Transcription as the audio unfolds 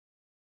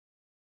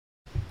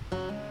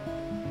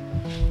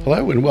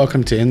Hello and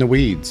welcome to In the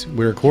Weeds.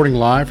 We're recording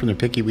live from the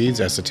Picky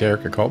Weeds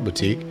Esoteric Occult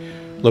Boutique,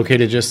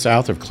 located just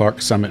south of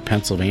Clark Summit,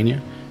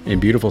 Pennsylvania, in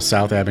beautiful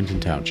South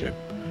Abington Township.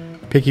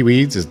 Picky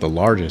Weeds is the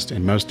largest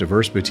and most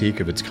diverse boutique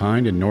of its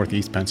kind in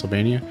Northeast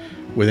Pennsylvania,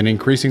 with an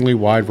increasingly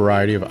wide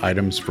variety of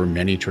items for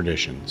many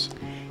traditions.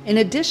 In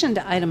addition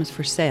to items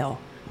for sale,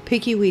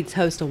 Picky Weeds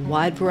hosts a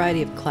wide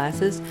variety of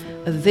classes,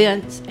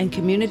 events, and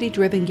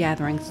community-driven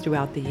gatherings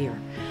throughout the year.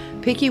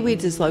 Picky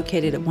Weeds is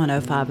located at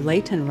 105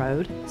 Layton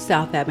Road,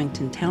 South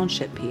Abington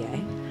Township, PA.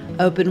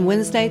 Open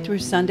Wednesday through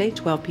Sunday,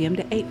 12 p.m.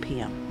 to 8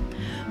 p.m.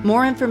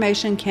 More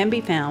information can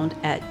be found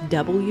at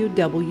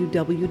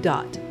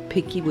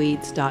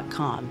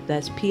www.pickyweeds.com.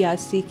 That's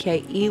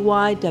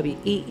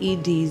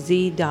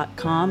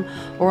PICKEYWEEDZ.com,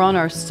 or on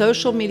our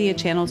social media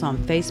channels on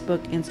Facebook,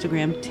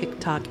 Instagram,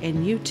 TikTok,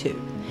 and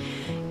YouTube.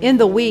 In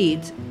the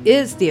Weeds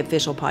is the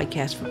official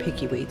podcast for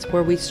Picky Weeds,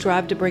 where we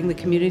strive to bring the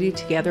community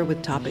together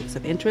with topics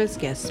of interest,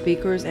 guest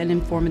speakers, and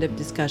informative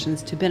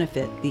discussions to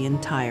benefit the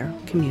entire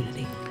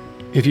community.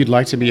 If you'd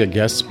like to be a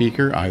guest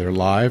speaker, either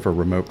live or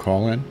remote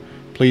call-in,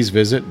 please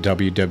visit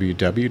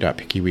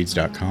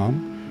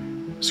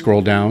www.pickyweeds.com.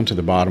 Scroll down to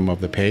the bottom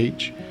of the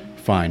page,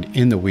 find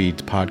In the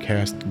Weeds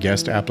podcast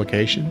guest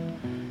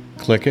application,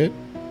 click it,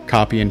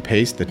 copy and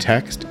paste the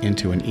text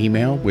into an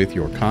email with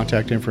your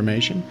contact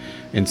information,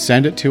 and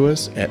send it to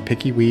us at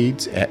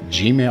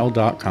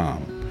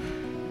pickyweeds@gmail.com.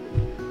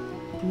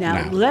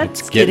 Now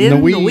let's get in the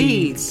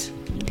weeds.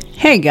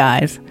 Hey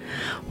guys,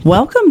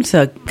 welcome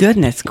to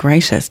Goodness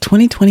Gracious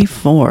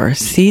 2024,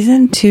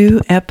 Season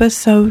 2,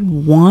 Episode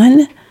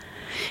 1.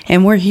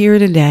 And we're here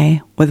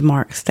today with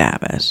Mark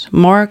Stavish.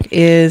 Mark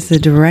is the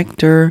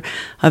director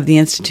of the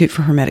Institute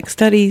for Hermetic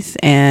Studies,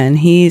 and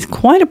he's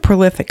quite a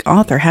prolific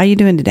author. How are you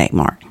doing today,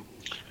 Mark?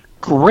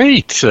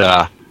 Great.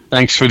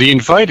 Thanks for the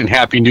invite, and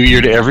Happy New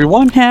Year to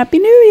everyone. Happy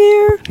New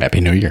Year. Happy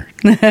New Year.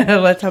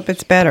 Let's hope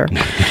it's better.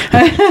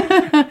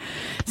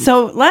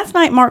 So last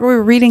night, Mark, we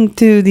were reading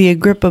through the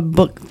Agrippa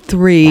Book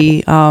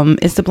 3.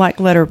 It's the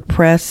Black Letter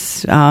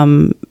Press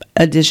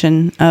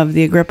edition of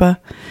the Agrippa.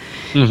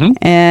 Mm-hmm.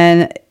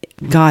 And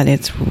God,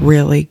 it's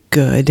really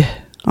good.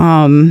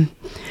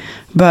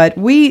 But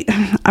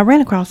I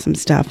ran across some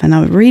stuff, and I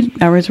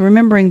was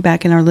remembering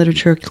back in our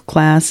literature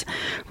class,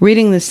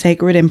 reading the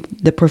sacred and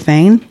the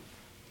profane.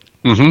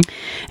 Mm-hmm.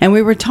 And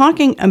we were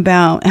talking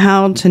about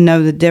how to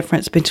know the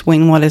difference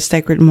between what is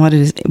sacred and what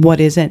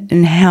isn't,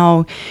 and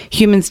how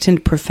humans tend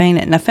to profane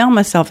it. And I found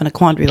myself in a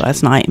quandary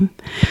last night,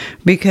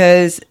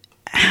 because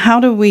how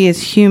do we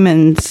as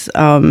humans,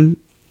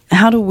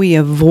 how do we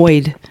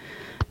avoid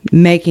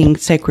making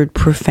sacred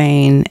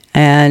profane?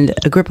 And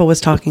Agrippa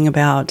was talking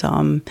about,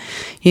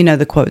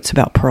 the quotes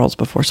about pearls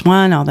before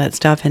swine, all that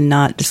stuff, and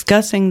not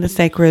discussing the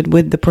sacred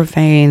with the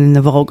profane and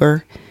the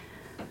vulgar.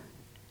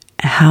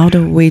 How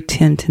do we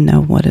tend to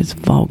know what is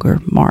vulgar,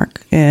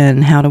 Mark?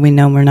 And how do we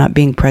know we're not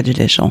being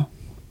prejudicial?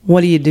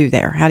 What do you do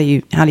there? How do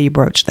you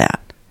broach that?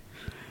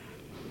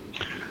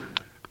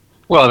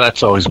 Well,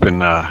 that's always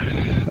been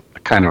a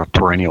kind of a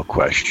perennial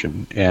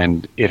question,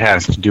 and it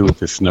has to do with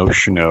this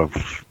notion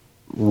of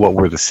what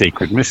were the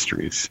sacred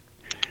mysteries.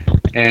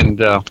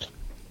 And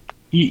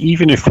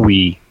even if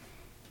we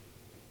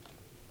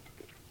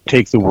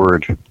take the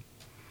word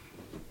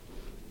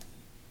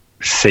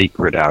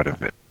sacred out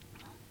of it,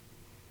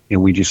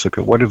 and we just look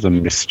at what are the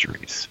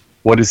mysteries,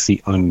 what is the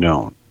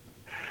unknown,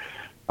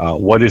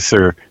 what is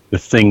the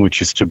thing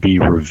which is to be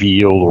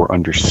revealed or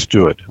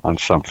understood on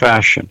some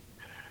fashion,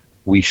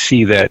 we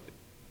see that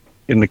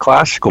in the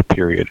classical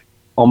period,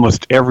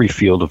 almost every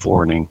field of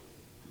learning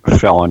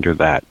fell under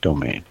that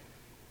domain.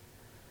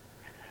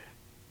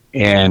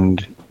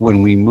 And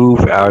when we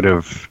move out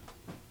of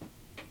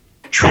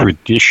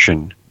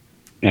tradition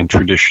and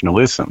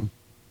traditionalism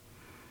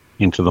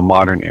into the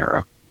modern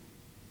era,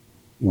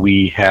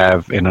 we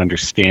have an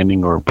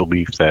understanding or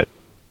belief that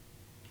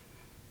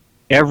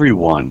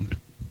everyone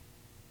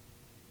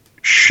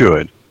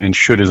should, and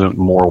should is a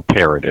moral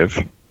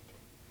imperative,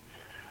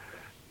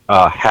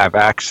 have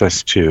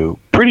access to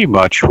pretty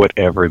much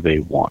whatever they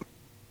want.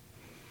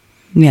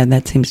 Yeah,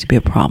 that seems to be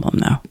a problem,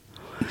 though.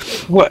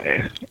 Well,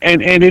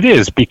 and it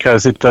is,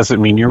 because it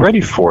doesn't mean you're ready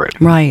for it.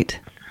 Right.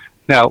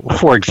 Now,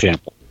 for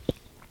example,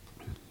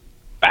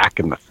 back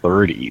in the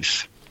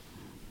 30s,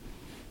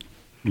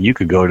 you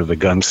could go to the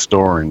gun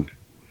store and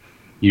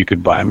you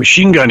could buy a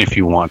machine gun if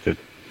you wanted.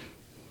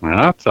 Well,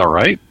 that's all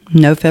right.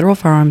 No federal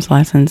firearms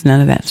license,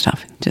 none of that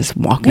stuff. Just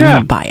walk in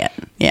and buy it.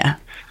 Yeah.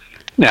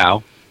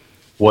 Now,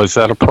 was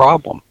that a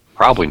problem?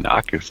 Probably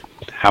not, because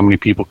how many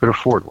people could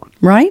afford one?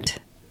 Right.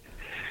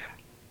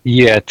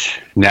 Yet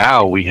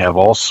now we have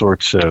all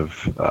sorts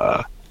of,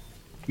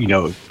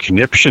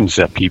 conniptions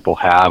that people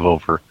have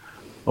over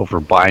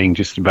buying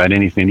just about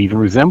anything that even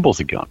resembles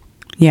a gun.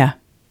 Yeah.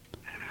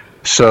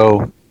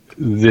 So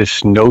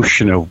this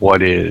notion of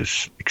what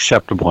is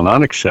acceptable and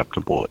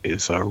unacceptable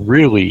is a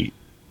really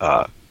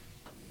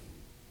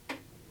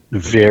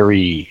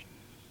very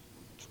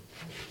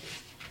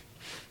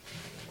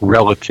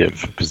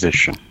relative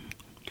position.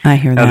 I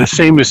hear now, that.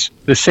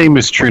 The same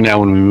is true now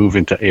when we move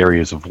into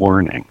areas of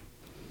learning.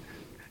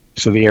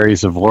 So the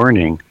areas of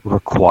learning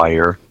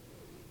require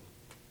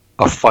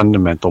a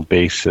fundamental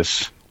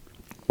basis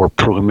or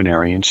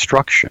preliminary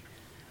instruction.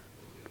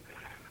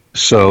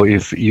 So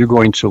if you're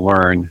going to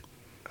learn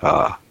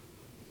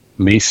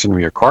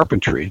masonry or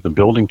carpentry, the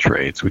building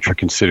trades, which are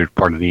considered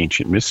part of the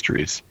ancient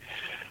mysteries,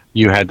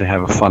 you had to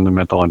have a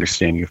fundamental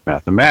understanding of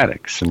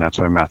mathematics, and that's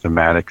why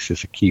mathematics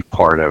is a key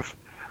part of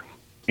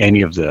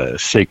any of the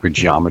sacred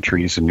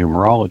geometries and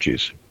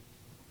numerologies.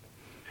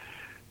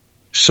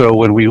 So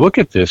when we look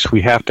at this,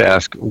 we have to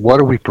ask, what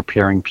are we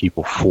preparing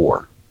people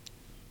for?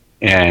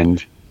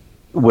 And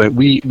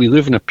we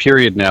live in a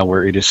period now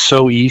where it is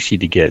so easy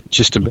to get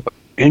just about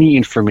any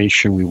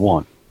information we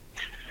want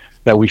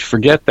that we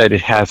forget that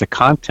it has a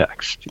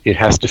context. It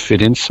has to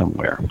fit in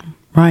somewhere.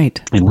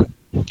 Right. And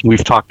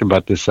we've talked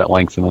about this at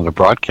length in other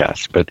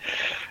broadcasts, but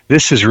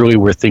this is really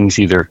where things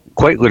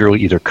quite literally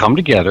either come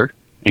together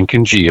and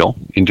congeal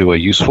into a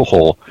useful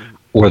whole,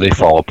 or they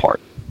fall apart.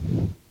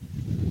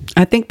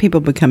 I think people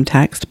become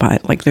taxed by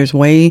it. Like it's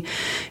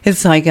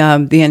like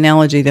the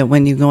analogy that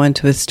when you go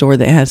into a store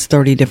that has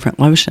 30 different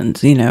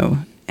lotions,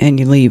 and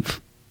you leave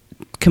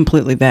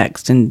completely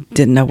vexed and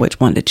didn't know which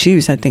one to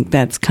choose. I think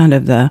that's kind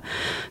of the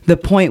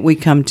point we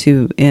come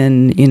to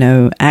in,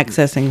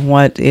 accessing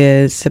what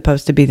is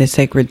supposed to be the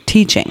sacred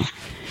teaching.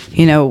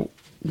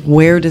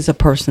 Where does a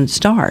person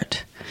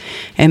start?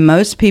 And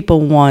most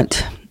people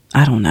want,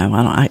 I don't know,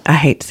 I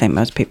hate to say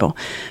most people,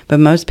 but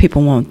most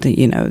people want the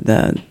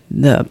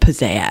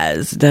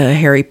pizzazz, the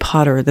Harry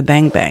Potter, the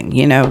bang bang,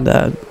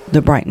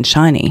 the bright and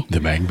shiny. The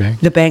bang bang?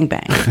 The bang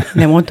bang.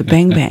 They want the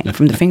bang bang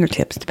from the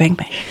fingertips, the bang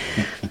bang.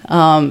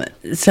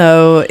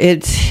 So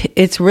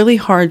it's really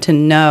hard to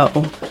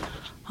know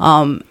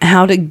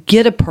how to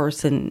get a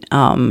person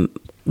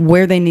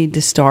where they need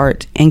to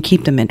start and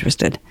keep them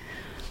interested.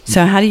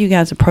 So how do you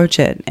guys approach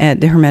it at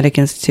the Hermetic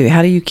Institute?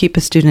 How do you keep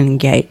a student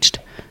engaged?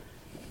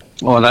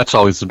 Well, that's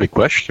always the big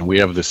question. We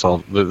have this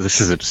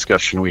is a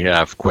discussion we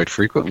have quite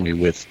frequently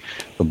with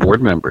the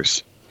board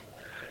members.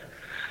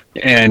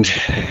 And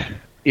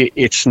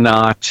it's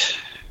not,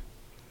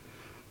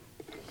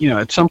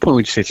 at some point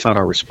we just say it's not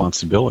our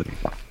responsibility.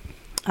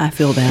 I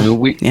feel that.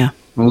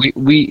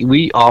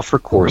 We offer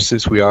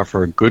courses. We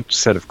offer a good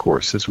set of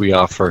courses. We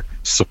offer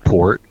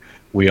support.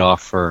 We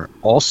offer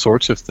all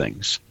sorts of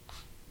things.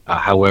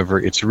 However,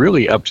 it's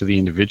really up to the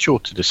individual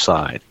to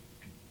decide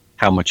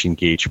how much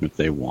engagement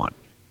they want.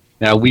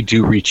 Now, we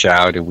do reach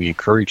out and we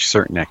encourage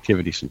certain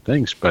activities and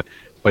things, but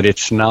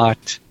it's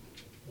not,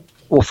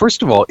 well,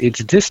 first of all,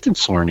 it's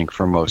distance learning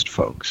for most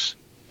folks.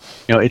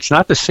 It's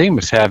not the same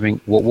as having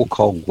what we'll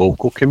call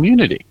local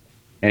community.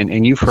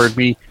 And you've heard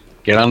me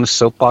get on the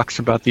soapbox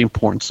about the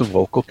importance of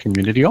local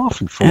community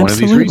often for one of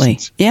these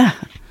reasons. Yeah.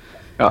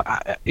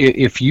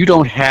 If you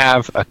don't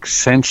have a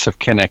sense of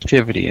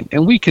connectivity,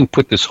 and we can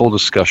put this whole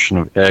discussion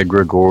of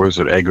egregores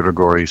or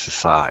egregories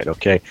aside,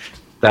 okay?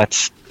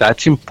 That's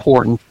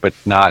important, but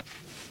not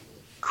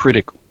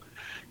critical.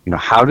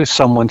 How does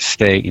someone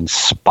stay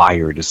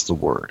inspired is the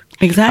word.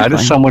 Exactly. How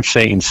does someone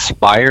stay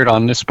inspired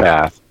on this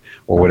path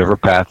or whatever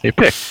path they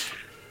pick?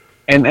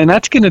 And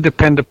that's going to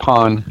depend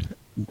upon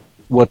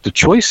what the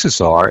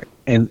choices are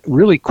and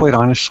really, quite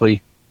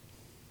honestly,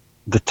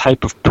 the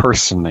type of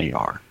person they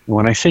are.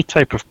 When I say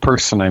type of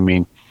person, I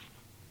mean,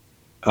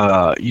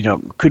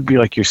 could be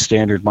like your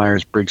standard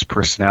Myers-Briggs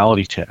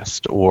personality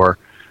test, or,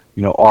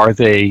 are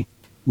they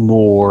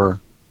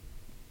more,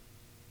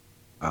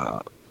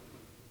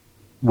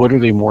 what are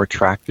they more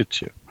attracted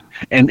to?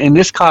 And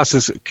this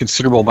causes a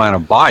considerable amount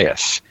of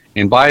bias,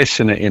 and bias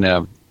in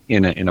a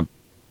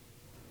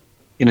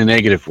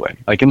negative way.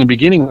 Like in the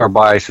beginning, our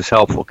bias is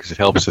helpful because it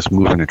helps us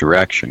move in a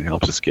direction, it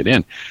helps us get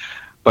in.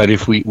 But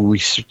if we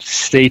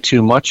stay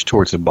too much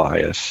towards a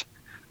bias,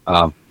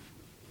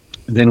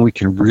 then we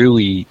can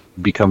really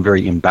become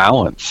very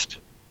imbalanced.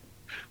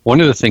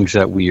 One of the things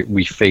that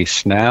we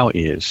face now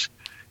is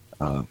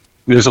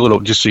there's a little,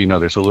 just so you know,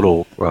 there's a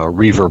little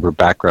reverb or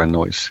background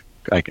noise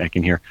I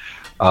can hear.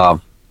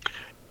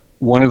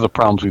 One of the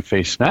problems we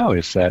face now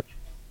is that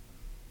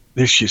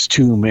there's just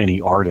too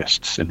many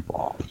artists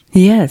involved.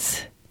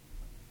 Yes.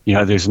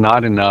 There's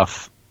not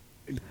enough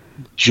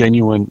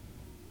genuine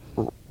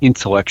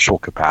intellectual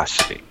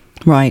capacity.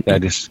 Right.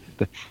 That is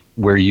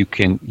where you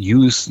can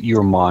use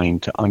your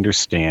mind to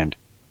understand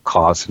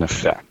cause and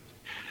effect.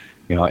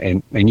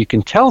 And you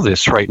can tell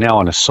this right now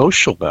on a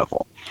social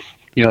level.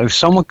 If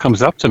someone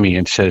comes up to me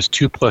and says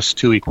 2 +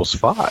 2 =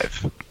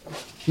 5,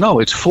 no,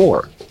 it's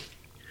 4.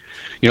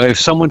 If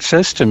someone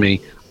says to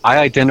me, I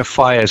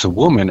identify as a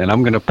woman and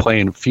I'm going to play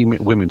in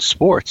women's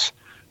sports,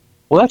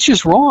 well, that's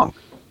just wrong.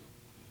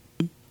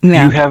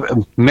 Yeah. You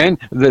have men,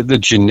 the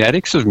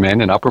genetics of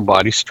men and upper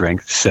body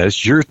strength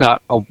says you're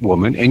not a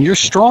woman and you're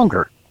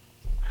stronger.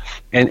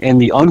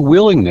 And the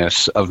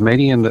unwillingness of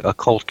many in the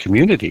occult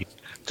community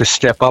to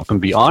step up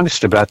and be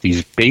honest about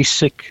these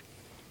basic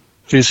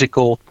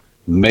physical,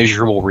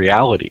 measurable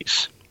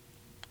realities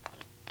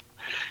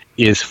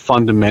is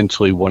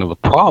fundamentally one of the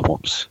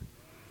problems.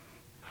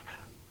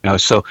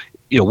 So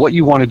what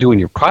you want to do in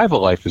your private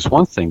life is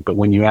one thing, but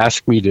when you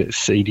ask me to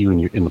say to you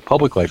in the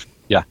public life,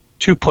 yeah,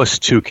 2 plus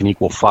 2 can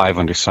equal 5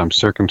 under some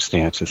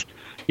circumstances.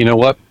 You know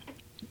what?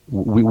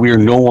 We are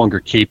no longer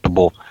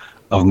capable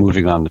of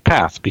moving on the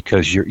path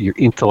because your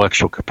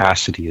intellectual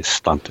capacity is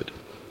stunted.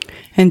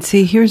 And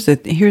see, here's the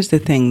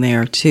thing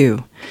there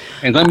too.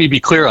 And let me be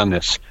clear on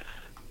this: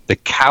 the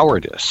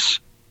cowardice,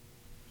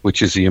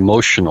 which is the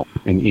emotional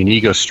and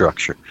ego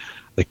structure,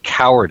 the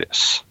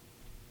cowardice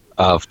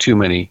of too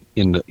many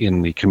in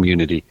the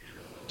community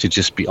to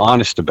just be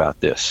honest about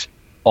this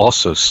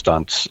also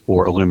stunts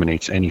or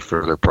eliminates any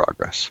further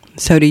progress.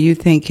 So do you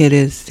think it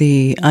is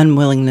the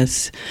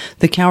unwillingness,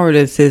 the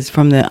cowardice is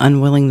from the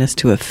unwillingness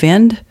to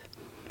offend?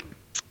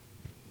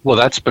 Well,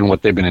 that's been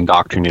what they've been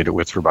indoctrinated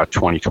with for about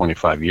 20,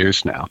 25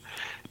 years now.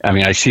 I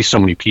mean, I see so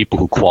many people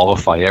who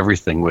qualify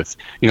everything with,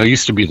 it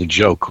used to be the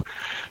joke,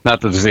 not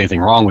that there's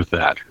anything wrong with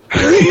that,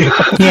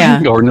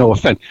 yeah. or no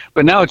offense,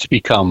 but now it's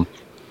become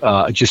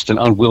just an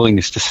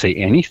unwillingness to say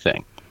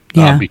anything.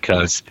 Yeah.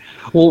 Because,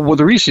 well,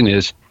 the reason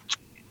is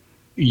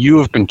you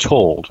have been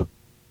told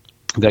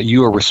that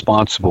you are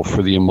responsible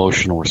for the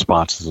emotional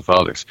responses of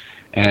others.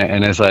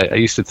 And as I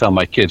used to tell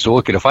my kids,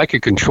 look, if I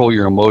could control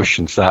your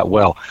emotions that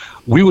well,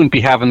 we wouldn't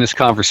be having this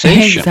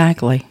conversation.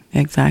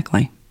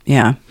 Exactly.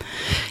 Yeah.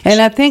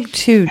 And I think,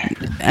 too,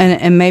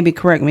 and maybe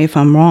correct me if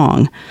I'm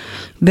wrong,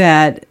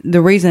 that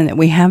the reason that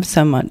we have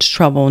so much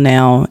trouble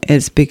now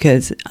is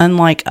because,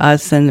 unlike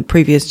us and the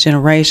previous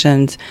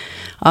generations,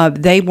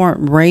 they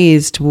weren't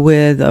raised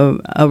with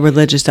a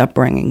religious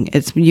upbringing.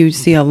 You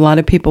see a lot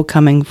of people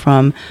coming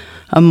from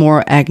a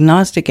more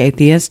agnostic,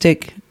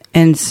 atheistic,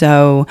 and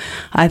so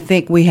I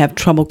think we have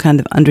trouble kind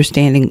of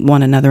understanding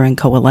one another and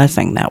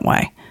coalescing that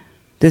way.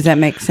 Does that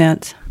make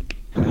sense?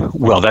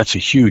 Well, that's a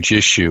huge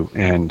issue,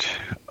 and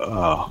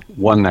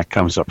one that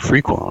comes up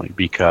frequently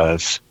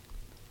because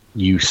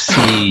you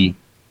see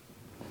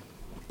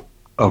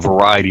a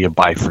variety of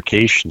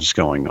bifurcations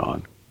going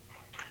on.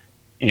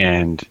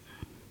 And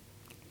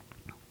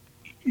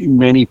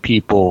many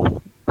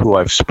people who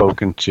I've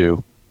spoken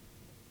to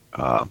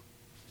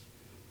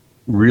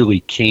really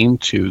came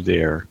to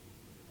their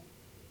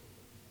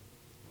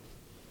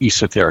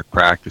esoteric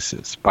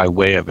practices by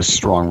way of a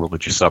strong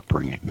religious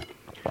upbringing.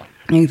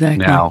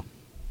 Exactly. Now,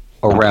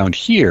 around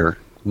here,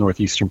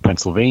 northeastern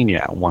Pennsylvania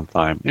at one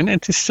time, and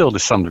it is still to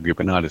some degree,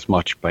 but not as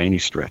much by any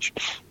stretch,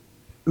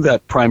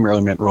 that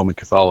primarily meant Roman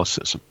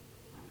Catholicism.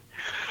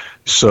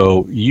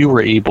 So you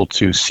were able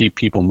to see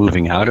people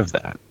moving out of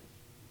that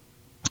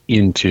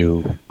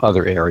into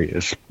other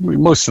areas,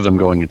 most of them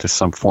going into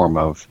some form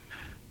of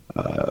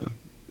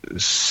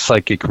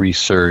psychic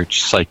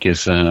research,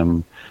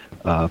 psychism,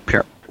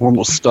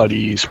 paranormal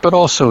studies, but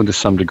also into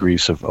some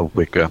degrees of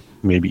Wicca,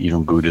 maybe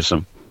even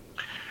Buddhism.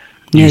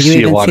 Yeah,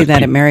 you even see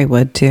that at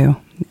Marywood too.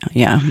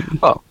 Yeah.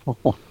 Oh,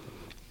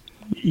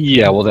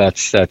 yeah. Well,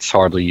 that's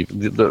hardly,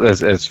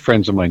 as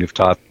friends of mine who've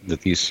taught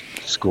that these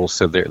schools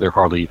said, they're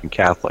hardly even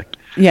Catholic.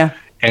 Yeah.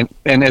 And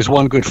as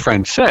one good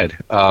friend said,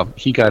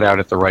 he got out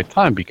at the right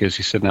time because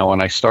he said, now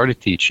when I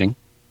started teaching,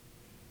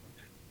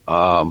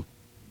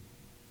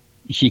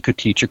 he could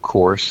teach a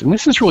course, and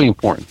this is really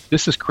important.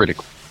 This is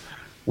critical.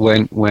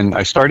 When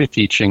I started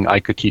teaching, I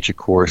could teach a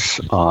course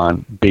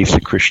on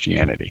basic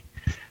Christianity.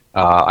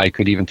 I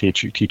could even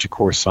teach a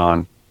course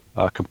on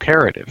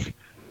comparative.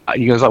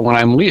 He goes, when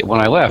I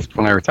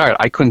retired,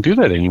 I couldn't do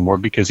that anymore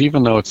because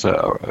even though it's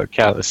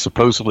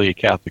supposedly a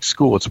Catholic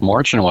school, it's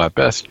marginal at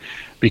best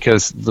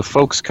because the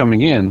folks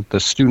coming in, the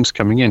students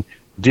coming in,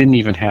 didn't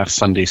even have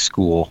Sunday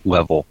school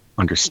level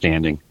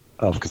understanding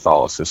of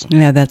Catholicism.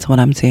 Yeah, that's what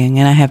I'm seeing,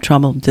 and I have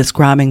trouble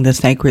describing the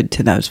sacred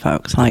to those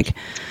folks. Like,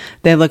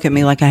 they look at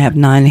me like I have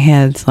 9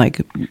 heads.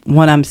 Like,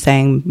 what I'm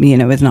saying,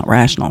 is not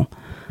rational.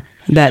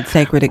 That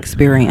sacred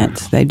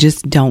experience, they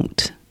just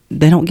don't.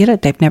 They don't get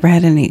it. They've never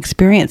had any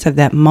experience of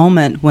that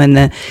moment when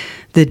the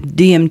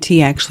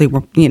DMT actually,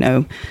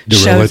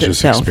 shows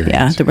itself.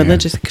 Yeah, the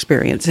religious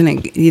experience,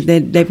 and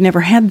they've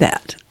never had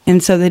that,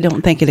 and so they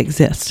don't think it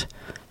exists.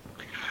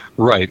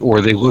 Right,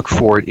 or they look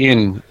for it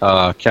in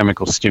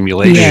chemical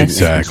stimulation. Yes,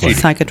 exactly.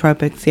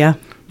 Psychotropics, yeah.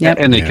 Yep.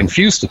 And they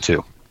confuse the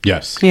two.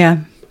 Yes.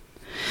 Yeah.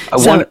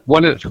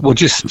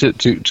 Just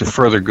to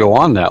further go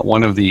on that,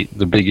 one of the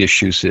big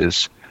issues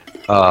is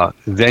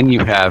then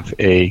you have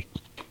a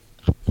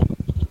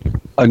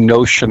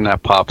notion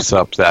that pops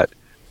up that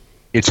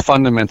it's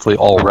fundamentally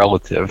all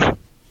relative,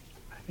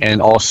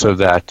 and also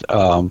that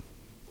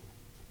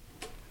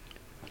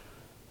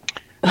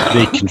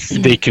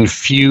they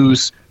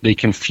confuse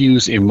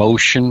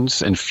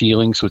emotions and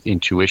feelings with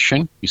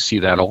intuition. You see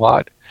that a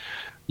lot.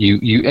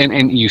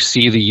 You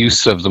see the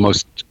use of the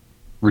most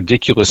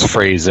ridiculous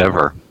phrase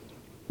ever,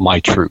 "my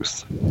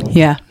truth."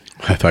 Yeah.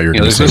 I thought you were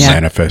going to say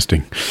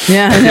manifesting.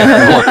 Yeah,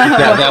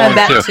 that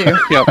one too.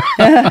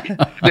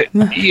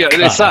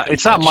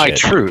 It's not my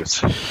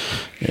truth.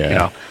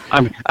 Yeah.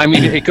 I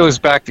mean, it goes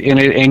back to,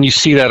 and you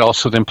see that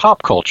also in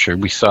pop culture.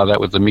 We saw that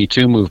with the Me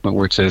Too movement,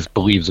 where it says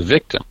 "believes a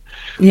victim."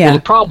 Yeah. Well,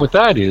 the problem with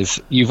that is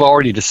you've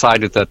already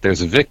decided that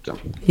there's a victim.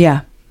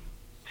 Yeah.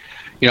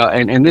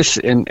 and this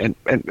and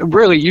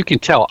really, you can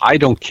tell I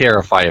don't care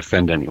if I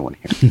offend anyone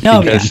here.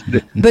 No,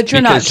 but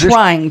you're not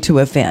trying to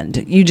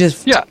offend. You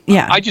just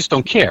I just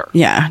don't care.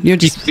 Yeah, you're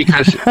just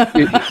because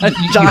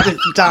John is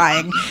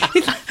dying.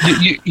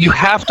 You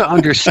have to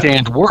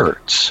understand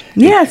words.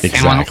 Yes,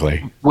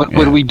 exactly.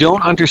 When we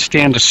don't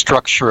understand the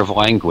structure of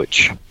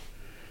language,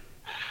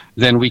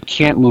 then we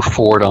can't move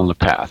forward on the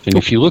path. And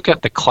if you look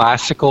at the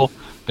classical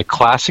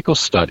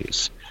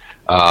studies.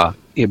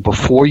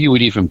 Before you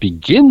would even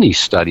begin these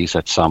studies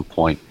at some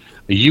point,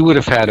 you would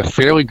have had a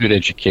fairly good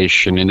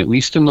education, and at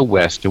least in the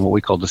West, in what we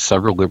call the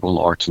several liberal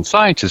arts and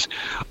sciences,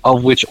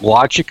 of which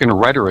logic and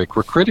rhetoric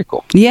were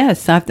critical.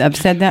 Yes, I've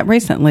said that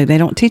recently. They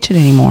don't teach it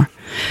anymore.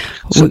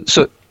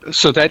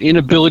 So that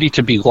inability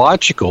to be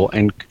logical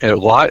and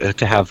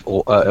to have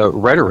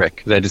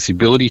rhetoric, that is the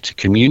ability to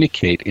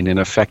communicate in an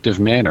effective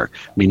manner,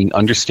 meaning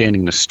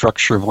understanding the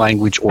structure of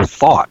language or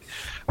thought.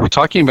 We're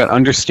talking about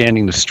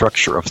understanding the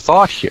structure of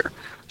thought here.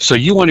 So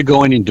you want to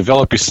go in and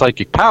develop your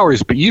psychic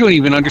powers, but you don't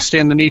even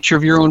understand the nature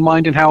of your own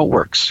mind and how it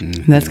works.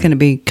 Mm-hmm. That's going to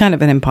be kind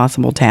of an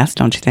impossible task,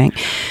 don't you think?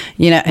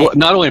 Well,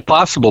 not only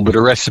impossible, but a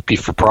recipe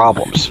for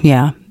problems.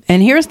 Yeah.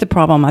 And here's the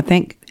problem. I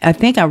think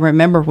I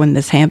remember when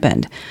this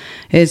happened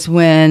is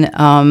when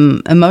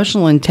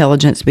emotional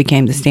intelligence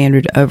became the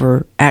standard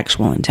over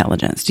actual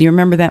intelligence. Do you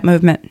remember that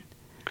movement?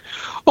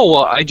 Oh,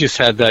 well, I just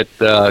had that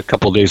a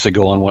couple of days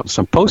ago on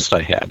some post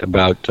I had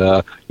about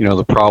the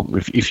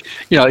problem.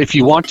 If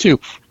you want to,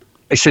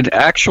 I said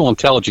actual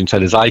intelligence,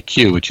 that is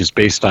IQ, which is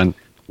based on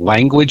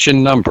language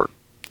and number.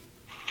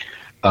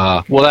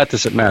 Well, that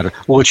doesn't matter.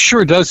 Well, it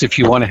sure does if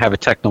you want to have a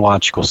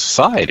technological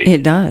society.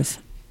 It does.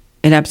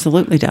 It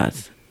absolutely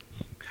does.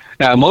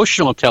 Now,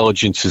 emotional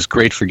intelligence is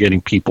great for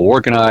getting people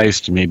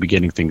organized and maybe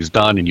getting things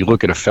done. And you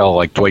look at a fellow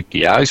like Dwight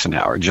D.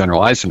 Eisenhower,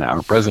 General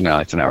Eisenhower, President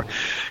Eisenhower,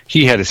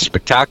 he had a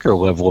spectacular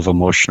level of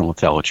emotional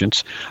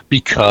intelligence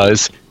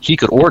because he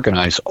could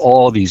organize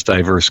all these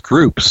diverse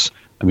groups.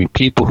 I mean,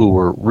 people who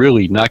were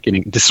really not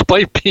getting,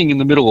 despite being in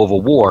the middle of a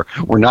war,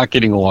 were not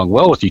getting along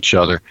well with each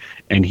other,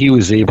 and he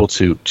was able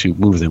to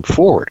move them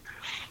forward.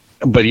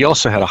 But he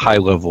also had a high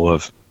level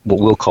of what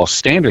we'll call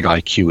standard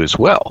IQ as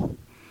well.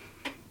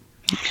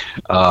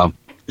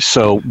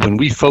 So when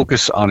we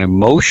focus on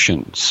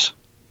emotions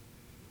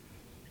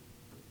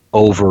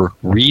over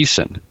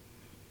reason,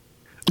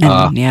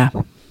 and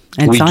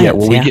we science, get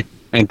what we get.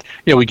 And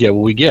we get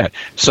what we get.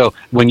 So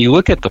when you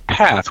look at the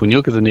path, when you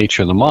look at the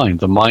nature of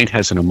the mind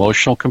has an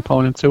emotional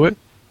component to it.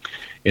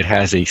 It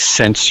has a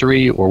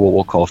sensory or what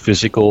we'll call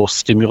physical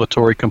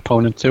stimulatory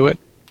component to it.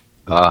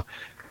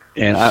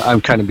 And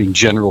I'm kind of being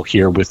general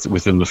here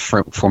within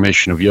the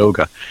formation of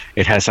yoga.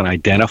 It has an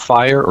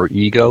identifier or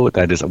ego,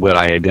 that is what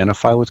I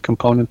identify with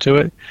component to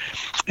it.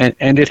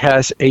 And it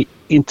has a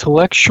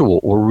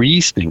intellectual or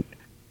reasoning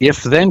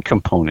if-then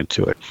component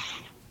to it.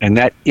 And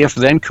that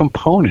if-then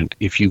component,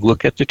 if you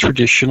look at the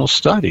traditional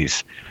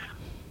studies,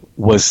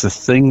 was the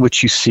thing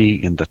which you see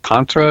in the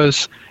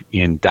Tantras,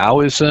 in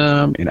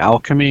Taoism, in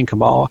alchemy, in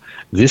Kabbalah.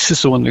 This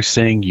is the one they're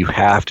saying you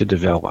have to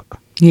develop.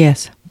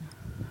 Yes.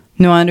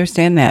 No, I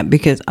understand that,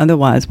 because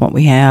otherwise what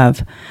we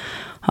have,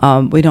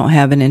 we don't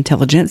have an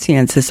intelligentsia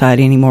in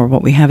society anymore.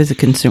 What we have is a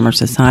consumer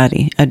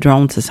society, a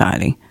drone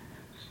society.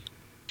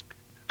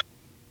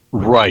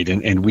 Right,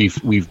 and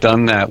we've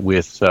done that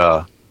with,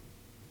 look,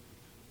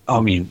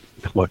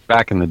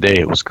 back in the day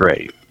it was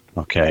great,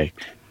 okay?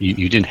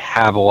 You didn't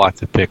have a lot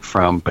to pick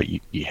from, but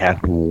you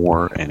had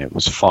more, and it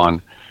was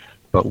fun.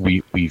 But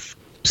we've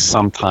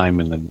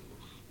sometime in the,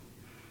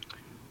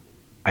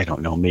 I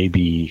don't know,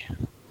 maybe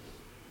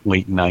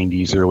late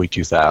 90s, early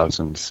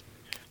 2000s,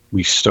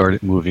 we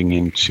started moving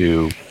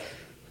into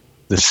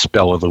the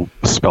spell of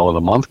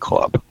the month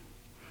club.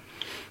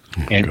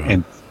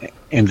 And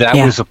that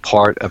was a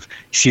part of,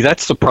 see,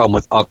 that's the problem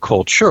with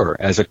occulture.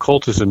 As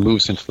occultism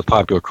moves into the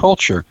popular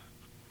culture,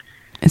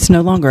 it's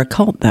no longer a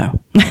cult, though.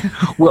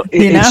 Well,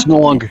 it's no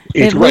longer.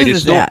 It's right.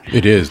 It's that.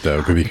 It is,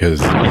 though, because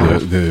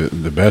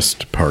the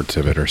best parts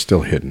of it are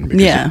still hidden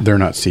because they're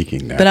not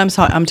seeking that. But I'm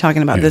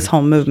talking about this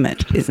whole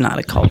movement is not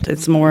a cult.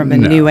 It's more of a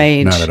new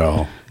age. Not at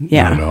all.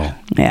 Yeah. Not at all.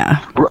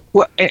 Yeah.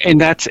 Well,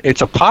 and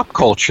it's a pop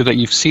culture that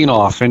you've seen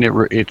often.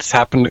 It's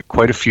happened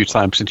quite a few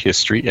times in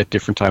history at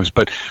different times,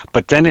 but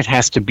then it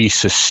has to be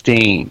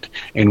sustained.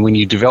 And when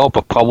you develop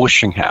a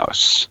publishing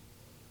house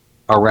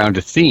around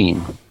a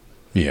theme,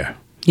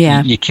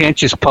 you can't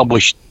just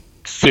publish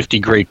 50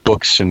 great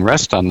books and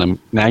rest on them.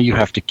 Now you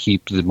have to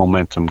keep the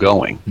momentum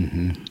going.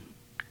 Mm-hmm.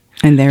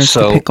 And there's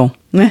the pickle.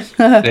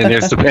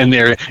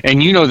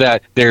 and you know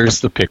that there's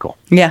the pickle.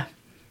 Yeah.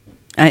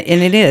 And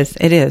it is.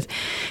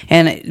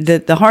 And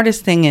the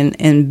hardest thing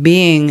in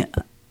being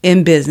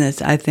in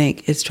business, I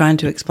think, is trying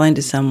to explain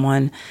to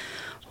someone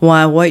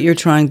why what you're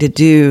trying to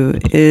do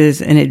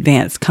is an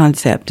advanced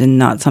concept and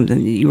not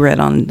something that you read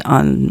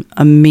on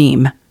a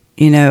meme.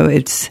 You know,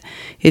 it's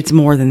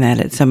more than that.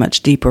 It's so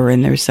much deeper,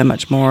 and there's so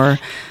much more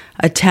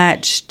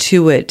attached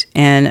to it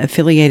and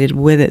affiliated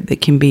with it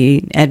that can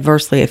be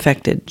adversely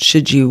affected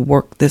should you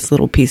work this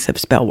little piece of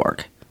spell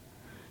work.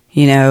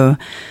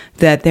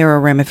 that there are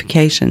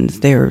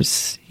ramifications.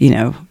 There's,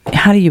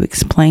 how do you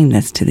explain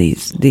this to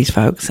these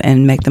folks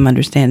and make them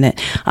understand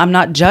that I'm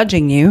not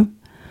judging you?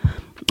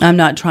 I'm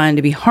not trying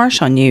to be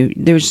harsh on you.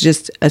 There's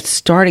just a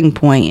starting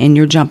point, and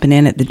you're jumping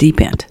in at the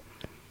deep end.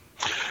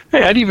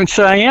 Hey, I'd even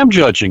say I am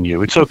judging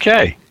you. It's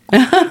okay.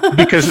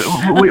 Because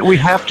we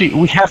have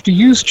to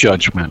use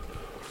judgment.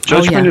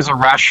 Judgment is a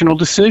rational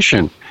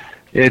decision.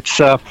 It's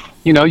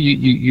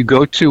you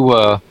go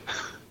to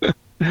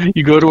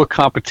you go to a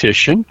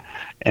competition,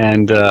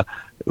 and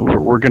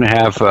we're going to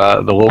have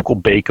the local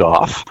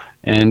bake-off,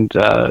 and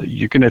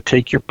you're going to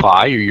take your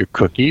pie or your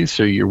cookies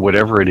or your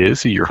whatever it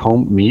is, or your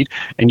home meat,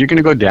 and you're going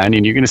to go down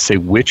and you're going to say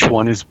which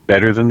one is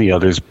better than the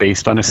others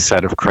based on a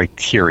set of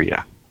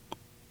criteria.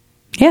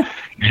 Yeah.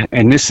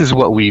 And this is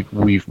what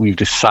we've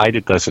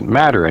decided doesn't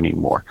matter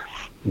anymore.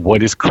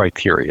 What is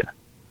criteria?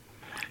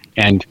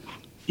 And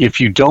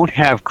if you don't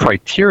have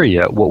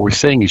criteria, what we're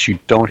saying is you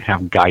don't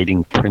have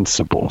guiding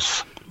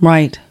principles.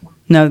 Right.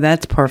 No,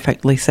 that's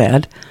perfectly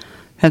said.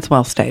 That's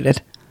well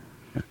stated.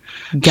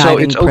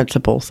 Guiding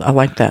principles. I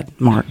like that,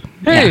 Mark.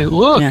 Hey,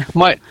 look,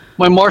 my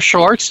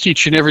martial arts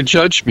teacher never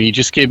judged me. He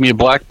just gave me a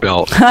black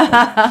belt.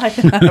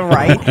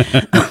 Right.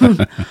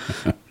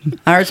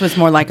 Ours was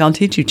more like, I'll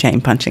teach you chain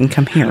punching.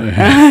 Come here.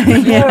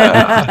 Then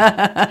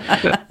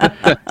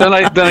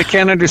I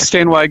can't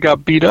understand why I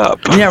got beat up.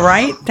 Yeah,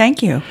 right?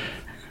 Thank you.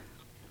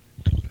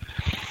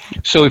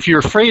 So if you're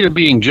afraid of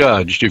being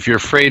judged, if you're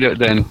afraid of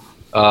then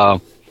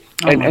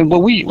and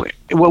what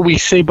we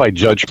say by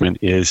judgment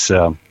is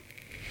some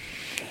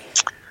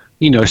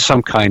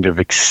kind of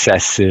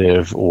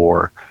excessive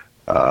or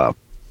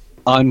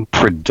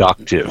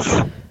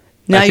unproductive.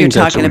 Now you're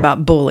talking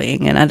about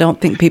bullying, and I don't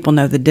think people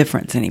know the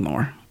difference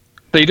anymore.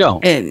 They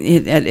don't.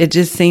 It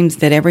just seems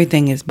that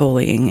everything is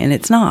bullying, and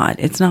it's not.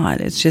 It's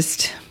not. It's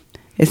just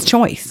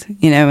choice,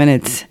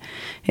 and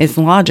it's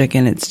logic,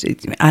 and it's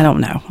I don't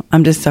know.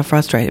 I'm just so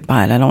frustrated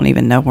by it. I don't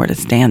even know where to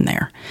stand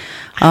there.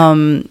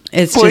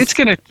 It's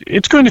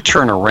going to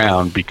turn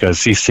around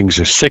because these things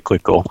are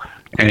cyclical,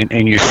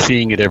 and you're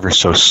seeing it ever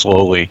so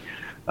slowly.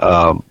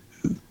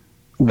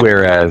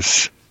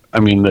 Whereas, I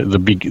mean,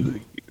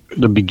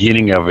 the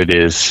beginning of it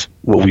is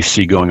what we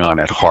see going on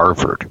at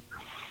Harvard.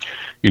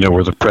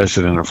 Where the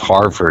president of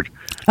Harvard.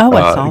 Oh,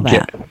 I saw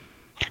that.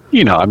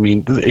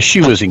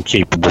 She was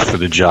incapable for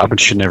the job and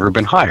she'd never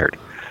been hired.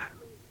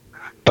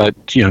 But,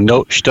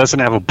 no, she doesn't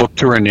have a book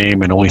to her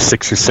name and only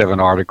 6 or 7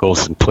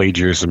 articles, and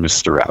plagiarism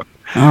is throughout.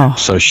 Oh.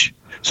 So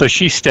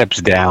she steps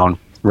down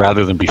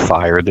rather than be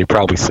fired. They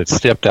probably said,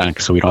 step down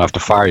so we don't have to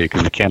fire you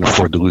because we can't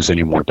afford to lose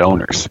any more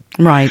donors.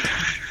 Right.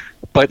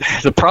 But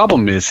the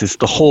problem is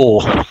the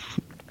whole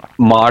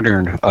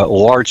modern,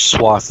 large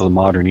swath of the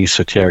modern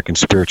esoteric and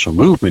spiritual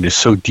movement is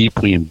so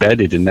deeply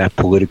embedded in that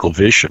political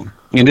vision,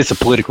 and it's a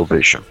political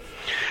vision,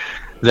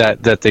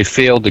 that they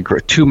failed to,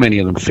 too many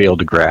of them failed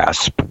to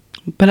grasp.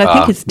 But I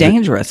think it's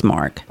dangerous,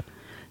 Mark,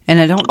 and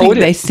I don't think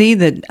they see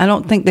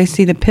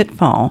the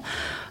pitfall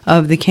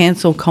of the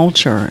cancel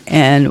culture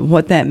and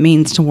what that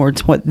means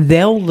towards what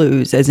they'll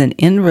lose as an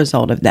end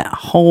result of that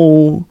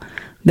whole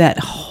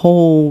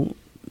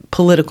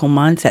political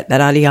mindset,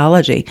 that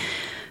ideology.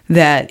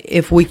 That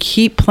if we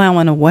keep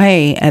plowing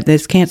away at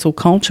this cancel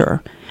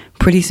culture,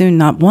 pretty soon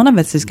not one of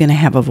us is going to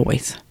have a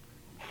voice.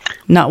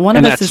 Not one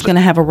of us is going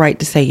to have a right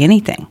to say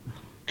anything.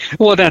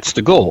 Well, that's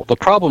the goal. The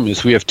problem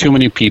is we have too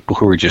many people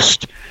who are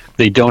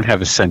they don't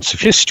have a sense of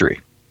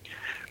history.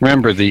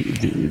 Remember,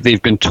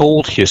 they've been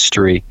told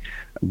history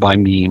by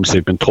memes.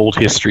 They've been told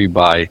history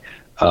by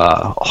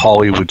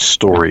Hollywood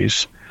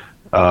stories.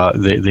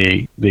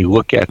 They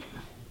look at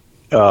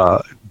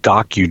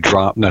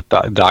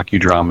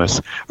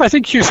docudramas. I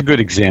think here's a good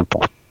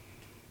example.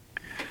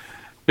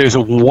 There's a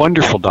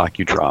wonderful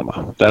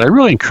docudrama that I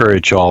really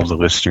encourage all of the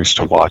listeners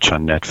to watch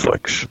on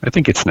Netflix. I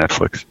think it's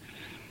Netflix,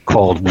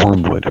 called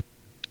Wormwood.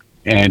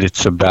 And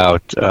it's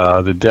about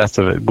the death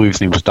of, I believe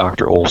his name was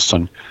Dr.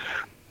 Olson,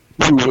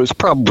 who was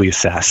probably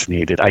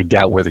assassinated. I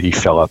doubt whether he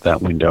fell out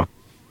that window.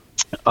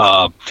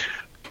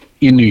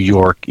 In New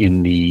York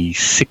in the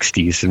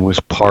 60s, and was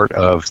part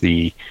of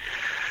the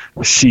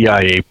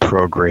CIA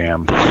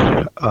program.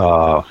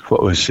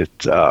 What was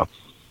it?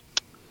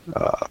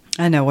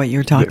 I know what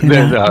you're talking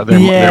about.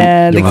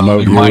 The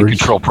remote mind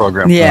control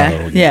program.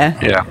 Yeah.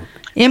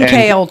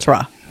 MK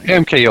Ultra.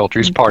 MK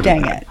Ultra is part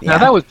of that. Yeah.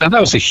 Now that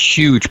was a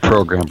huge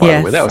program, by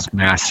the way. That was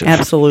massive.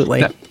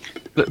 Absolutely. Now,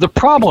 the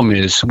problem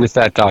is with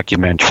that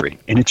documentary,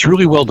 and it's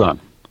really well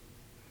done.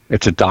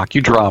 It's a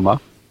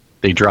docudrama.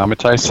 They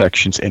dramatize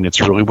sections, and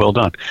it's really well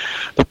done.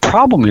 The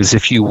problem is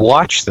if you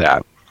watch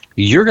that,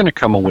 you're going to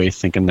come away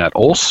thinking that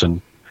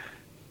Olson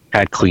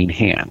had clean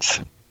hands.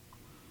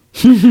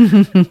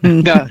 Isn't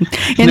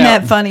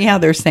that funny how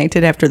they're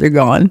sainted after they're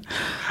gone?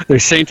 They're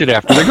sainted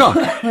after they're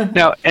gone.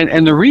 Now,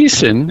 and the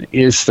reason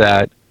is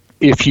that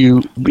if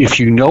you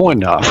know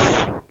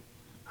enough,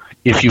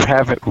 if you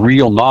have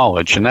real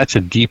knowledge, and that's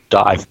a deep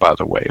dive, by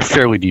the way, a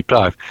fairly deep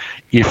dive,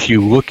 if you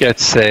look at,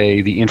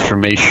 say, the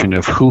information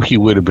of who he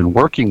would have been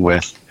working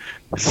with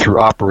through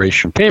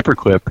Operation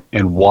Paperclip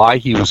and why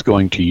he was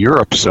going to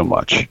Europe so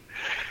much,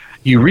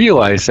 you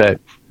realize that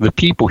the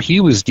people he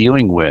was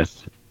dealing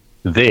with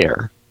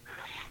there,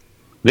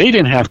 they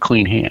didn't have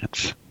clean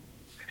hands.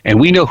 And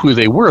we know who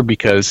they were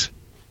because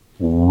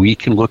we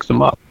can look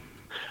them up.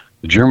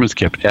 The Germans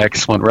kept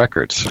excellent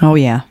records. Oh,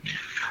 yeah.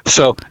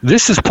 So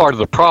this is part of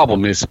the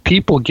problem, is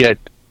people get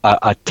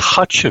a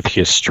touch of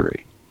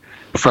history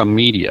from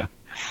media,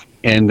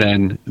 and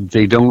then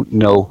they don't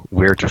know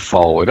where to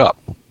follow it up.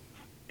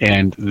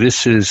 And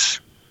this is,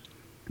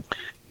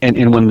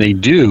 and when they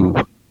do,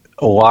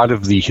 a lot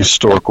of the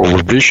historical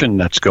revision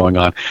that's going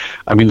on,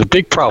 I mean, the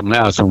big problem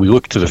now is when we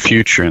look to the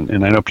future,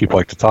 and I know people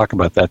like to talk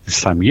about that this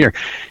time of year,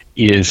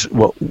 is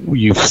what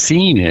you've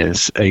seen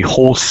is a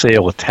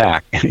wholesale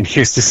attack. And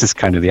this is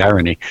kind of the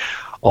irony.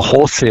 A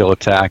wholesale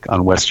attack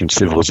on Western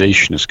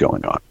civilization is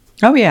going on.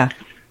 Oh, yeah.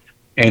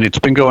 And it's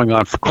been going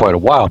on for quite a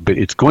while, but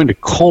it's going to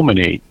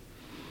culminate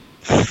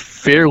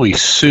fairly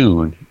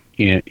soon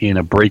in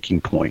a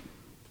breaking point.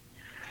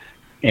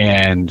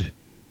 And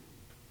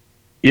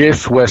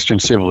if Western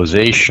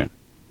civilization,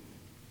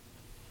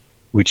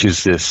 which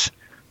is this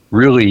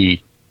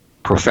really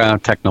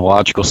profound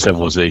technological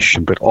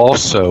civilization, but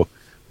also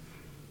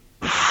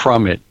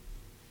from it,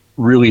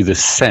 really the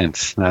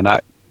sense, now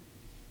not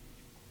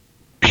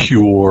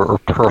pure or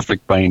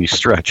perfect by any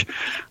stretch,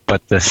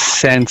 but the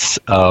sense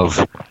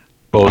of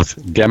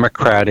both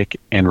democratic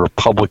and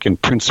republican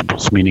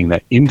principles, meaning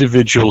that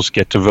individuals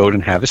get to vote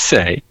and have a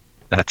say,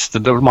 that's the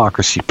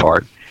democracy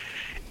part,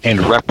 and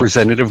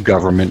representative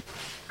government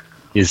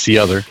is the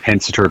other,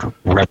 hence the term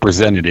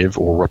representative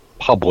or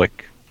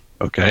republic,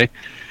 okay?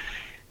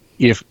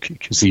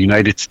 Because the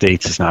United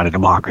States is not a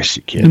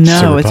democracy, kids.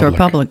 No, it's a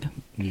republic.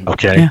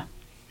 Okay? Yeah.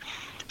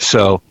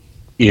 So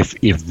if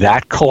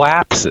that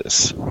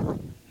collapses,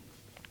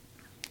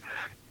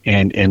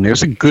 and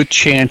there's a good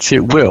chance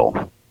it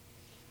will,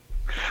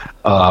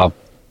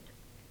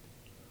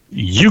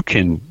 you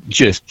can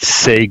just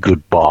say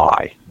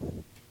goodbye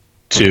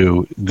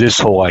to this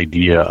whole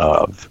idea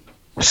of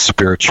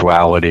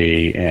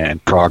spirituality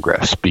and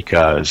progress,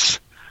 because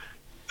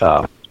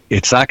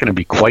it's not going to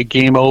be quite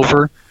game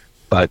over,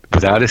 but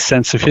without a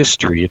sense of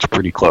history, it's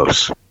pretty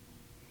close.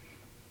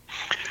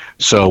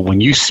 So when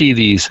you see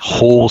these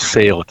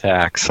wholesale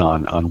attacks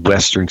on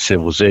Western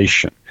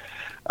civilization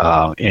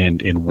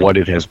and what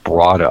it has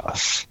brought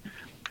us,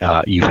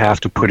 you have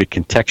to put it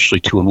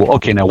contextually to them. Well,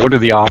 okay, now what are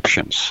the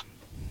options?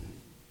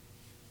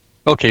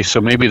 Okay, so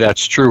maybe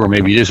that's true or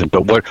maybe it isn't,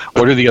 but what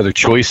are the other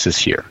choices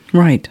here?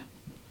 Right.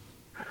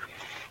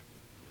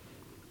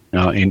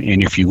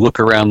 And if you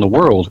look around the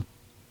world,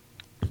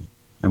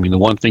 I mean, the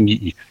one thing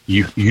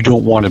you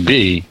don't want to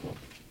be,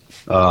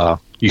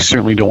 you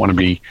certainly don't want to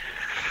be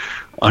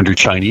under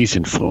Chinese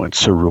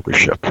influence or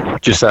rulership.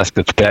 Just ask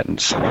the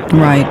Tibetans.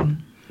 Right.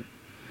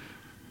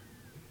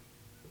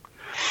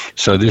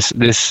 So this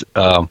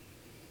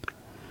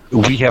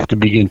we have to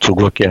begin to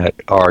look at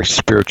our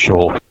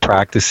spiritual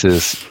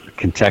practices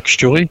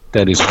contextually.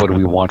 That is, what do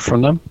we want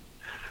from them?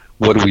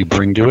 What do we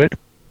bring to it?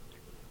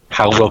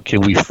 How well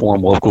can we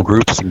form local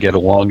groups and get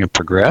along and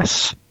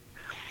progress?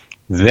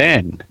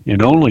 Then,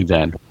 and only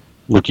then,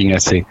 looking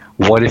at, say,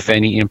 what, if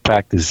any,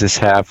 impact does this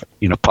have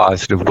in a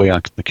positive way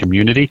on the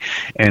community?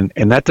 And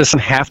that doesn't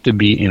have to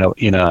be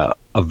in a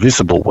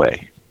visible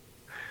way,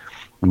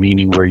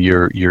 meaning where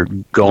you're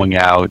going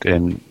out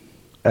and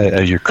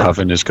as your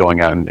coven is going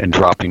out and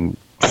dropping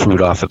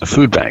food off at the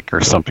food bank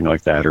or something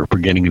like that, or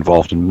getting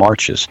involved in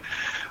marches.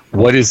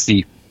 What is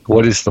the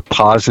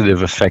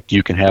positive effect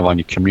you can have on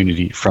your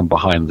community from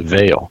behind the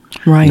veil?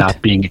 Right.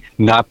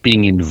 Not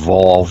being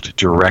involved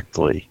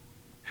directly,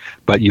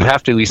 but you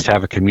have to at least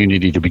have a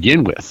community to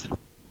begin with.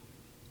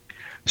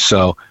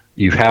 So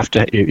you have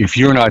to, if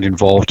you're not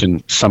involved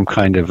in some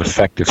kind of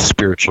effective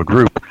spiritual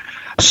group,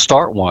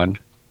 start one,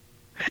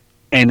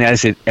 and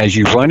as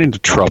you run into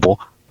trouble,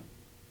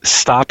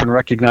 stop and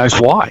recognize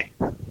why,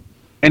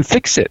 and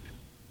fix it,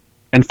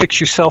 and fix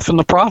yourself in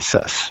the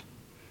process.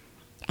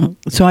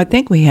 So I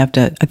think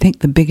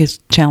the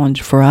biggest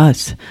challenge for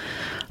us,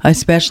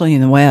 especially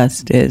in the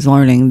West, is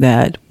learning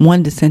that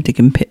one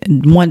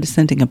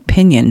dissenting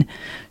opinion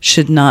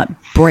should not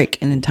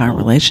break an entire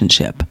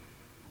relationship.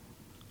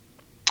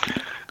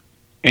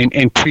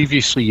 And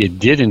previously it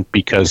didn't,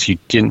 because you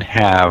didn't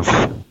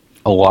have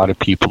a lot of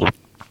people to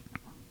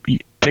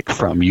pick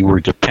from.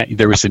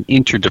 There was an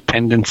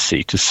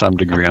interdependency to some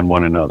degree on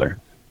one another.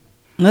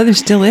 No, there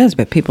still is,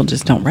 but people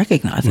just don't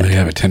recognize it. They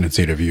have a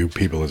tendency to view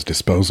people as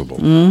disposable.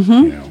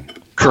 Mm-hmm.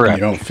 Correct.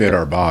 You don't fit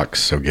our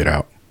box, so get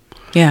out.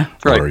 Yeah.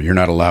 Right. Or you're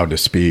not allowed to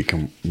speak,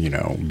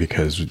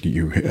 because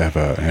you have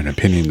an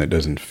opinion that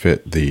doesn't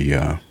fit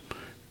the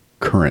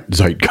current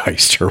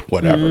zeitgeist or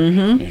whatever.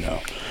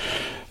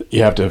 Mm-hmm.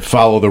 You have to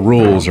follow the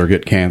rules or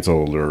get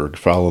canceled, or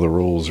follow the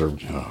rules or,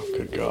 oh,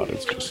 good God,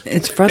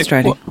 it's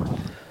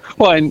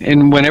Well,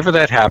 and whenever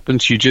that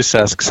happens, you just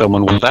ask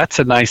someone, well, that's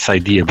a nice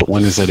idea, but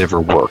when has that ever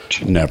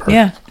worked? Never.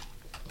 Yeah.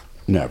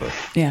 Never.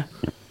 Yeah.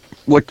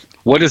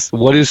 What is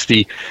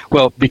the,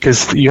 well,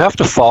 because you have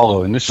to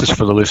follow, and this is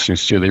for the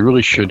listeners too, they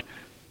really should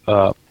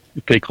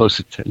pay close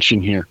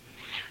attention here,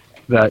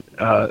 that,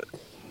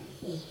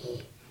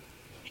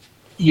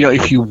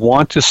 if you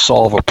want to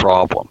solve a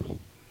problem,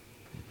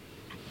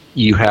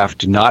 you have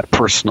to not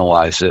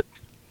personalize it,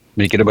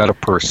 make it about a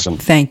person.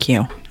 Thank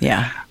you.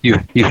 Yeah.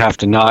 You have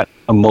to not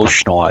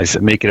emotionalize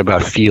it, make it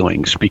about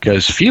feelings,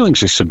 because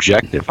feelings are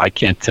subjective. I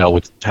can't tell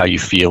how you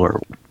feel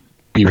or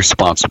be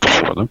responsible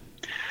for them.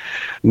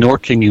 Nor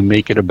can you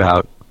make it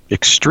about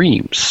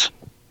extremes.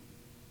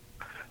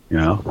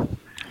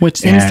 Which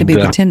seems to be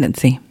the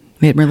tendency.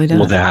 It really does.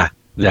 Well,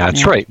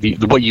 that's right.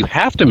 What you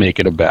have to make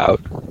it about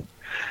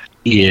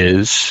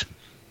is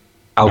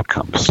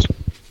outcomes.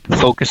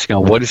 Focusing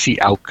on what is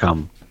the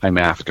outcome I'm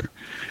after.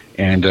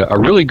 And a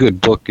really good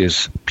book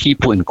is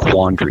People in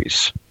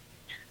Quandaries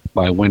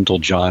by Wendell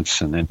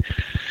Johnson. And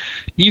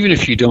even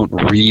if you don't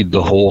read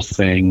the whole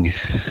thing,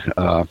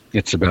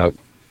 it's about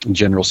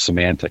general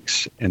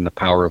semantics and the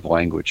power of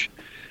language.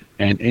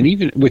 And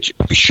even, which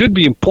should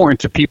be important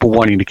to people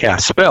wanting to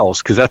cast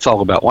spells, because that's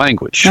all about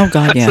language. Oh,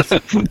 God, yes.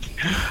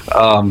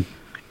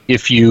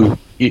 If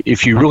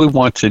you really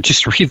want to,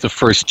 just read the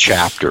first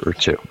chapter or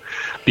two,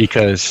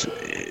 because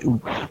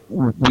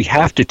we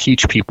have to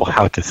teach people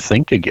how to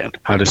think again,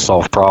 how to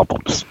solve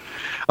problems.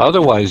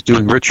 Otherwise,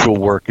 doing ritual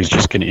work is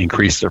just going to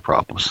increase their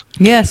problems.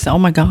 Yes. Oh,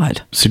 my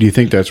God. So do you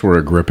think that's where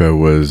Agrippa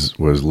was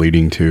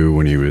leading to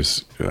when he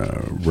was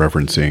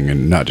referencing,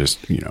 and not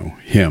just,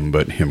 him,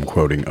 but him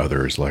quoting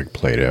others like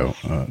Plato,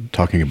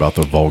 talking about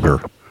the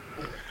vulgar?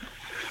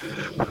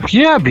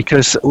 Yeah,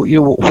 because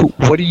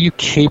what are you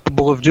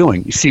capable of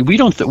doing? You see, we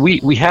don't.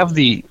 We have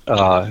the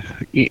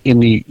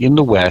in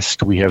the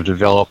West, we have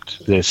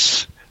developed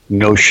this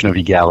notion of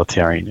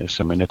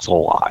egalitarianism, and it's a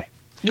lie.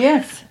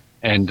 Yes.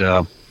 And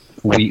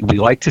we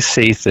like to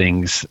say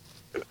things,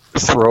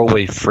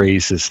 throwaway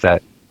phrases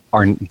that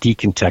are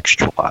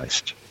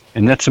decontextualized,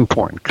 and that's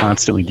important.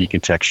 Constantly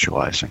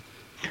decontextualizing.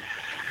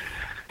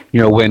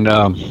 When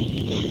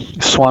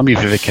Swami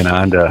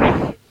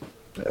Vivekananda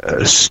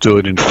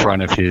stood in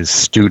front of his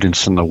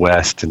students in the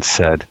West and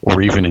said,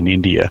 or even in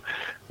India,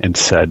 and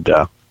said,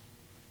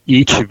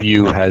 each of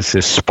you has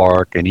this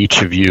spark, and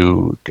each of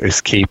you is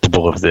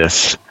capable of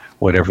this,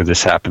 whatever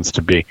this happens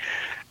to be.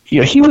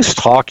 He was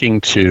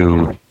talking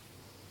to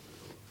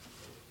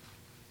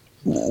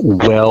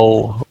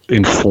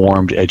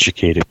well-informed,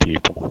 educated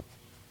people.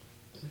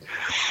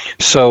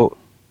 So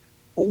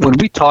when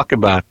we talk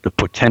about the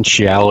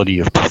potentiality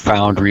of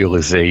profound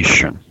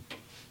realization,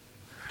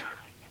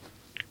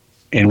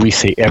 and we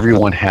say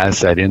everyone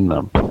has that in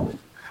them,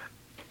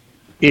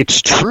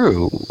 it's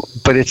true,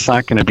 but it's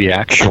not going to be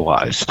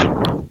actualized.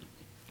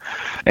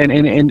 And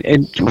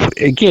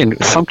again,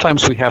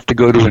 sometimes we have to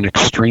go to an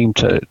extreme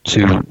to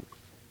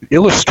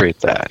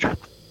illustrate that.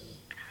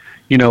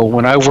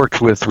 When I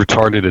worked with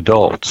retarded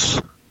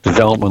adults,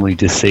 developmentally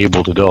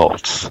disabled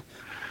adults,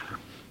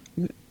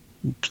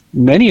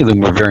 many of them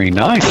were very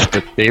nice,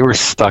 but they were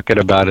stuck at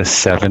about a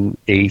 7,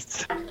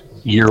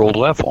 8-year-old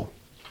level.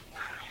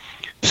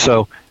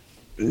 So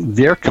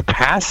their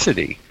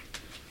capacity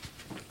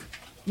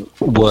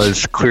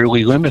was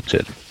clearly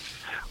limited.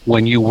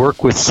 When you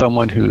work with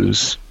someone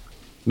who's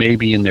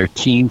maybe in their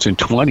teens and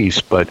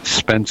 20s, but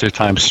spends their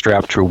time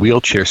strapped to a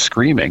wheelchair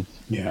screaming,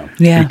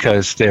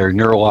 because their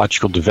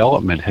neurological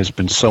development has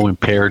been so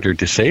impaired or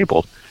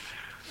disabled,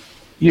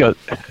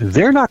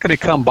 they're not going to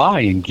come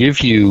by and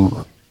give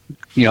you,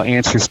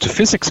 answers to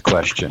physics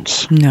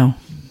questions. No.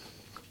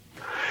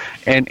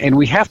 And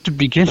we have to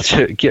begin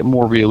to get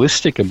more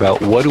realistic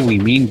about what do we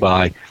mean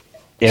by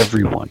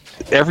everyone.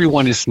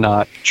 Everyone is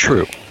not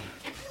true.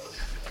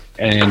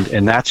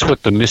 And that's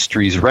what the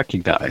mysteries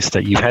recognize,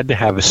 that you had to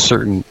have a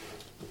certain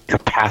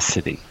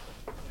capacity.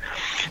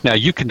 Now,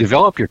 you can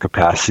develop your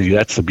capacity.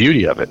 That's the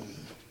beauty of it.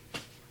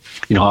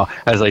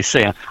 As I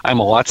say, I'm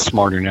a lot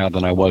smarter now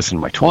than I was in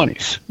my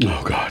 20s.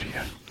 Oh, God,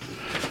 yeah.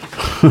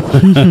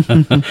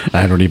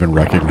 I don't even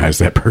recognize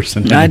that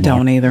person anymore. I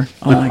don't either.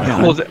 Oh, my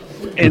God. Well,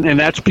 and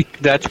that's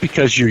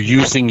because you're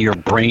using your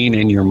brain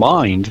and your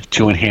mind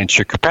to enhance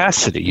your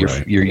capacity,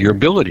 your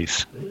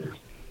abilities.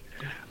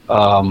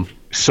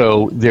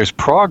 So there's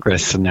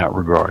progress in that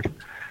regard.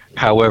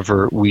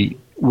 However,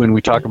 when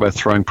we talk about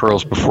throwing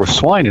pearls before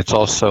swine, it's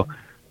also,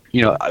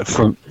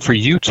 for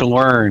you to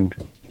learn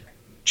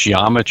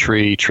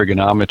geometry,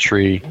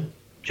 trigonometry,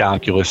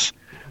 calculus,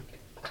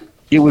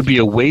 it would be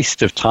a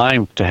waste of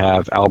time to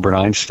have Albert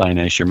Einstein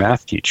as your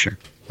math teacher.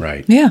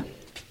 Right. Yeah.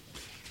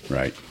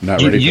 Right.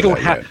 Not ready you for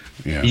don't that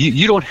have yet.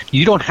 Yeah.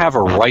 you don't have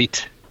a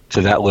right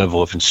to that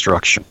level of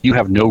instruction. You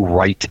have no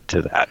right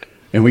to that.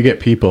 And we get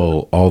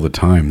people all the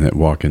time that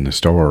walk in the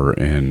store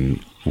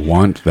and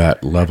want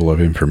that level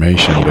of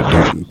information but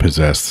don't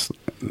possess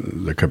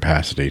the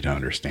capacity to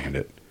understand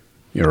it,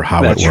 or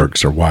how it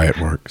works, or why it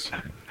works.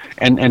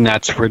 And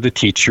that's where the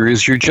teacher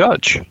is your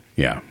judge.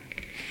 Yeah.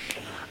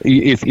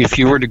 if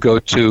you were to go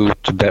to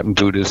Tibetan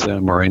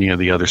Buddhism or any of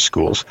the other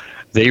schools,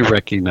 they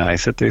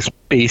recognize that there's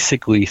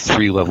basically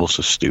 3 levels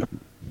of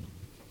student.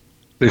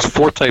 There's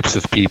 4 types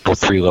of people,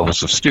 3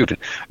 levels of student.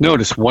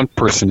 Notice one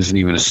person isn't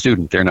even a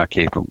student. They're not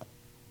capable.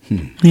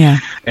 Yeah.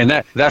 And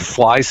that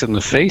flies in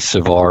the face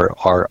of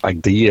our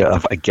idea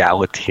of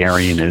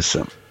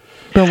egalitarianism.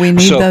 But we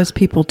need those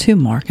people too,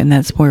 Mark, and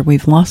that's where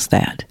we've lost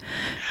that.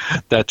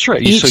 That's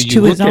right. Each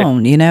to his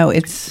own,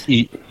 it's...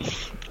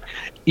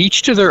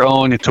 Each to their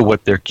own and to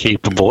what they're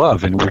capable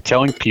of. And we're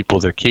telling people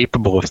they're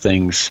capable of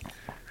things.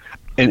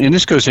 And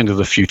this goes into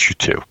the future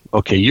too.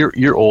 Okay,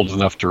 you're old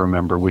enough to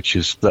remember, which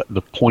is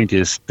the point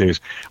is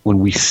when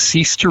we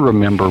cease to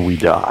remember, we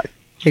die.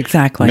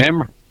 Exactly.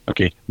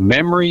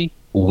 Memory,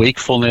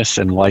 wakefulness,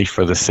 and life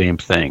are the same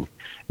thing.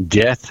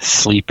 Death,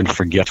 sleep, and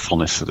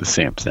forgetfulness are the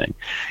same thing.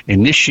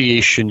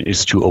 Initiation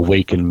is to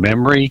awaken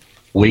memory,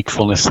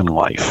 wakefulness, and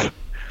life.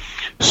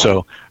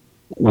 So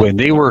when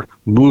they were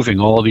moving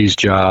all these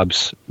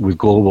jobs with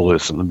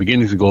globalism, the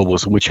beginnings of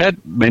globalism, which had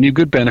many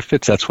good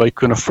benefits, that's why you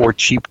couldn't afford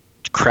cheap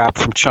crap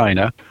from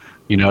China,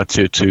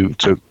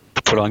 to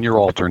put on your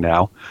altar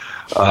now.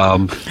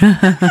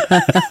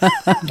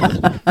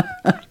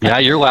 Yeah,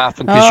 you're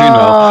laughing because you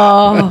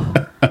know.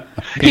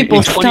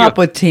 People stop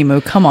with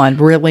Temu. Come on,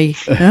 really?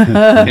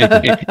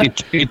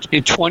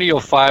 In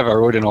 2005, I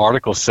wrote an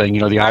article saying,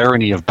 the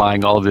irony of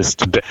buying all this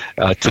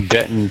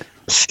Tibetan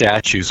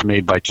statues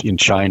made in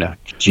China.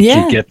 Did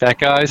you get that,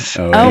 guys?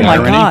 Oh my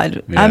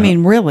God. Yeah. I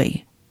mean,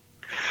 really?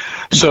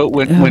 So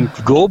when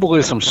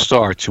globalism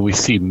starts and we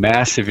see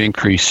massive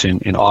increase in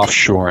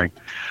offshoring,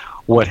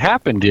 what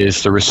happened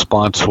is the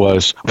response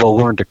was, well,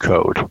 learn to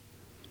code.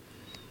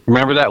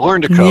 Remember that?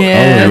 Learn to code.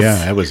 Yes. Oh,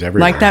 yeah, that was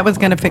everywhere. Like that was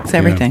going to fix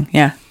everything.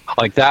 Yeah.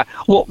 Like that.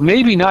 Well,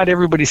 maybe not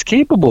everybody's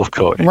capable of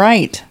coding.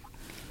 Right.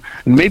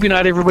 And maybe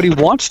not everybody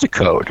wants to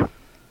code.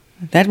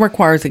 That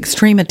requires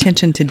extreme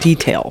attention to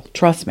detail.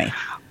 Trust me.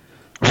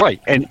 Right.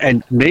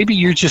 And maybe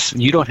you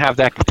don't have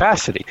that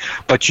capacity,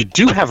 but you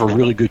do have a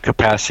really good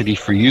capacity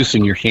for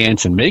using your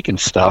hands and making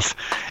stuff.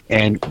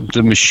 And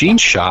the machine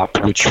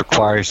shop, which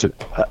requires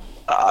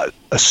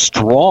a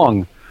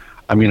strong,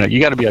 you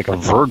got to be like a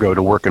Virgo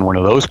to work in one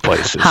of those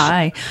places.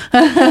 Hi.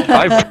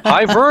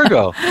 Hi,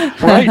 Virgo.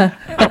 Right.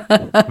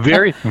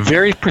 Very,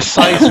 very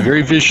precise,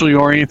 very visually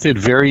oriented,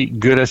 very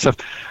good at stuff.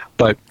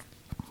 But,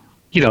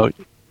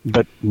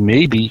 but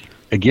maybe,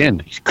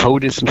 again,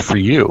 code isn't for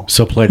you.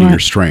 So play to your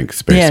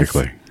strengths,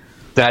 basically. Yes.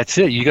 That's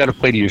it. You got to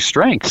play to your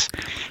strengths.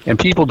 And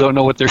people don't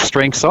know what their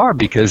strengths are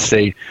because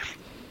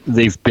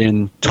they've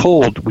been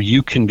told, well,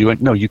 you can do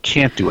it. No, you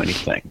can't do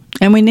anything.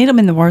 And we need them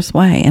in the worst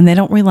way, and they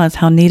don't realize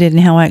how needed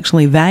and how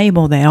actually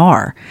valuable they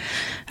are.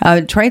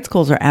 Trade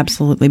schools are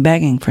absolutely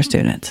begging for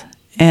students.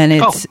 And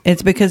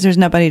it's because there's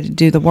nobody to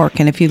do the work.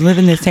 And if you live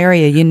in this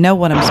area, you know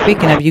what I'm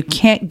speaking of. You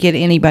can't get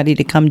anybody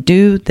to come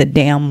do the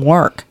damn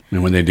work.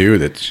 And when they do,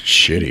 that's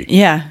shitty.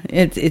 Yeah,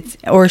 it's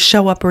or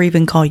show up or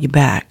even call you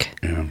back.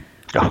 Yeah.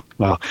 Oh,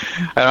 well,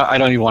 I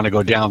don't even want to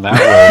go down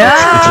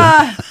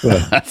that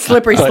road.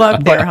 Slippery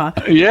slope there, huh?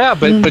 Yeah,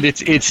 but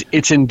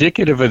it's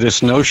indicative of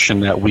this notion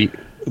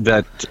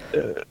that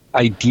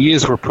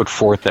ideas were put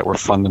forth that were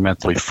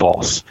fundamentally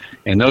false,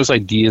 and those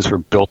ideas were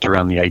built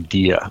around the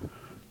idea.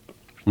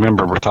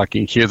 Remember, we're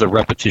talking here the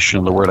repetition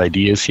of the word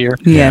ideas here.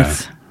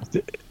 Yes.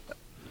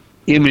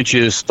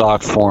 Images,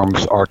 thought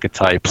forms,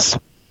 archetypes.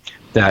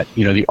 That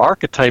the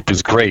archetype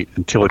is great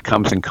until it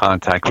comes in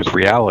contact with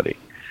reality.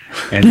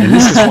 And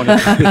this is one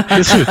of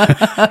this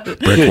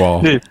brick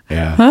wall.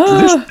 Yeah.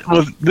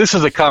 This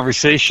is a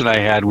conversation I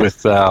had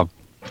with the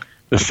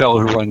fellow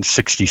who runs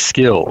 60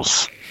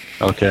 Skills,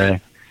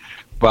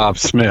 Bob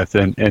Smith,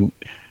 and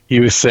he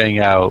was saying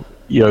how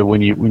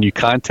when he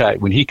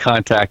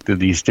contacted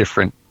these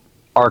different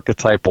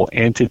archetypal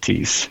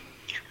entities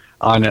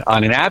on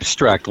an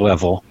abstract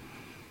level,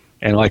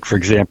 and like for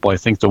example, I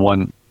think the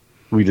one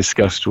we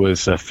discussed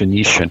was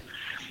Phoenician.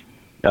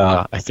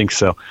 I think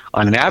so.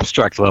 On an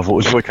abstract level, it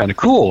was really kind of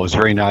cool. It was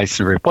very nice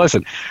and very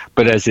pleasant.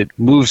 But as it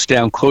moves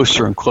down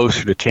closer and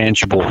closer to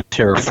tangible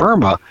terra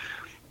firma,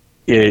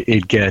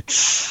 it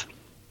gets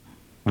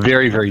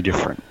very, very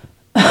different.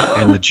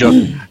 And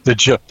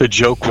the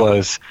joke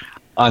was,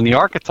 on the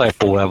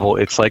archetypal level,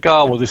 it's like,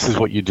 oh, well, this is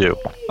what you do.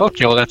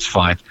 Okay, well, that's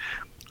fine.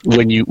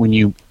 When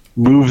you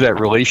move that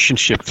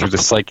relationship through the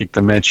psychic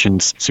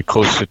dimensions to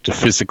closer to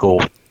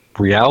physical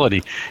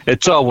reality,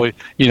 it's always,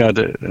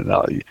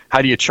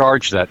 how do you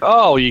charge that?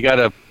 Oh, you got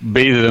to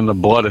bathe it in the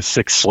blood of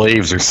 6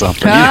 slaves or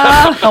something.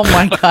 Oh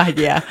my God,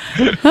 yeah.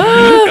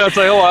 It's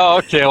like, oh,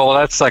 okay, well,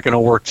 that's not going to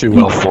work too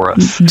well for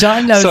us.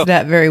 John knows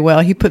that very well.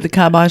 He put the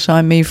kibosh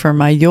on me for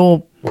my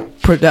Yule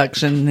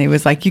production. He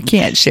was like, you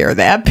can't share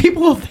that.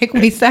 People will think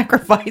we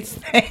sacrifice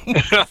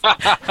things.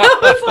 I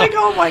was like,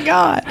 oh my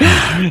God.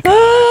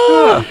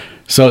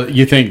 So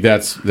you think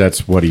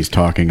that's what he's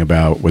talking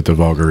about with the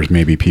vulgars?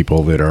 Maybe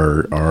people that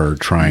are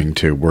trying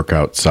to work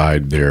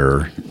outside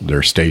their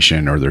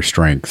station or their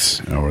strengths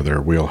or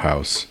their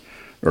wheelhouse,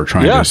 or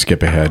trying to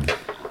skip ahead.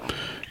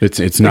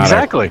 It's not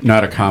exactly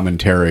not a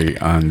commentary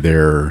on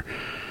their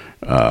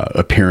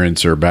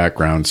appearance or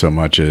background so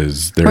much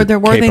as their Or their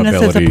worthiness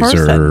as a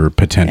capabilities person. or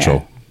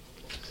potential.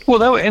 Well,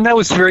 that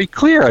was very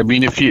clear. I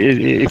mean, if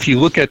you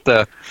look at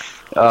the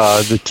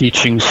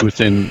teachings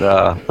within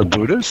the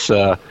Buddhas,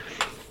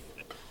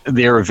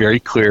 they were very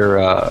clear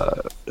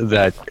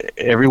that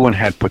everyone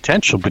had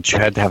potential, but you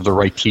had to have the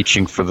right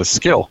teaching for the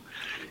skill.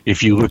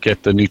 If you look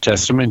at the New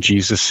Testament,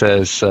 Jesus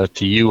says,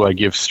 "To you I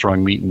give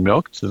strong meat and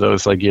milk; to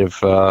those I give,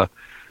 or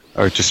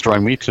to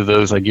strong meat, to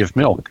those I give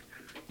milk."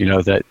 You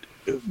know that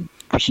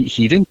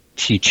he didn't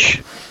teach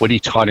what he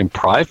taught in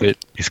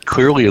private is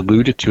clearly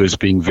alluded to as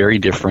being very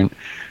different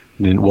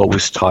than what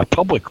was taught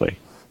publicly.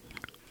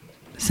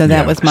 So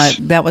that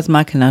was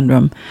my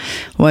conundrum.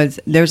 Was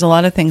there's a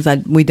lot of things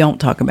we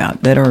don't talk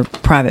about that are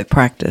private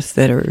practice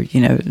that are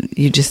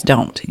you just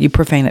don't, you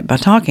profane it by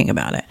talking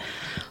about it,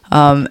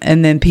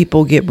 and then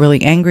people get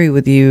really angry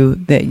with you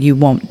that you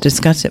won't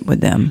discuss it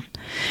with them.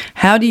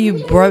 How do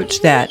you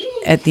broach that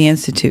at the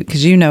Institute?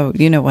 Because you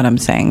know what I'm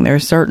saying.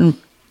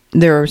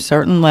 There are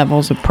certain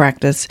levels of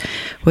practice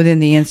within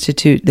the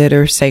Institute that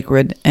are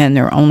sacred and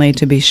they're only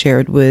to be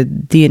shared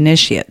with the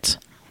initiates.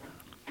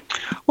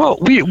 Well,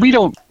 we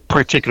don't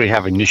particularly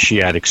have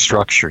initiatic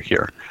structure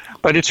here,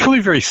 but it's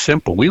really very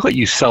simple. We let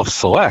you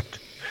self-select.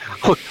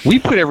 Look, we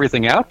put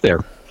everything out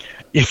there.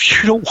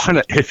 If you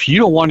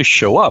don't want to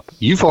show up,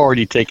 you've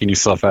already taken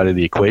yourself out of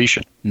the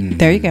equation. Mm-hmm.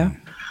 There you go.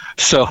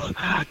 So,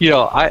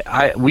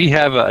 we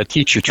have a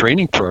teacher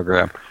training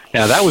program.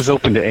 Now that was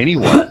open to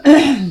anyone.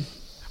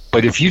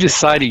 But if you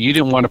decided you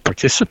didn't want to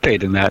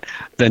participate in that,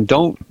 then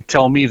don't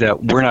tell me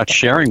that we're not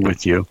sharing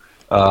with you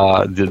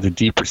the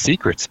deeper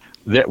secrets.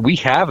 That we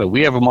have it.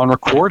 We have them on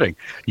recording.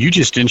 You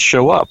just didn't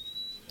show up.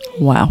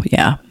 Wow.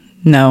 Yeah.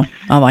 No,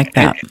 I like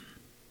that.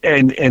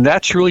 And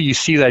that's really, you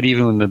see that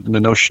even in the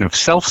notion of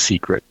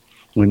self-secret.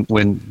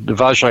 When the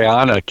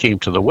Vajrayana came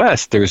to the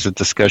West, there's a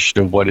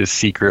discussion of what is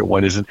secret,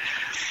 what isn't.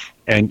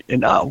 And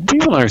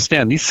people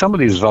understand some of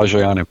these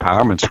Vajrayana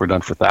empowerments were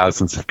done for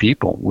thousands of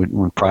people.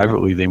 When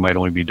privately they might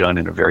only be done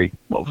in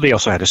they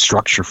also had a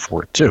structure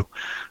for it too.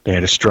 They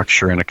had a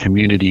structure and a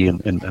community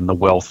and the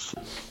wealth,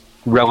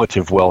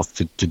 relative wealth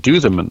to do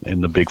them in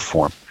the big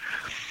form.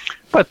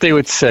 But they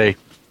would say,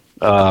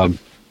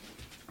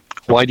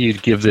 why do you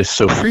give this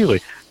so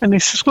freely? And they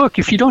says, look,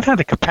 if you don't have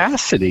the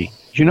capacity,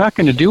 you're not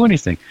going to do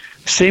anything.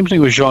 Same thing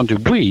with Jean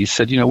Dubuis. He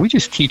said, we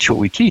just teach what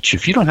we teach.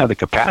 If you don't have the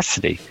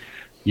capacity,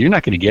 you're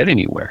not going to get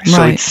anywhere.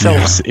 Right. So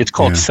it's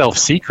called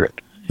self-secret.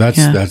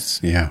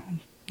 That's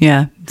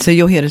Yeah. So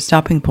you'll hit a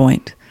stopping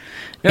point,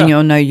 and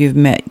you'll know you've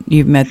met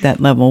that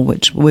level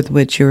with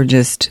which you're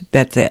just,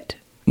 that's it.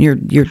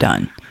 You're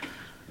done.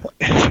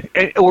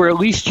 Or at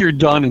least you're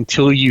done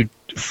until you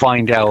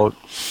find out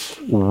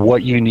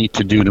what you need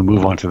to do to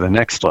move on to the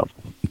next level.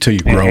 Until you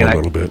grow a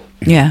little bit.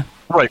 Yeah.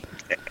 Right.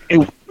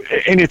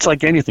 And it's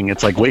like anything.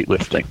 It's like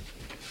weightlifting.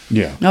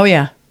 Yeah. Oh,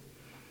 yeah.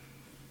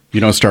 You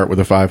don't start with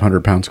a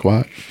 500-pound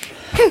squat?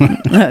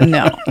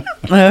 No.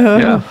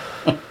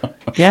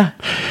 Yeah.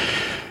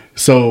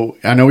 So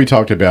I know we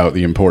talked about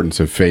the importance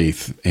of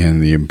faith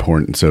and the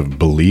importance of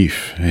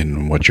belief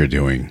in what you're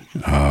doing.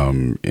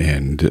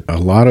 And a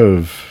lot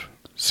of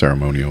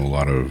ceremonial,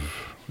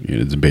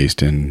 it's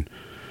based in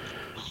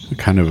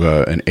kind of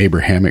an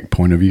Abrahamic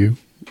point of view.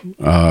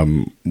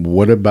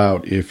 What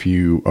about if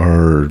you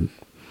are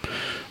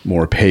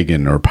more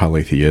pagan or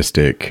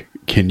polytheistic?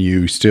 Can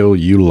you still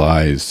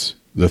utilize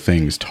the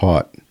things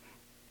taught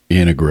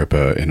in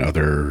Agrippa and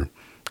other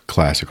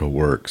classical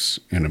works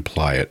and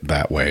apply it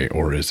that way,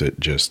 or is it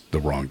just the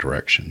wrong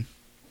direction?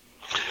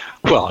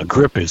 Well,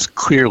 Agrippa is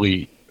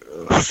clearly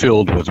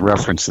filled with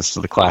references to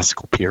the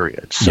classical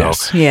period. So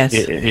yes.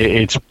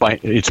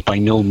 It's by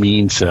no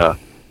means a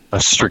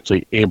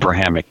strictly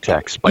Abrahamic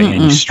text by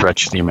any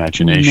stretch of the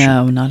imagination.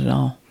 No, not at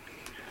all.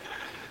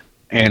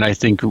 And I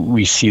think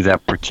we see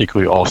that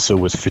particularly also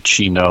with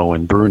Ficino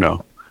and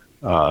Bruno.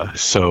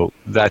 So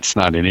that's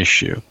not an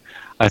issue.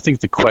 I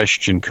think the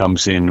question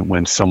comes in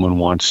when someone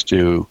wants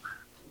to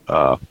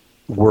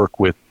work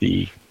with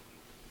the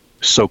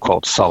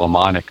so-called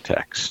Solomonic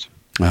text.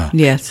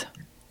 Yes.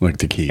 Like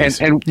the keys.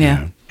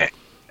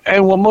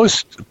 And what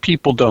most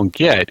people don't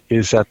get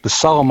is that the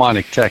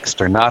Solomonic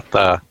texts are not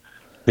the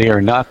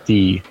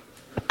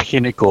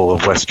pinnacle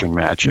of Western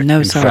magic. No,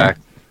 in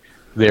fact,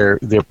 they're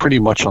pretty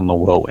much on the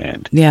low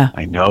end. Yeah.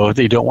 I know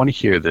they don't want to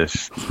hear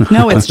this.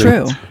 No, it's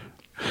true.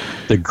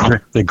 The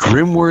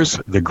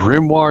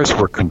grimoires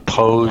were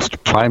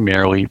composed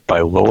primarily by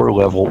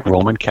lower-level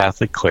Roman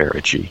Catholic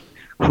clergy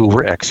who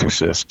were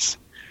exorcists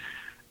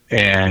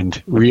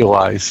and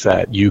realized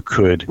that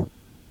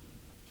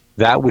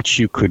that which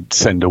you could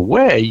send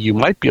away, you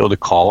might be able to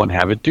call and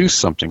have it do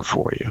something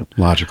for you.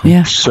 Logical.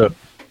 Yeah.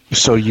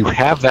 So you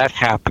have that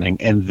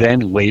happening, and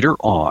then later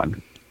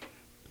on,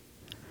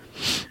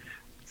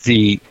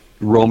 the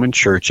Roman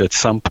Church at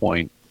some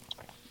point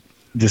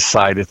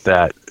decided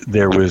that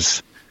there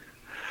was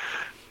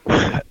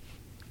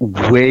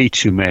way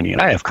too many,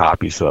 and I have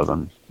copies of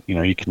them,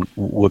 you can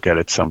look at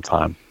it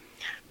sometime,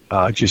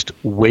 just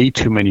way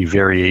too many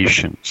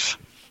variations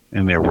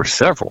and there were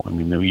several. I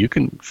mean, you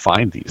can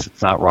find these.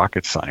 It's not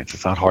rocket science.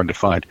 It's not hard to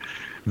find.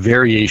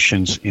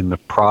 Variations in the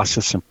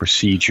process and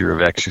procedure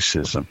of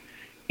exorcism,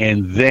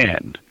 and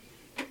then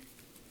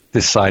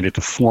decided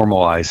to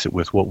formalize it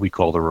with what we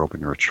call the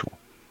Roman ritual.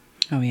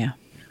 Oh, yeah.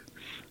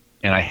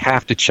 And I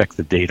have to check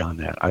the date on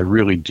that. I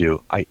really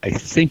do. I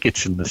think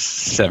it's in the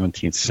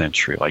 17th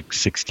century, like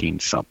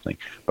 16-something.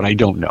 But I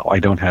don't know. I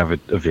don't have it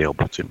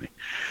available to me.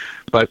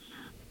 But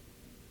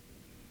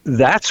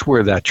that's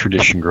where that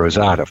tradition grows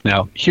out of.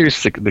 Now,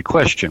 here's the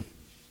question.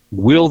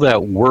 Will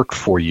that work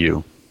for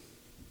you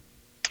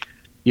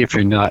if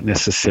you're not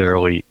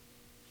necessarily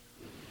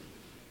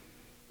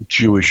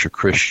Jewish or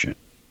Christian?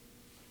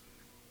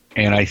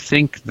 And I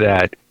think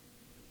that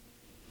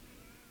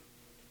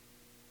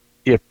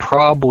it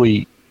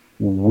probably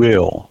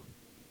will,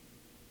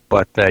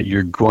 but that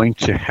you're going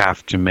to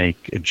have to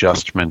make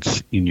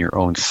adjustments in your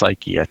own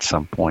psyche at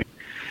some point,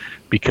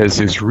 because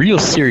there's real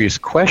serious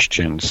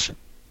questions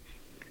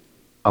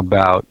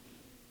about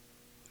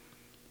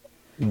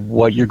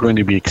what you're going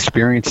to be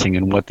experiencing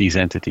and what these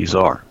entities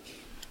are.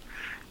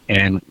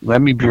 And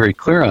let me be very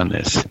clear on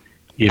this.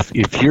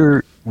 If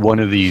you're one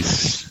of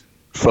these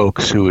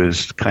folks who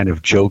is kind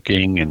of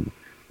joking and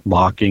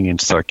mocking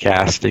and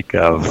sarcastic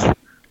of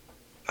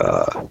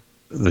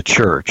the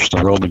church, the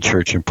Roman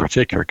church in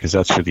particular, because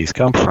that's where these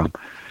come from,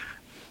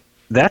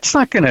 that's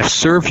not going to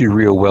serve you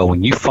real well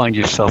when you find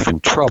yourself in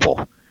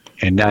trouble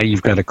and now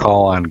you've got to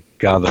call on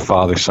God the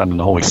Father, Son, and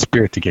the Holy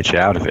Spirit to get you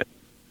out of it.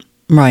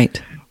 Right.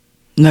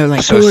 No,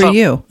 like, so who are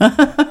you?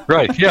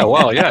 Right, yeah,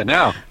 well, yeah,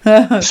 now.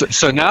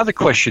 So now the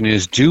question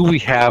is, do we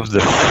have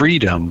the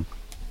freedom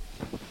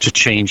to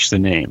change the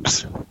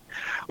names?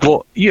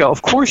 Well, yeah,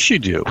 of course you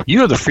do.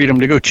 You have the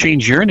freedom to go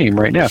change your name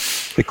right now.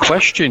 The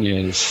question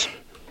is,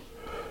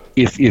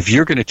 if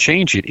you're going to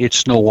change it,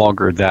 it's no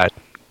longer that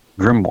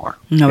grimoire.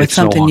 No, it's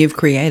something you've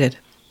created.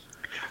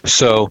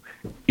 So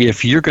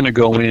if you're going to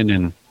go in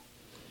and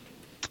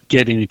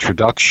get an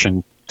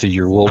introduction to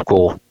your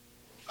local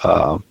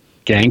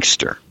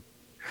gangster,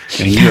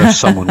 and you have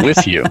someone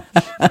with you,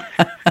 at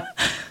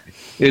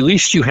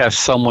least you have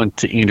someone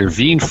to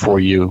intervene for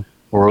you,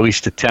 or at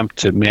least attempt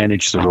to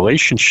manage the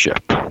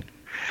relationship.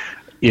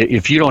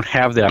 If you don't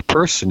have that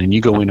person and you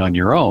go in on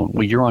your own,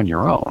 well, you're on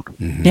your own.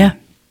 Mm-hmm. Yeah.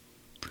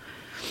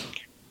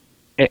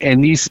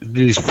 And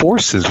these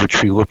forces,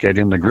 which we look at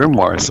in the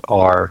grimoires,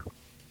 are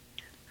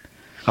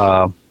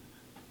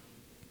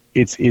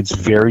it's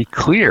very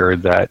clear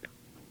that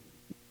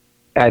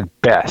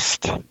at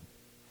best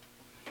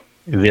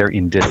they're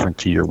indifferent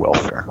to your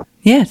welfare.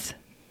 Yes.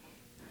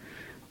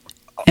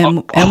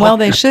 And well,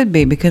 they should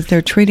be, because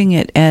they're treating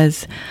it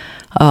as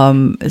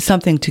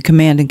something to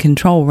command and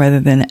control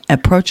rather than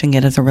approaching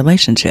it as a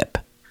relationship.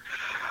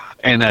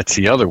 And that's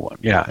the other one.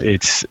 Yeah,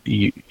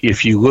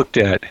 if you look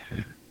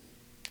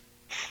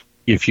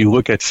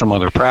at some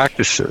other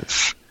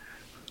practices,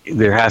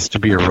 there has to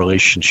be a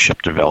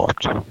relationship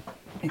developed.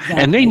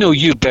 Exactly. And they know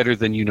you better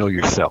than you know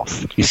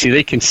yourself. You see,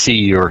 they can see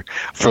your,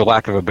 for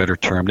lack of a better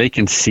term, they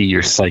can see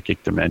your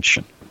psychic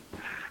dimension.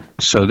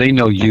 So they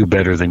know you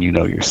better than you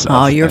know yourself.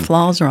 All your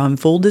flaws are on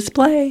full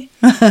display.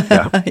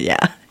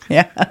 Yeah.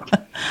 Yeah.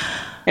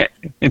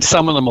 And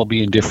some of them will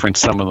be indifferent,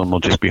 some of them will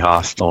just be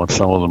hostile, and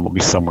some of them will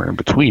be somewhere in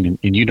between.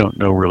 And you don't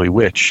know really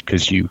which,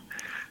 because you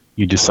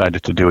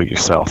decided to do it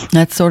yourself.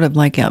 That's sort of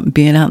like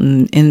being out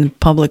in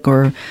public,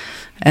 or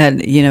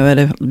at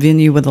a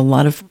venue with a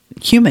lot of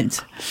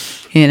humans.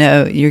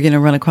 You're going to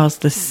run across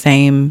the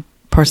same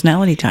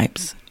personality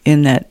types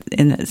in that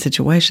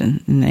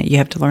situation, and that you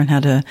have to learn how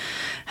to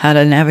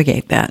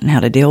navigate that and how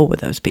to deal with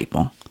those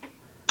people.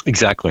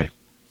 Exactly.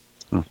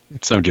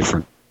 It's no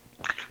different.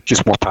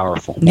 Just more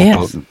powerful, more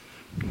potent.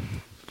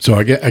 So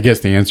I guess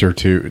the answer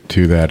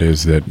to that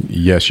is that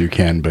yes, you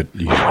can, but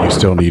you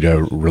still need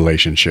a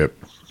relationship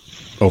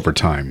over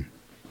time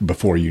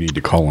before you need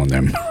to call on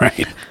them,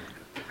 right?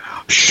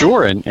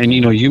 Sure, and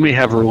you may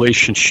have a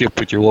relationship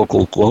with your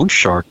local loan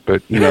shark,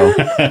 but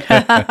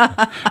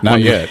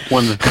not yet.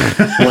 When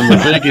the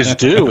thing is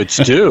due, it's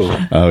due.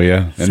 Oh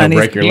yeah, and they'll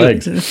break your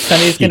legs.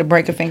 Sonny's going to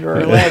break a finger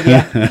or a leg.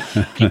 Yeah,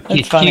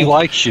 he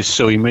likes you,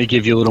 so he may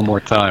give you a little more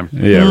time.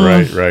 Yeah,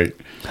 right.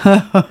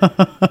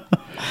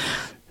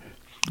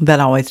 That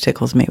always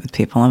tickles me with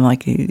people. I'm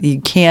like,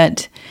 you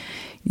can't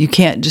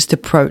just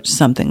approach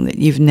something that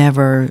you've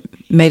never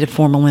made a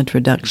formal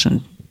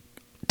introduction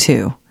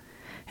to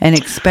and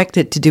expect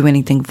it to do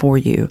anything for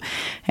you,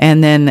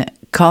 and then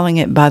calling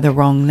it by the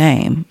wrong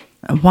name.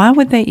 Why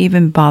would they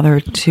even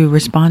bother to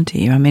respond to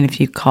you? I mean, if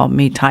you called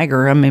me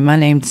Tiger, my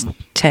name's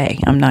Tay.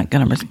 I'm not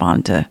going to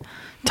respond to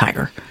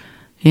Tiger,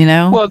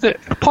 Well,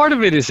 part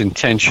of it is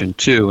intention,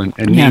 too,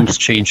 and names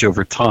change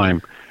over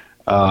time.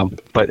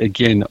 But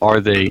again, are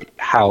they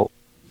how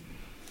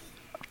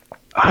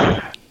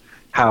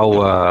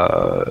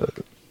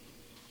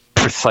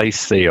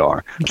precise they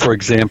are? For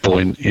example,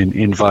 in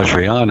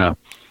Vajrayana,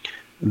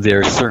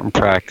 there are certain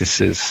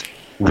practices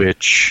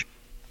which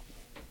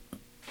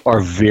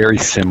are very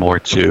similar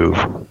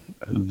to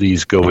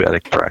these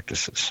Goetic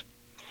practices.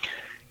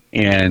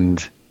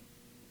 And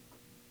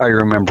I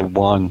remember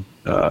one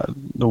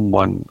the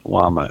one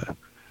Lama.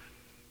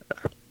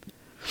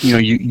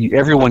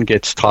 Everyone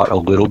gets taught a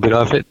little bit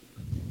of it,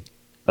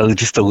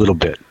 just a little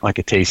bit, like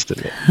a taste of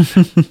it,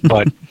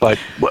 but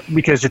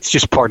because it's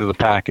just part of the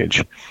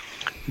package.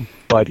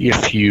 But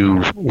if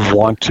you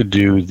want to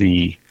do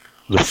the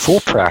full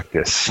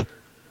practice,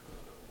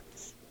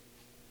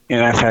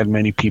 and I've had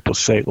many people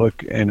say,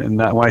 look, and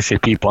when I say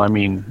people, I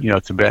mean,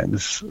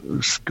 Tibetans,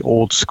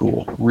 old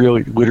school,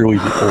 really, literally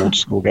the old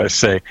school guys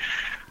say,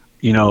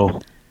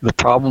 the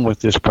problem with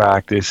this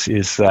practice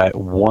is that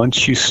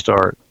once you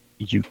start,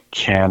 you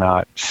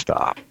cannot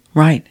stop.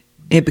 Right.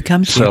 It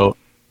becomes so.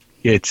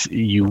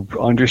 You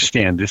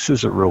understand this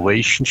is a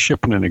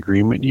relationship and an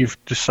agreement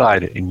you've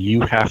decided, and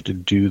you have to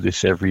do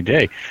this every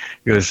day.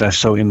 Because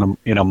so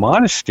in a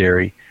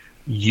monastery,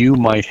 you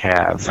might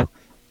have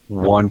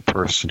one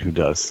person who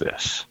does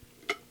this.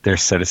 They're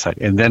set aside,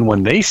 and then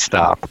when they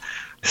stop,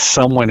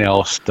 someone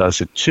else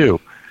does it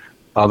too.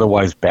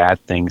 Otherwise, bad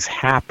things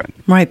happen.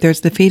 Right.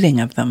 There's the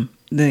feeding of them.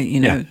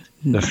 The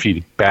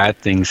feeding. Bad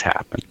things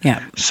happen.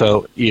 Yeah.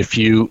 So if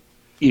you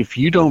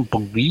don't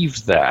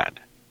believe that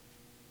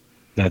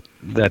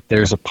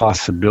there's a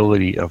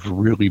possibility of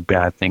really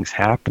bad things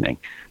happening,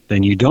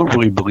 then you don't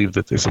really believe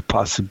that there's a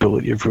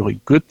possibility of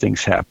really good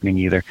things happening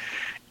either,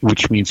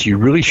 which means you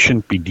really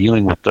shouldn't be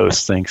dealing with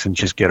those things and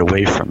just get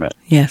away from it.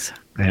 Yes.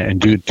 And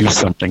do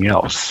something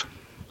else.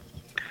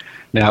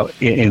 Now,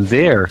 in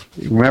there,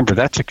 remember,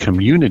 that's a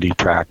community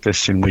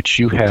practice in which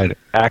you had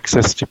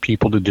access to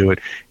people to do it,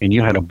 and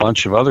you had a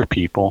bunch of other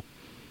people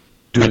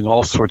doing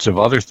all sorts of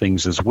other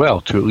things as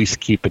well to at least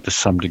keep it to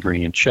some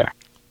degree in check.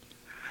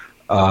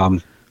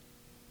 Along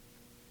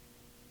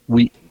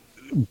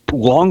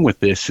with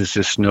this is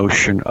this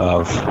notion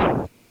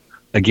of,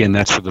 again,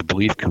 that's where the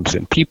belief comes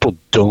in. People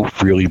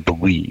don't really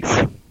believe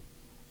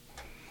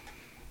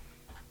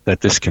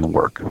that this can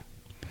work.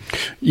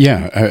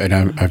 Yeah, and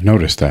I've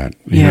noticed that.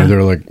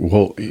 They're like,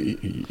 well,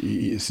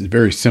 it's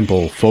very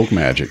simple folk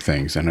magic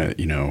things, and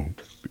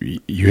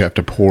you have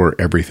to pour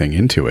everything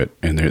into it,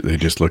 and they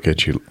just look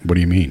at you. What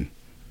do you mean?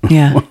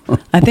 Yeah,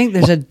 I think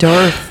there's a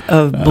dearth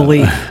of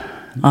belief.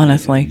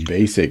 Honestly,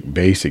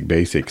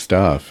 basic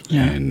stuff,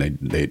 yeah. And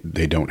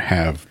they don't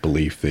have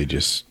belief. They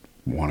just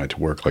want it to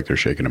work like they're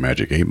shaking a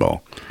magic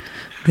 8-ball.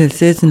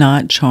 This is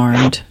not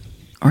Charmed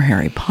or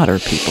Harry Potter,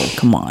 people.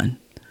 Come on.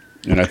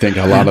 And I think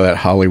a lot of that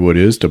Hollywood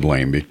is to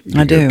blame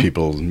because of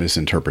people's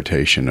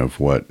misinterpretation of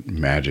what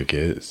magic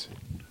is.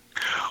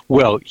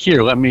 Well,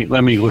 here, let me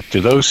look to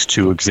those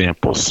two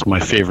examples, my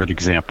favorite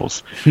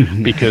examples,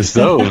 because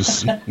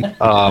those,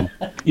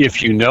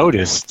 if you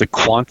notice, the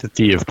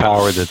quantity of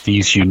power that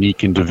these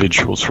unique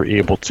individuals were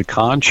able to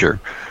conjure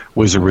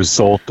was a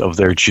result of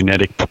their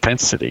genetic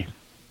propensity.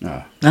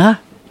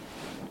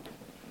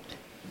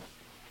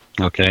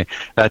 Okay,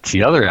 that's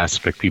the other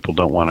aspect people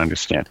don't want to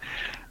understand.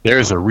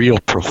 There's a real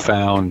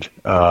profound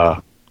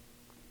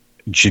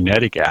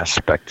genetic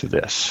aspect to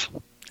this.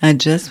 I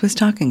just was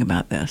talking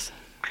about this.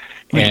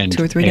 Like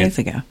 2 or 3 days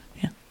ago.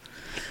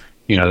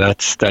 Yeah.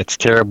 That's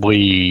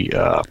terribly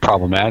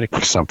problematic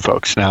for some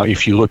folks. Now,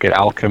 if you look at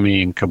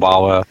alchemy and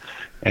Kabbalah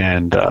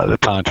and the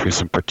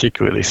Tantras in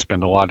particular, they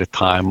spend a lot of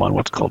time on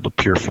what's called the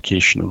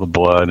purification of the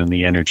blood and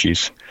the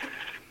energies.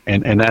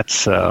 And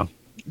that's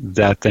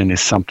that then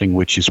is something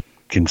which is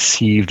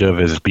conceived of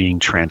as being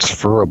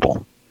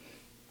transferable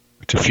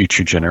to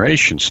future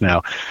generations.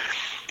 Now,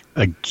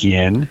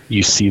 again,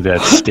 you see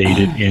that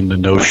stated in the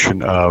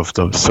notion of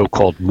the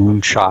so-called moon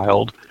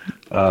child.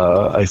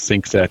 I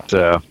think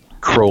that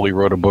Crowley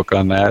wrote a book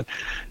on that,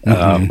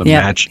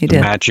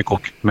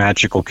 the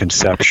magical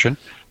conception.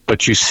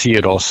 But you see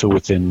it also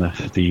within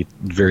the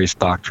various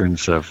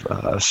doctrines of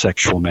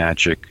sexual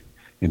magic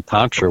in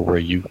Tantra, where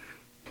you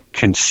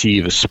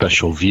conceive a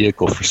special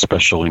vehicle for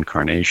special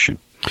incarnation.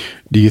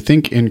 Do you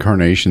think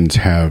incarnations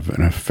have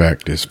an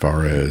effect as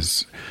far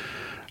as,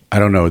 I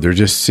don't know, there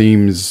just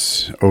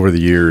seems over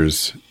the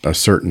years a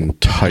certain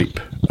type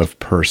of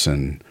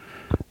person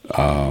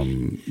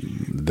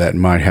that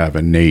might have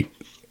innate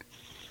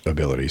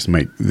abilities.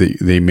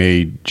 They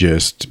may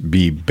just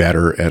be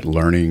better at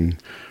learning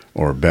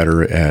or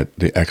better at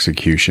the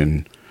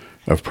execution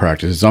of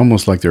practice. It's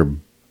almost like they're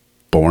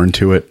born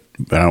to it.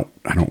 I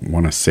don't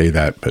want to say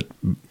that, but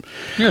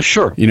yeah,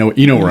 sure. You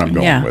know where I'm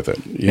going with it.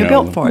 They're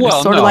built for it.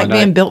 It's sort of like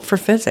being built for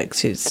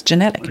physics. It's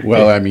genetic.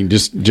 Well, I mean,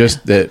 just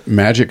that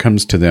magic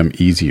comes to them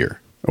easier,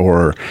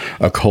 or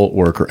occult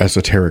work or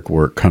esoteric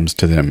work comes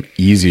to them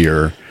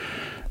easier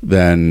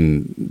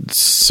than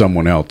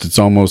someone else. It's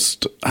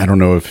almost, I don't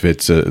know if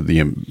it's it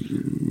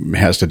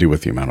has to do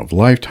with the amount of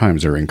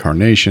lifetimes or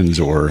incarnations,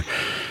 or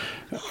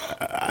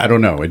I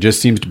don't know. It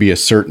just seems to be a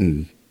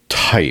certain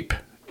type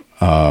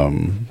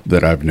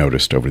that I've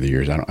noticed over the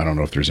years. I don't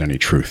know if there's any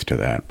truth to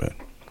that, but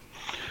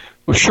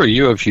well, sure,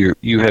 you have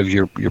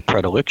your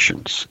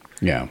predilections.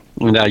 Yeah.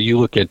 Now you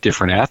look at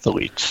different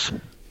athletes,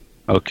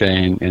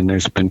 okay, and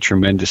there's been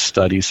tremendous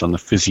studies on the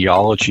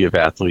physiology of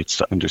athletes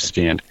to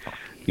understand,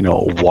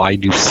 why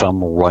do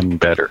some run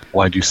better?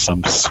 Why do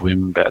some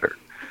swim better?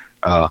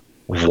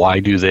 Why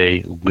do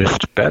they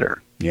lift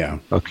better? Yeah.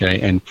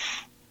 Okay, and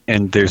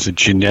and there's a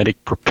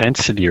genetic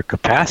propensity or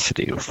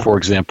capacity. For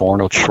example,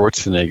 Arnold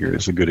Schwarzenegger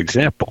is a good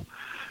example.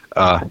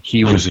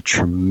 He was a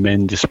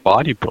tremendous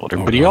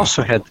bodybuilder, but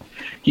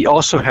he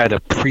also had a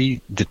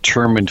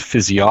predetermined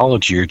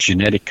physiology or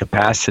genetic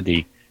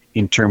capacity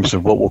in terms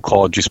of what we'll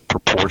call just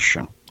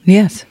proportion.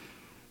 Yes.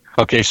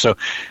 Okay, so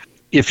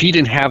if he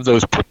didn't have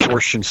those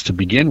proportions to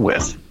begin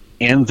with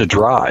and the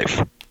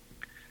drive,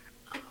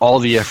 all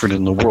the effort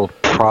in the world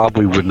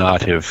probably would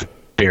not have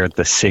bared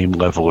the same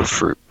level of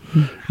fruit.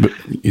 But,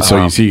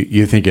 so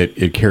you think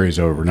it carries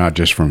over not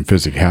just from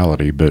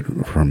physicality, but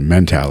from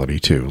mentality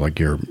too, like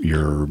your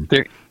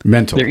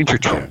mental. They're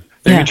intertwined.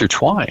 They're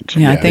intertwined.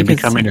 Yeah, I think they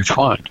become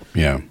intertwined.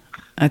 Yeah,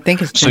 I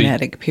think it's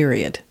genetic.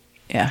 Period.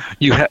 Yeah.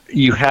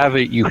 You have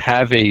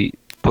a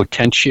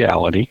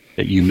potentiality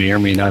that you may or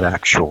may not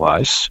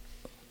actualize.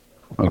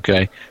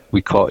 Okay,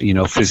 we call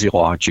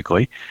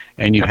physiologically,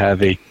 and you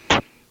have a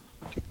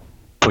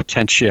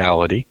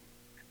potentiality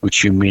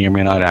which you may or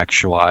may not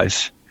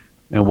actualize.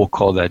 And we'll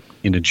call that,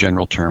 in a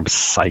general term,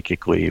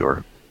 psychically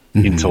or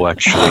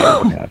intellectually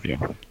or what have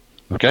you.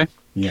 Okay?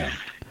 Yeah.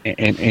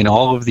 And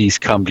all of these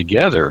come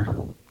together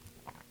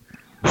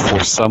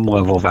for some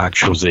level of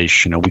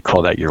actualization, and we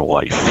call that your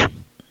life.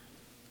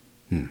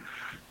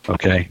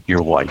 Okay?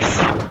 Your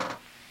life.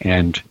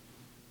 And,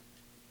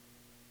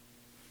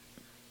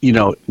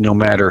 no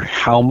matter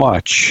how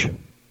much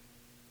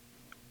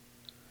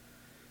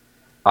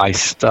I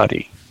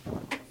study,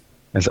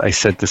 as I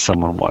said to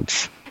someone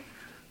once,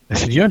 I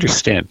said, you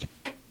understand,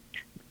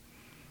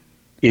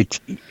 I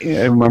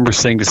remember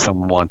saying to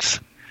someone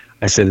once,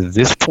 I said, at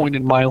this point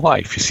in my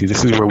life, you see,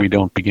 this is where we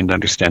don't begin to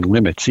understand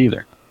limits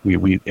either.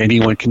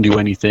 Anyone can do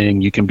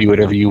anything, you can be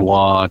whatever you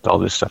want, all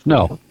this stuff.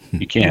 No,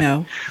 you can't.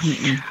 No.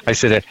 I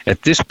said,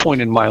 at this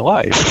point in my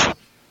life,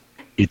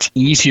 it's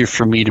easier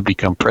for me to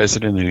become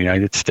president of the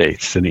United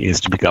States than it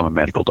is to become a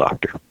medical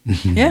doctor.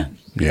 Yeah.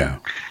 Yeah.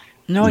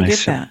 No, I get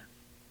that.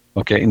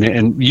 Okay,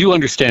 and you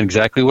understand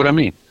exactly what I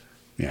mean.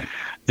 Yeah.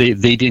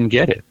 They didn't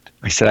get it.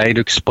 I said, I had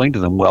to explain to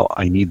them, well,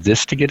 I need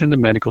this to get into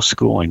medical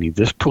school. I need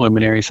this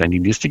preliminaries. I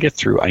need this to get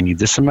through. I need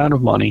this amount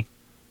of money.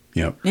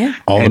 Yep. Yeah.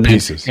 All the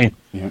pieces.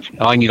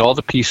 I need all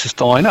the pieces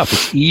to line up.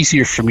 It's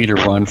easier for me to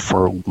run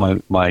for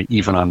my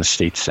even on the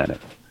state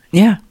Senate.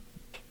 Yeah.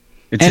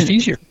 It's just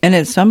easier. And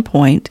at some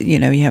point,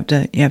 you have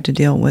to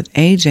deal with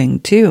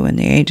aging too, and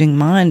the aging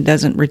mind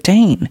doesn't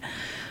retain,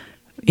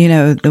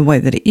 the way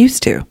that it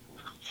used to.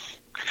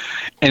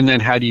 And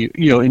then how do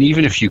you, and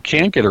even if you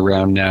can't get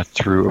around that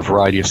through a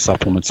variety of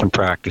supplements and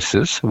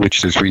practices,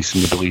 which there's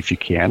reason to believe you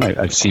can.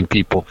 I've seen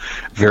people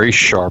very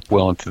sharp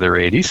well into their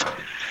 80s.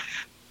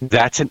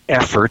 That's an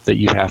effort that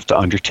you have to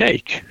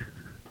undertake.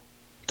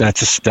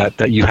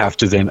 That you have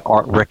to then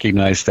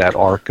recognize that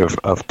arc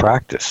of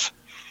practice.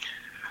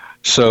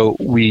 So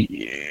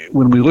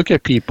when we look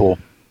at people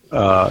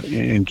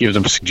and give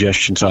them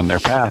suggestions on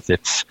their path,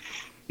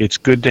 it's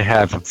good to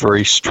have a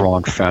very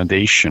strong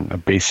foundation, a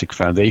basic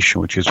foundation,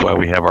 which is why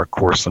we have our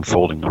course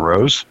Unfolding the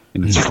Rose,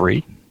 and it's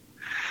free.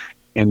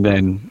 And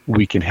then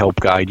we can help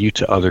guide you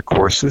to other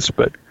courses.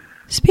 But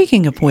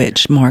speaking of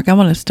which, Mark, I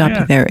want to stop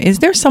you there. Is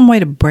there some way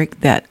to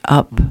break that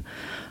up?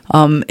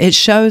 It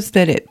shows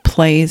that it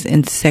plays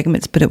in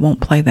segments, but it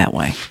won't play that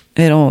way.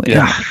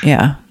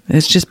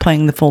 It's just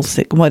playing the full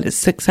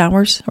 6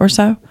 hours or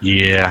so?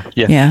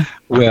 Yeah.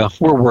 Well,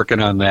 we're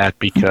working on that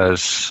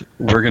because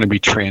we're going to be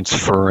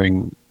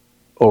transferring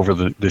over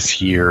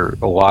this year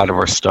a lot of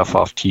our stuff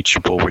off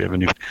Teachable. We have a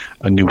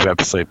new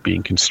website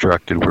being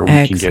constructed where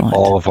we can get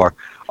all of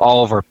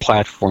our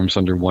platforms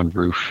under one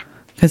roof.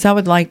 Because I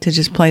would like to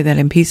just play that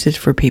in pieces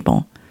for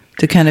people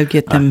to kind of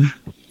get them,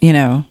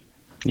 Yeah.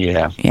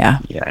 Yeah,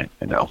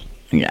 I know.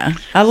 Yeah.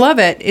 I love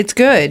it. It's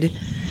good.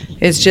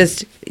 It's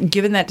just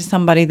giving that to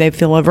somebody, they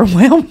feel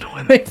overwhelmed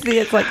when they see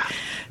it's like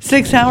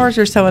 6 hours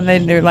or so, and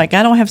then they're like,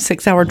 I don't have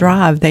 6 hour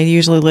drive. They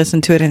usually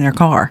listen to it in their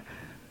car.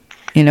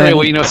 Hey,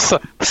 well,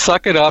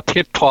 suck it up,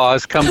 hit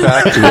pause, come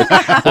back to it.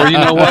 Or you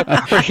know what?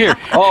 Or here,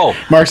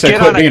 Mark said,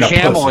 get on a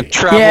camel and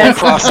travel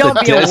across the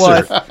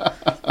desert.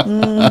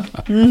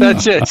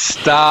 That's it.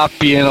 Stop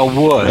being a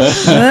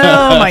wuss.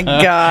 Oh, my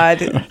God.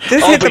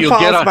 Just hit the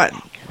pause button.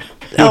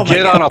 You'll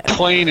get on a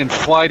plane and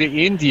fly to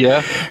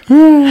India.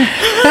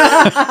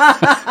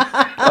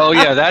 Oh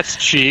yeah, that's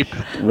cheap.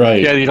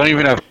 Right. Yeah, you don't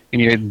even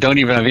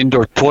have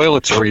indoor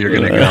toilets where you're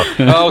going to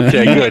go.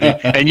 Okay, good.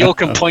 And you'll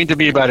complain to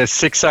me about a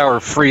 6 hour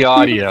free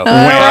audio.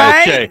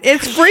 Right. Okay.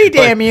 It's free,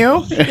 damn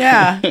you.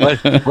 Yeah.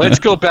 Let's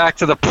go back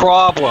to the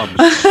problems.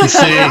 You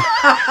see?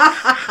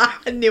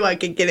 I knew I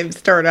could get him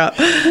stirred up.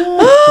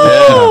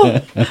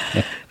 Yeah.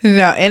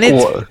 No, and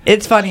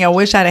it's funny. I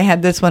wish I'd have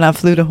had this when I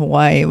flew to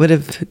Hawaii. It would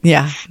have,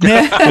 yeah.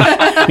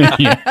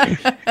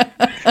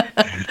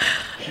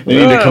 They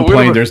need to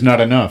complain there's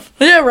not enough.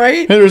 Yeah,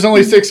 right? There's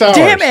only 6 hours.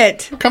 Damn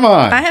it. Come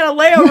on. I had a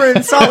layover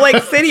in Salt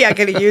Lake City I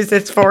could have used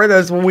this for,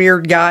 those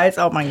weird guys.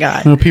 Oh, my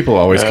God. Well, people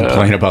always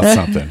complain about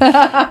something.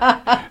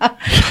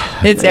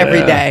 It's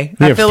every day.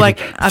 I feel like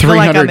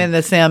I'm in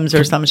The Sims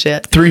or some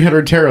shit.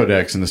 300 tarot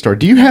decks in the store.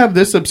 Do you have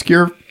this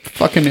obscure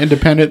fucking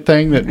independent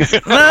thing that?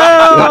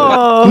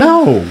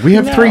 No, we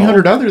have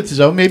 300 others.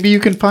 So maybe you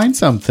can find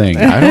something.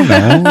 I don't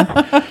know.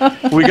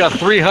 We got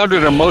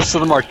 300, and most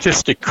of them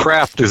artistic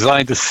crap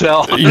designed to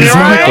sell.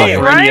 Exactly.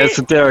 Right.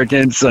 Esoteric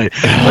insight.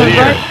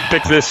 Here,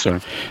 pick this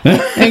one.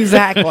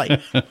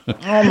 Exactly.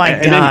 Oh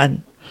my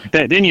God.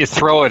 Then you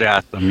throw it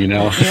at them,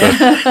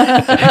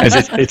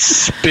 as it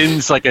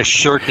spins like a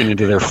shuriken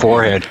into their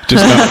forehead.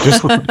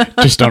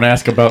 Just don't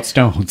ask about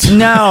stones.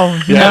 No.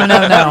 Oh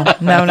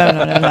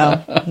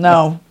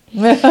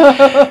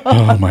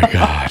my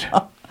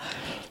God.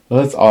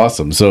 Well, that's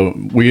awesome. So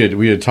we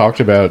had talked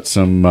about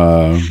some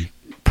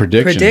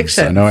predictions.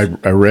 I know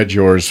I read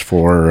yours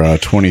for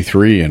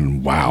 23,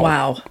 and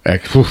wow.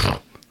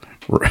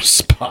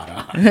 Spot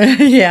on.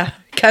 Yeah.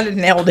 Kind of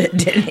nailed it,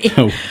 didn't he?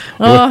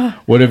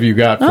 What have you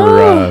got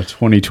for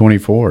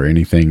 2024?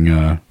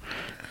 Anything?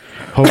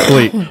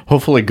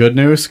 Hopefully good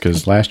news,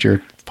 because last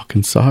year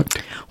fucking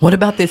sucked. What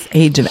about this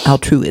age of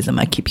altruism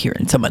I keep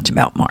hearing so much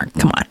about, Mark?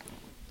 Come on.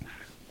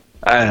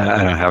 I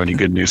don't have any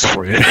good news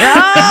for you.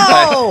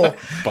 No!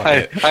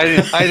 I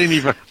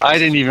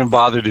didn't even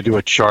bother to do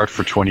a chart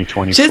for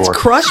 2024. Just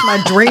crush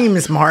my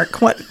dreams, Mark.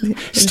 What?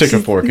 Stick a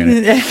fork in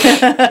it.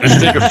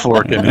 Stick a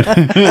fork in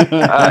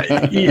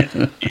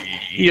it.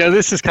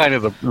 This is kind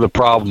of the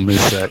problem,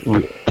 is that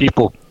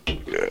people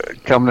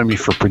come to me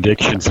for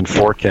predictions and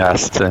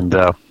forecasts, and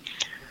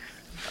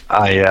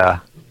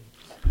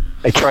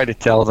I try to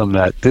tell them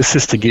that this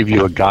is to give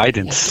you a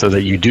guidance so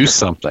that you do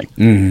something.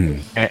 Mm-hmm.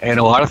 And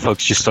a lot of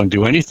folks just don't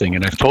do anything.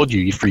 And I've told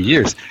you for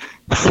years,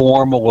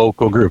 form a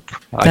local group.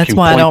 That's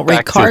why I don't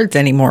read cards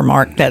anymore,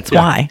 Mark. That's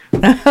why.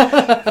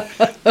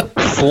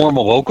 Form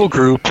a local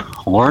group.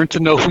 Learn to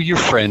know who your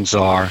friends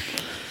are.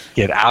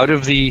 Get out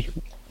of the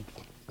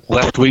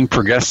left-wing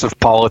progressive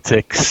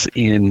politics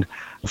and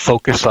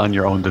focus on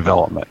your own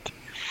development.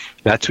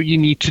 That's what you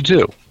need to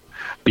do,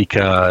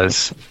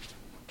 because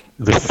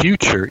the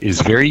future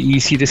is very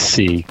easy to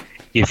see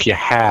if you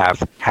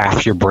have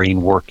half your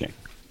brain working.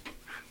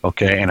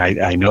 Okay, and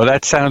I know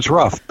that sounds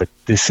rough, but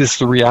this is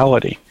the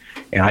reality.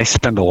 And I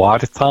spend a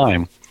lot of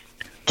time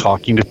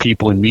talking to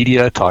people in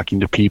media, talking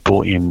to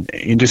people in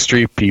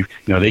industry.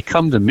 They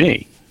come to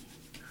me,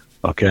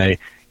 okay,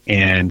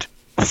 and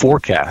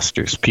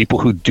forecasters, people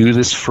who do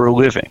this for a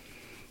living,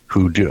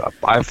 who do.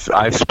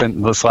 I've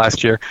spent this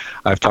last year,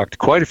 I've talked to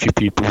quite a few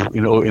people,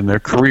 in their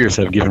careers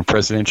have given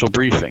presidential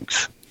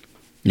briefings.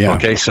 Yeah.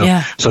 Okay. So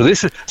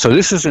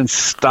this isn't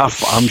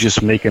stuff I'm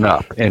just making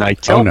up. And I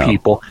tell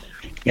people,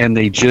 and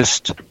they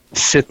just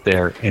sit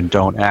there and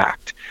don't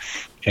act.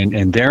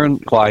 And therein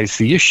lies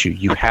the issue.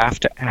 You have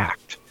to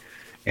act.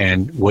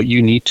 And what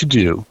you need to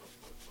do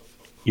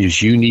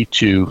is you need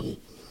to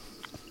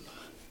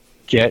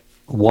get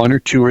 1 or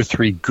 2 or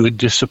 3 good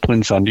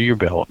disciplines under your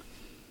belt.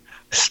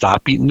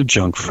 Stop eating the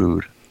junk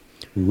food,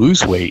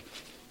 lose weight,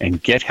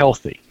 and get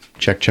healthy.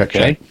 Check.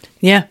 Okay?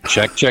 Yeah.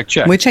 Check.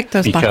 We checked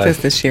those boxes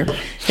this year.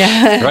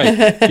 Yeah.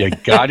 Right. You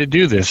got to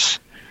do this,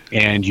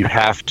 and you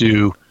have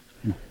to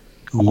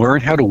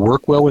learn how to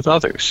work well with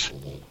others,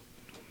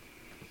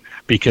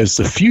 because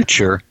the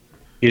future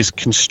is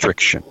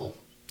constriction.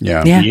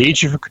 Yeah. The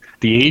age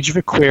of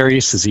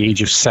Aquarius is the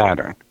age of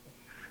Saturn.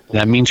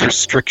 That means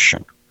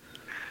restriction.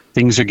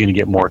 Things are going to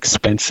get more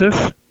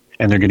expensive,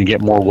 and they're going to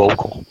get more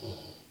local.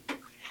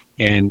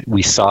 And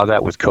we saw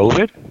that with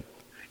COVID,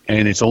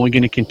 and it's only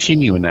going to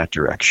continue in that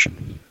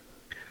direction.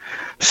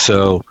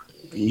 So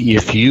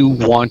if you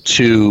want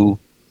to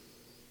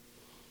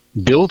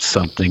build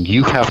something,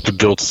 you have to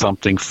build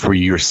something for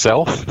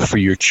yourself, for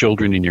your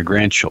children, and your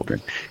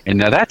grandchildren. And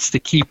now that's the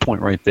key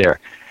point right there.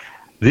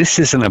 This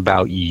isn't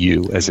about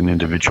you as an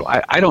individual.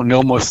 I don't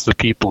know most of the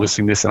people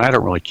listening to this, and I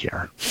don't really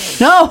care.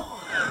 No.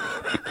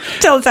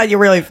 Tell us how you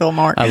really feel,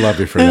 Mark. I love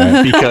you for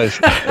that.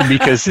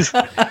 because this,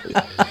 I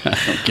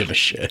don't give a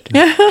shit.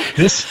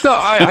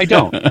 I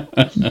don't.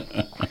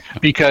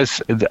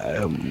 Because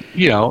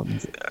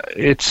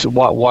it's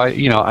why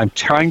I'm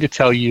trying to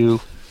tell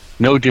you,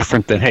 no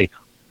different than, hey,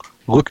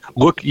 look,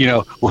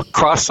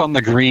 cross on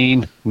the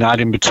green, not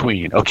in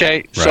between. Okay,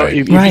 right. So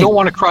if you don't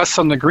want to cross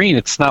on the green,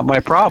 it's not my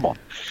problem.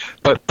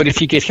 But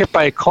if you get hit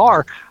by a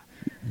car,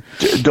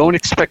 don't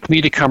expect me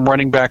to come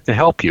running back to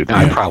help you. Now,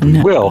 I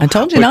probably will. I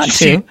told you not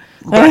to.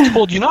 But I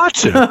told you not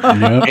to.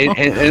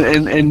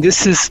 And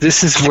this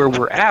is where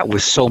we're at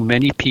with so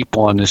many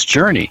people on this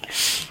journey,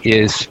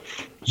 is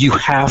you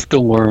have to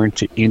learn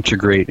to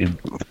integrate and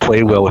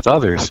play well with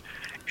others.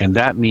 And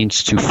that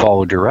means to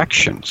follow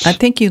directions. I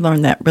think you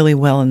learned that really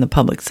well in the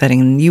public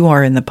setting, and you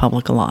are in the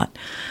public a lot,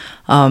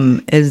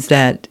 is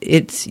that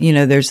it's,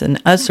 there's an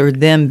us or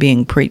them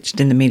being preached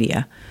in the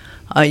media.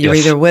 You're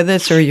either with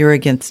us or you're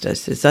against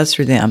us. It's us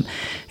or them.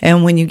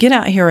 And when you get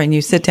out here and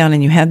you sit down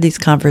and you have these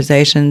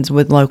conversations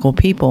with local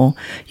people,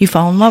 you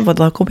fall in love with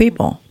local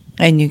people.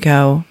 And you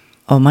go,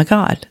 oh my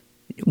God,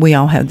 we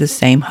all have the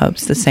same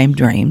hopes, the same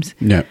dreams.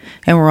 Yeah.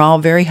 And we're all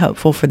very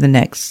hopeful for the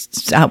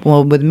next,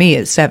 well, with me,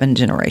 it's 7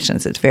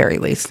 generations at very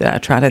least that I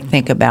try to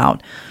think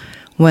about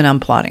when I'm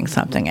plotting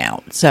something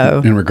out.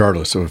 So, and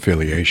regardless of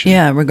affiliation.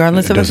 Yeah,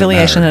 regardless of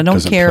affiliation. I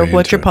don't care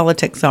what your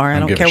politics are. I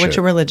don't care what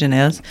your religion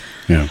is.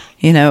 Yeah.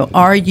 You know,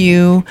 are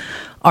you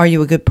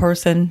a good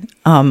person?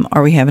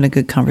 Are we having a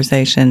good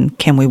conversation?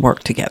 Can we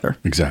work together?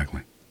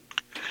 Exactly.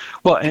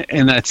 Well,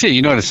 and that's it.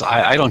 You notice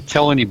I don't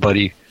tell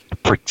anybody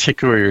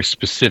particularly or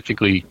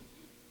specifically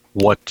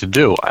what to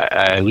do.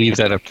 I leave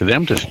that up to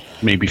them to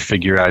maybe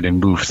figure out and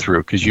move through,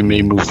 because you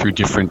may move through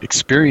different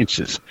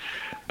experiences.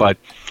 But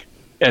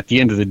at the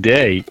end of the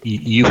day,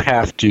 you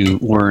have to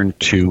learn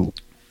to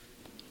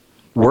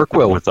work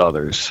well with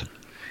others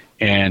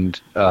and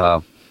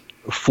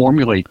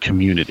formulate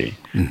community.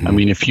 Mm-hmm. I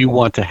mean, if you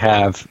want to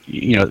have,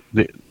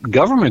 the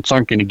governments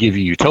aren't going to give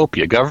you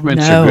utopia.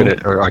 Governments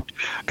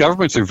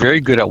are very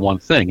good at one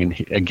thing. And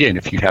again,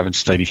 if you haven't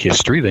studied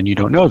history, then you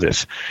don't know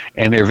this.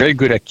 And they're very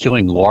good at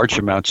killing large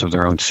amounts of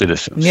their own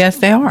citizens. Yes,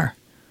 they are.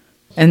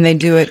 And they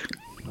do it,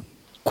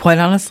 quite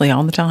honestly,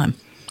 all the time.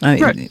 I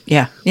mean, right.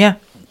 Yeah.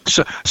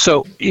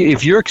 So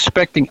if you're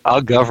expecting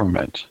a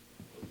government,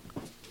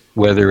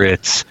 whether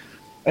it's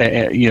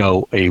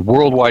a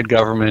worldwide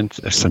government,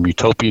 some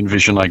utopian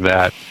vision like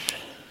that,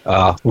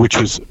 which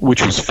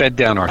was fed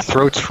down our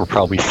throats for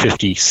probably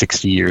 50,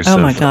 60 years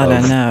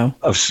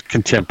of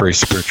contemporary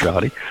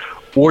spirituality,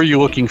 or you're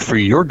looking for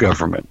your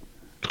government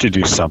to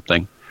do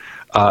something,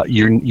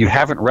 you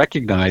haven't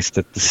recognized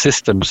that the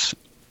systems,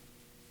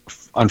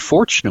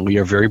 unfortunately,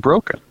 are very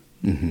broken.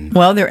 Mm-hmm.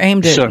 Well, they're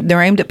aimed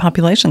at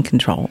population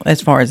control,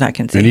 as far as I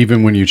can see. And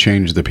even when you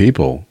change the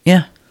people,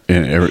 yeah.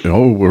 And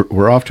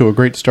we're off to a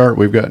great start.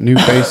 We've got new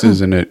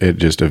faces, and it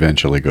just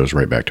eventually goes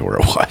right back to where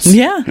it was.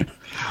 Yeah.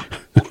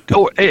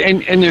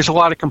 And there's a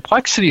lot of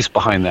complexities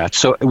behind that.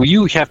 So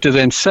you have to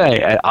then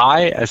say,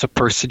 I, as a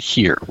person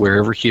here,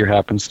 wherever here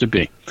happens to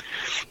be,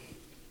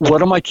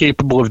 what am I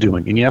capable of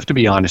doing? And you have to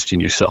be honest in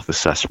your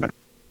self-assessment.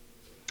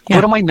 Yeah.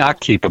 What am I not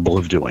capable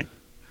of doing?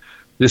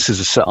 This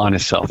is an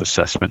honest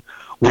self-assessment.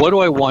 What do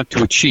I want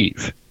to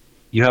achieve?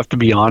 You have to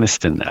be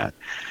honest in that.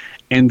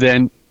 And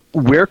then,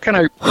 where can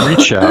I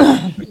reach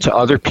out to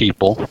other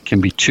people?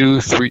 Can be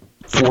 2, 3,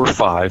 4,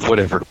 5,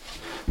 whatever.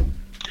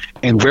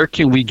 And where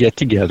can we get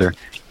together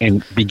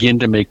and begin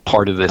to make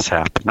part of this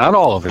happen? Not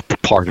all of it,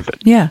 but part of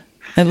it. Yeah.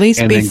 At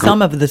least be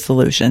some of the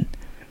solution.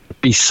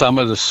 Be some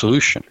of the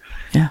solution.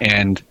 Yeah.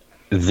 And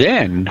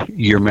then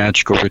your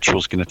magical ritual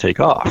is going to take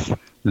off.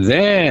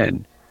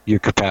 Then your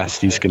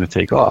capacity is going to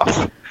take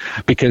off.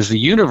 Because the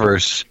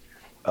universe,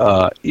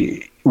 what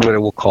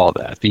we'll call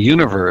that, the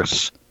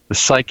universe, the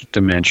psychic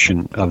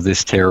dimension of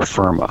this terra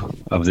firma,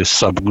 of this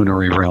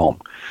sublunary realm,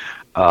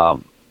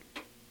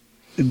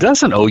 it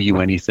doesn't owe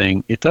you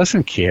anything. It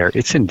doesn't care.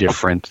 It's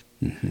indifferent.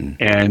 Mm-hmm.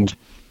 And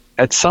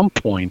at some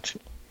point,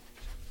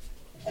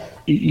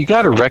 you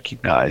got to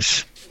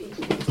recognize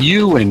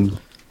you and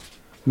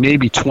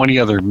maybe 20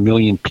 other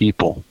million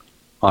people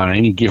on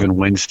any given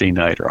Wednesday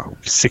night, or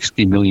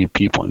 60 million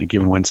people on a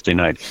given Wednesday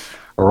night,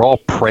 are all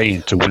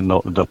praying to win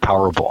the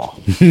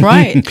Powerball.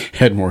 Right.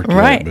 Had more to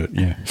right. it,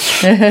 but yeah.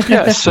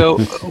 Yeah, so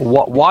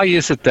why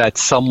is it that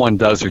someone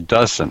does or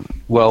doesn't?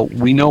 Well,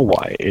 we know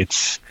why.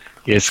 It's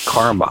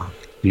karma,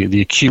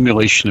 the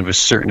accumulation of a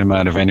certain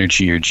amount of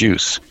energy or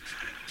juice.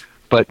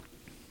 But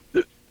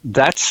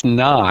that's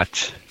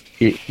not,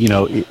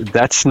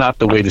 that's not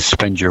the way to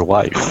spend your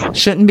life.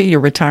 Shouldn't be your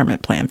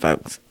retirement plan,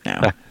 folks.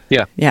 No.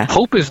 Yeah.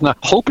 Hope is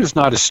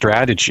not a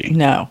strategy.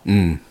 No.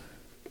 Mm.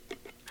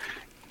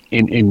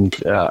 And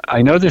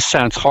I know this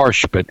sounds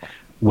harsh, but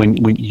when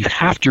you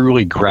have to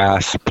really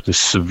grasp the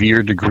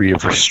severe degree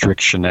of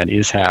restriction that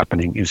is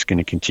happening, is going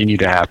to continue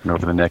to happen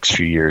over the next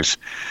few years,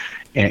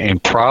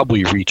 and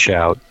probably reach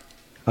out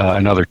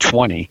another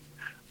 20,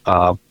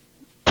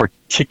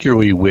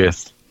 particularly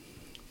with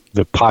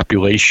the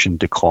population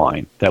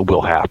decline that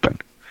will happen.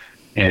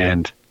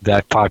 And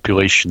that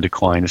population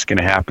decline is going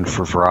to happen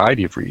for a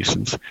variety of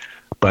reasons,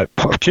 but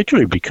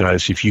particularly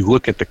because if you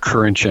look at the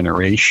current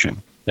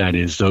generation, that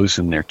is, those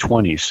in their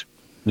 20s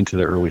into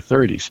their early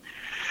 30s,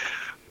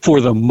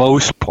 for the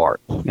most part,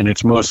 and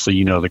it's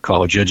mostly, the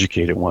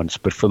college-educated ones,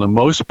 but for the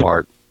most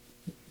part,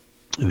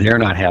 they're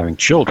not having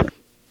children.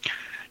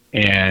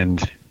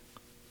 And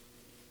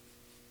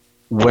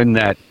when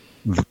that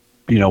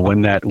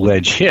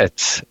ledge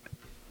hits,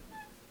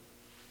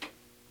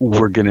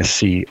 we're going to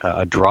see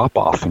a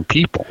drop-off in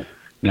people.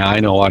 Now, I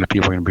know a lot of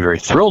people are going to be very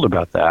thrilled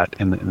about that,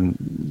 and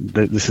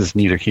this is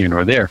neither here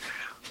nor there,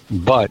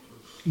 but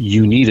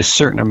you need a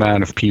certain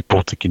amount of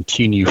people to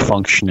continue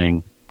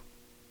functioning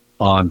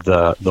on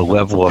the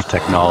level of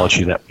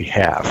technology that we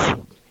have.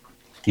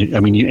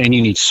 You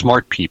need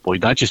smart people,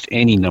 not just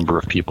any number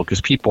of people, because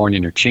people aren't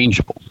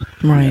interchangeable.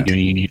 Right.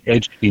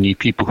 You need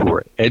people who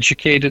are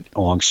educated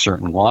along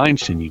certain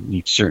lines, and you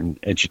need certain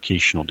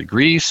educational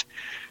degrees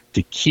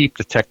to keep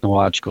the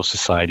technological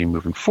society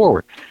moving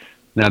forward.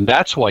 Now,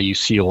 that's why you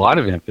see a lot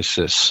of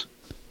emphasis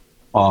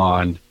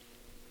on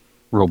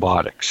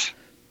robotics,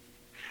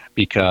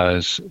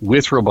 because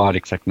with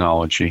robotic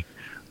technology,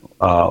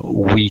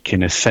 we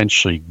can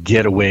essentially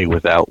get away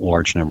without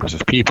large numbers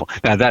of people.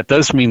 Now, that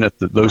does mean that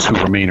those who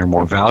remain are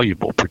more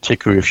valuable,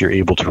 particularly if you're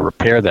able to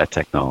repair that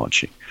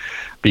technology.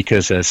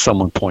 Because as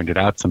someone pointed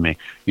out to me,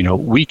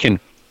 we can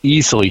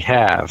easily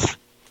have,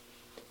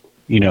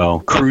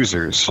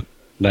 cruisers,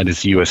 that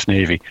is the U.S.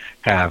 Navy,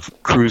 have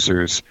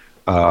cruisers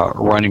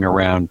running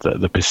around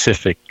the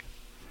Pacific,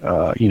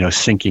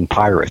 sinking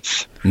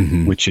pirates,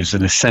 which is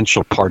an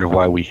essential part of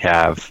why we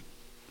have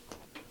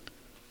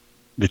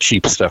the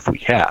cheap stuff we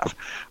have.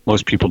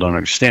 Most people don't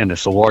understand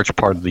this. A large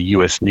part of the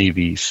U.S.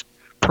 Navy's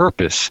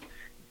purpose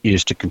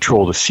is to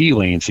control the sea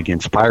lanes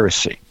against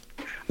piracy.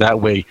 That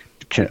way,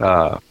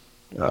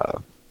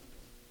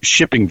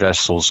 shipping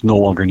vessels no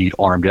longer need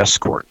armed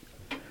escort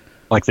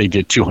like they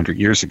did 200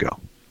 years ago.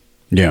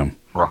 Yeah.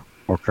 Or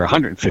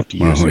 150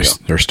 years ago.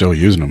 They're still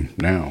using them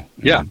now.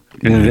 Yeah.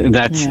 And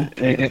that's,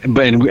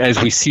 but as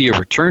we see a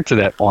return to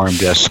that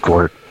armed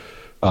escort,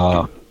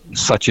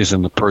 such as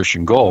in the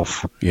Persian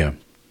Gulf,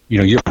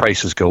 your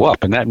prices go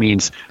up. And that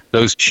means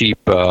those cheap,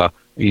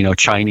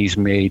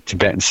 Chinese-made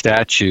Tibetan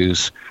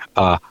statues,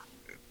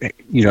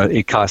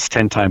 it costs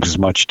 10 times as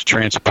much to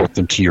transport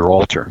them to your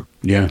altar.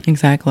 Yeah.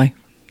 Exactly.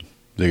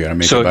 They got to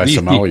make it by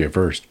Somalia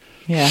first.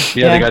 Yeah.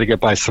 They got to get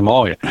by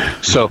Somalia.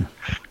 So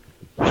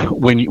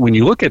when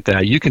you look at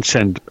that, you can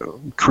send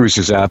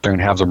cruisers out there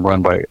and have them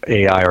run by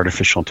AI,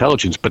 artificial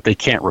intelligence, but they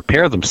can't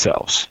repair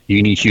themselves.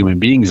 You need human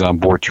beings on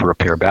board to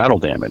repair battle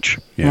damage.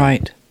 Yeah.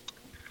 Right.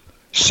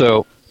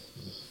 So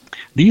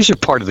these are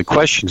part of the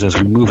questions as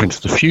we move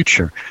into the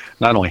future.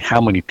 Not only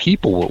how many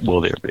people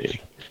will there be,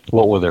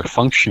 what will their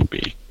function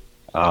be,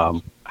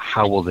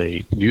 how will they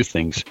do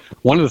things.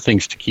 One of the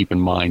things to keep in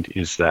mind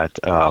is that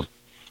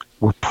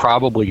we're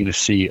probably going to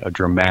see a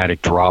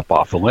dramatic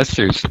drop-off, unless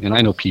there's, and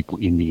I know people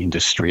in the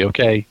industry,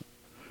 okay?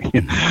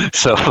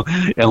 So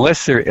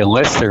unless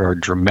there are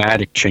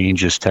dramatic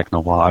changes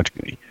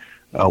technologically,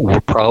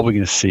 we're probably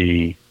going to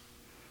see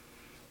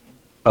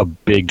a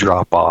big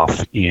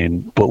drop-off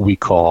in what we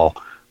call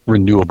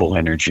renewable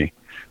energy.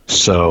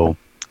 So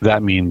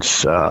that means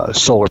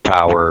solar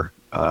power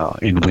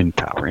and wind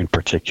power in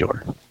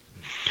particular.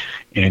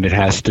 And it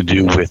has to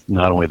do with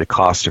not only the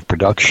cost of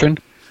production,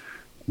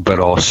 but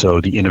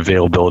also the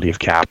unavailability of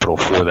capital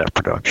for that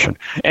production.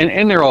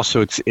 And they're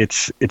also,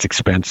 it's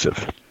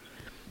expensive.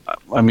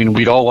 I mean,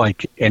 we'd all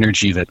like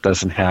energy that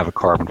doesn't have a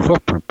carbon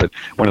footprint, but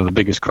one of the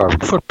biggest carbon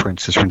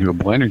footprints is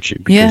renewable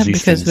energy.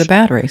 Because of the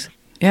batteries.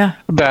 Yeah,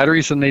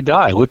 batteries, and they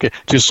die. Look at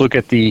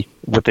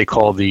what they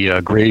call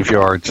the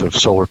graveyards of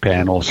solar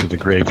panels, or the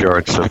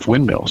graveyards of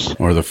windmills,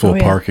 or the full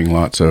parking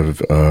lots of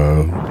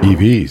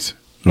EVs.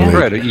 Well,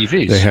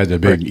 EVs. They had the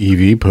big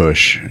EV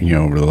push,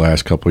 over the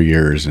last couple of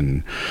years,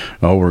 and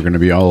we're going to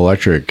be all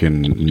electric,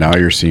 and now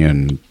you're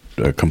seeing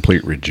a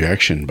complete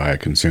rejection by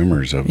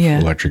consumers of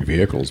electric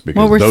vehicles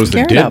because those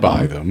that did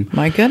buy them,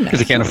 my goodness, because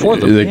they can't afford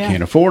them. They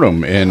can't afford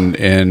them,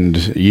 and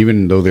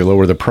even though they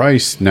lower the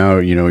price now,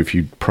 if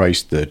you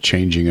price the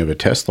changing of a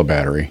Tesla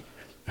battery,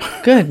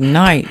 good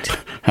night.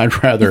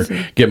 I'd rather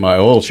get my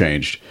oil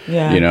changed.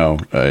 Yeah.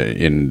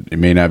 And it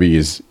may not be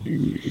as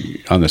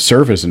on the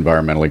surface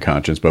environmentally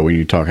conscious, but when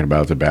you're talking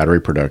about the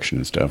battery production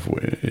and stuff,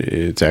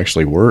 it's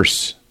actually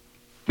worse.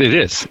 It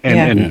is,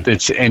 and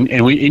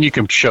you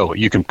can show it,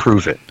 you can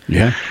prove it.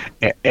 Yeah,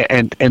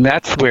 and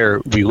that's where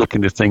we look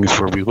into things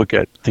where we look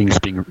at things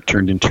being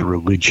turned into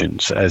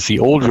religions. As the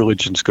old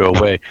religions go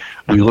away,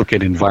 we look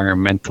at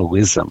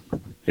environmentalism.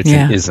 It's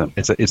an ism.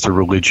 It's a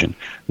religion,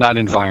 not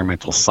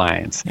environmental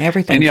science.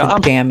 Everything's a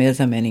damn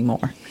ism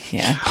anymore.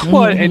 Yeah.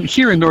 Well, and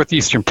here in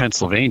northeastern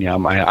Pennsylvania,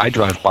 I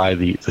drive by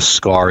the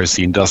scars,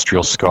 the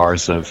industrial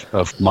scars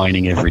of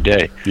mining every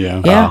day.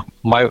 Yeah.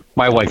 My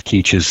wife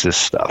teaches this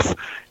stuff,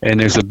 and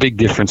there's a big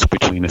difference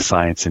between a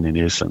science and an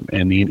ism.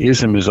 And the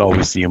ism is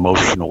always the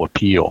emotional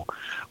appeal,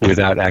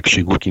 without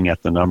actually looking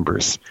at the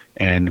numbers.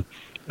 And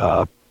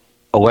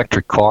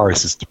electric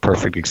cars is the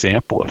perfect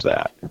example of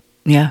that.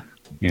 Yeah.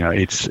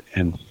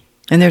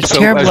 And there's a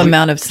terrible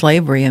amount of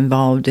slavery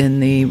involved in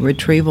the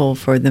retrieval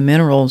for the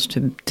minerals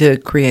to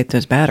create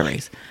those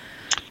batteries.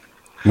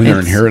 When they're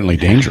inherently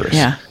dangerous.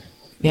 Yeah.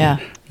 Yeah.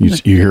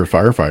 You hear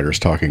firefighters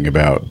talking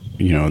about,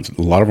 a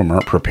lot of them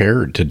aren't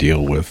prepared to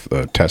deal with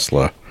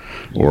Tesla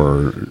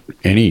or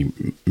any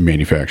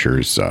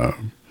manufacturer's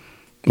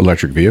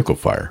electric vehicle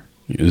fire.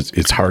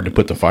 It's hard to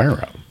put the fire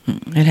out.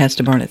 It has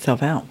to burn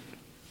itself out.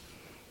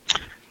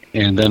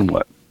 And then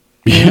what?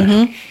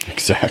 Yeah,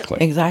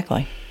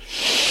 exactly.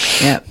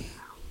 Yeah.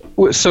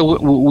 So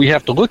we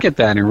have to look at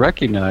that and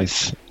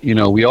recognize,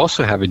 we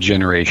also have a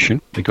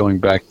generation, going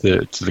back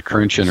to the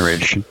current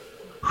generation,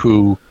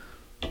 who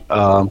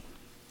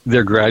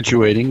they're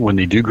graduating when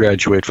they do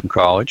graduate from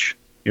college,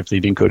 if they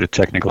didn't go to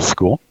technical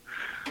school.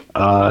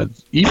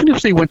 Even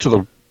if they went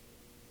to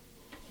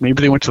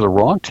maybe they went to the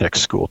wrong tech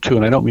school too,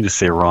 and I don't mean to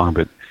say wrong,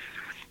 but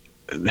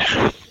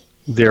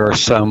there are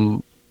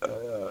some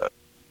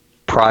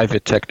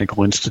private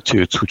technical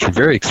institutes which are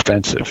very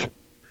expensive,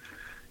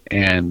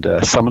 and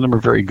some of them are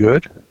very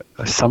good,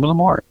 some of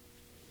them aren't,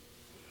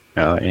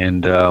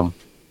 and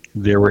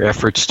there were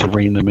efforts to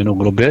rein them in a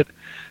little bit,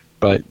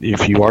 But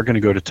if you are going to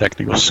go to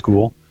technical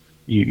school,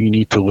 you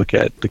need to look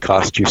at the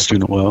cost of your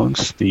student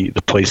loans, the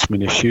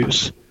placement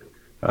issues.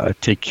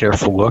 Take a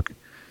careful look.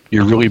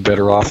 You're really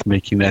better off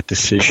making that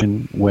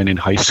decision when in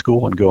high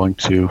school and going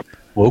to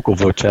local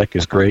Votech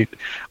is great.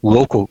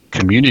 Local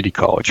community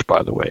college,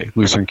 by the way,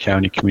 Luzerne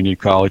County Community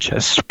College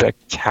has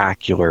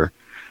spectacular,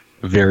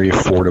 very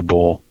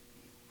affordable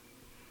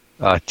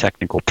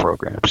technical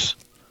programs.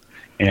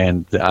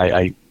 And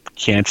I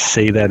can't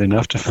say that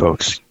enough to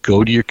folks.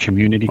 Go to your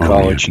community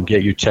college and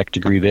get your tech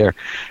degree there.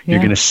 You're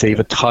going to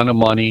save a ton of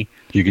money.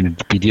 You're going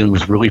to be dealing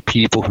with really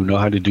people who know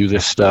how to do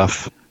this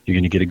stuff. You're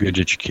going to get a good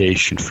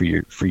education for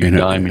your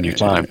dime and your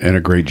time. And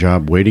a great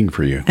job waiting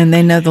for you. And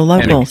they know the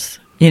locals,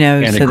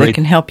 so they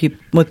can help you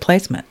with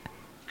placement.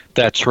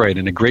 That's right,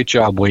 and a great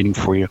job waiting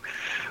for you.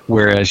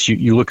 Whereas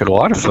you look at a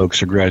lot of folks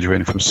who are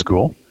graduating from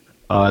school,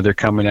 they're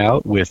coming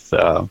out with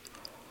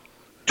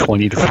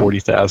 $20,000 to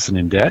 $40,000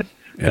 in debt.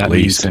 At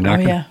least.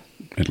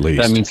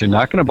 That means they're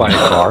not going to buy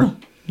a car.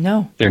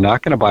 No. They're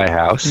not going to buy a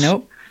house.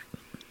 Nope.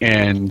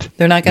 And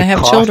they're not going to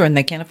have children.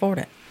 They can't afford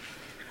it.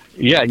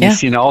 Yeah, and you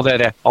see, and all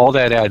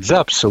that adds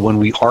up. So when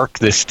we arc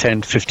this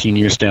 10, 15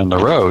 years down the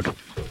road,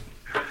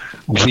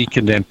 we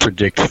can then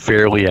predict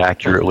fairly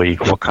accurately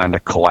what kind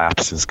of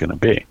collapse is going to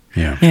be.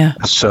 Yeah.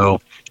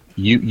 So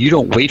you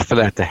don't wait for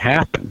that to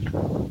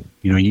happen.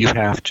 You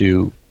have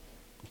to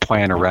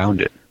plan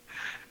around it.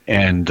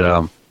 And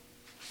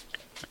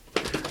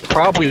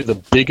probably the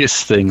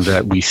biggest thing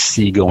that we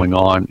see going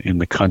on in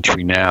the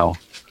country now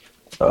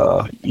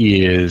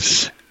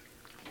is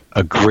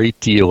a great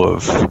deal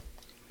of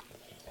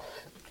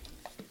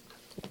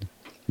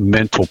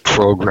mental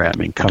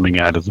programming coming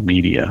out of the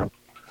media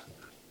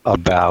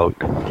about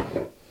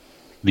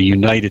the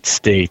United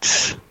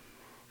States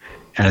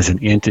as an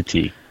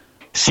entity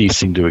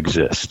ceasing to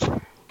exist.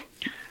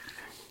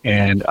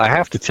 And I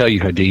have to tell you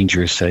how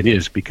dangerous that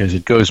is, because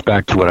it goes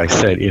back to what I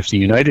said. If the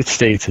United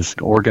States as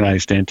an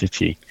organized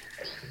entity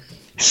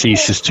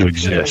ceases to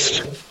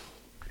exist,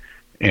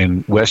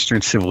 and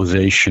Western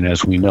civilization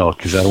as we know,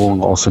 because that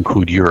will also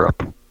include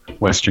Europe,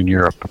 Western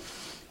Europe,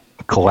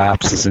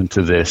 collapses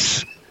into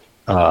this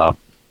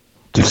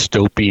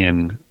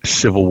dystopian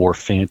Civil War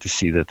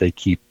fantasy that they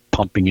keep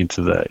pumping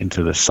into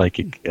the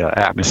psychic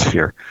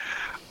atmosphere.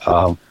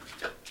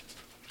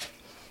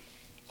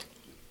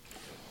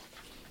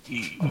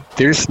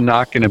 There's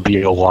not going to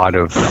be a lot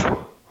of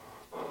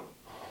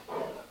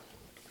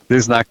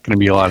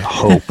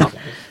hope.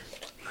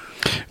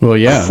 Well,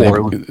 yeah,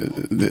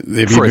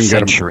 they've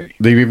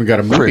even got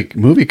a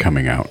movie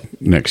coming out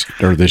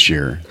this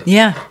year.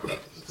 Yeah,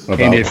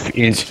 about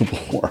Civil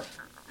War.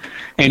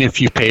 And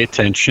if you pay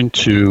attention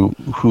to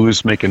who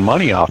is making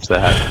money off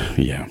that,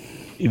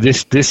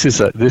 this is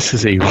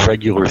a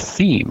regular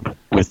theme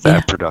with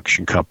that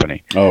production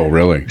company. Oh,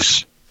 really?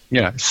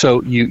 Yeah.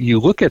 So you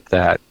look at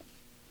that.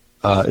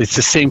 It's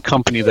the same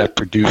company that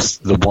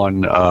produced the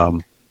one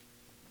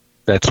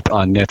that's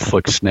on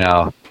Netflix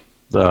now.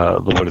 The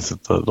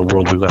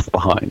World We Left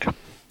Behind.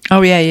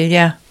 Oh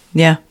yeah.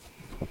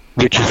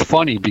 Which is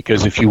funny,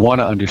 because if you want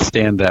to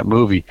understand that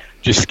movie,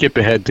 just skip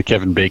ahead to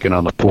Kevin Bacon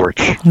on the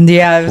porch.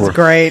 Yeah, it was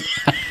great.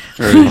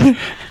 That's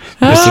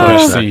the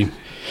best scene.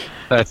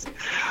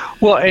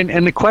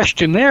 And the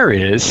question there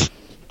is,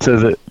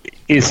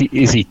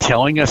 is he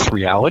telling us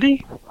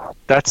reality?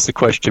 That's the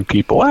question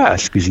people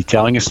ask. Is he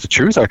telling us the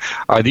truth?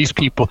 Are these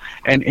people?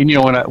 And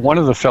one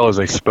of the fellows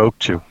I spoke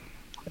to,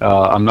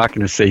 I'm not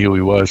going to say who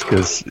he was,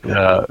 because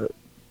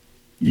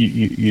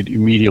you'd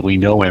immediately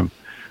know him.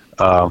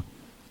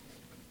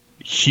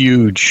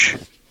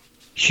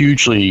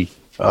 Hugely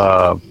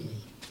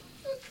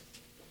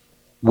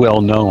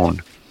well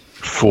known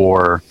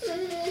for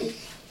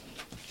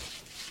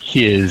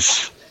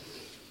his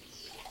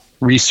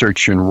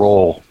research and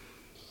role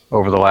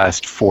over the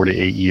last 4 to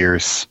 8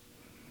 years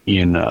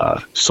in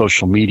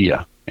social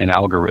media and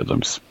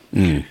algorithms.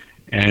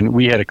 And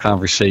we had a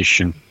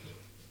conversation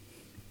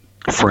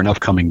for an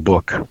upcoming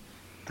book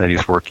that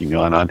he's working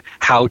on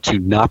how to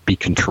not be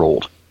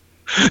controlled.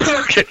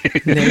 Okay.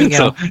 There you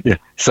go.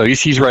 So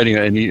he's writing,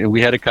 and we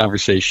had a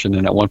conversation,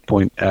 and at one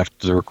point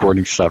after the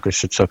recording stopped, I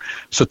said, so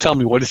tell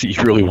me, what is it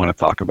you really want to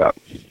talk about?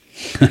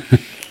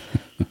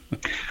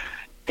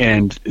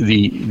 And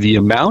the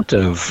amount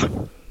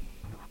of,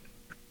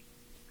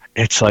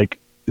 it's like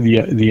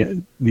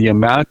the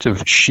amount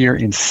of sheer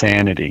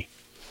insanity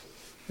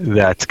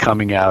that's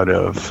coming out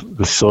of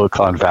the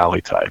Silicon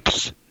Valley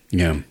types.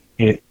 Yeah.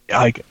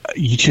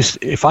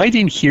 If I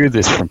didn't hear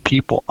this from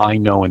people I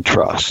know and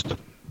trust,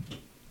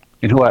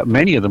 and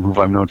many of them who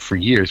I've known for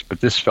years,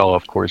 but this fellow,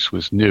 of course,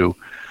 was new.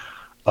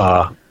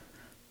 And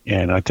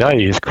I tell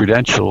you, his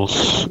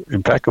credentials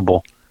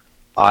impeccable.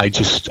 I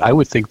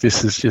would think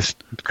this is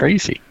just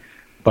crazy.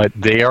 But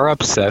they are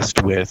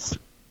obsessed with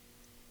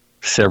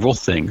several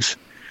things.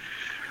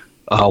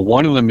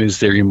 One of them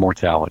is their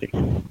immortality.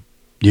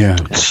 Yeah.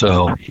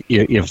 So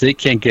if they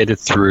can't get it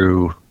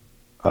through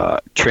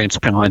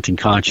transplanting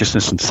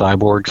consciousness and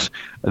cyborgs,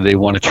 they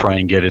want to try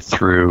and get it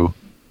through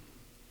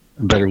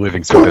better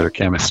living through better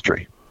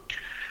chemistry.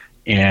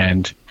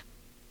 And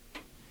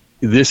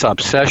this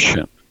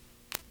obsession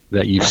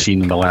that you've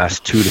seen in the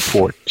last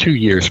 2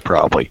 years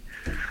probably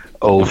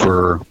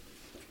over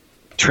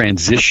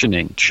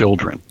transitioning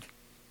children,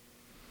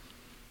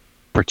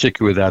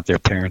 particularly without their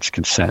parents'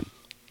 consent.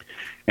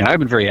 And I've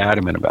been very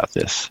adamant about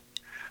this.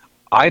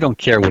 I don't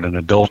care what an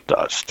adult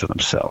does to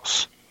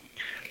themselves,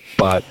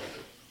 but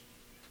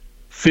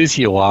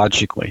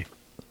physiologically,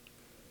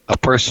 a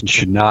person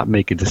should not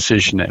make a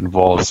decision that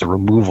involves the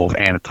removal of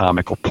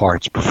anatomical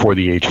parts before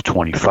the age of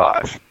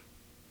 25.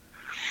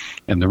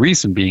 And the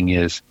reason being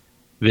is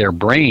their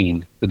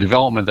brain, the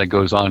development that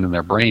goes on in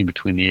their brain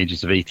between the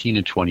ages of 18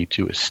 and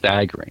 22 is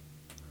staggering.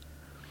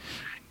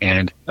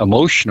 And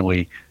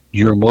emotionally,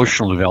 your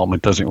emotional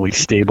development doesn't really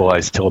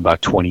stabilize till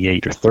about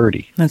 28 or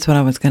 30. That's what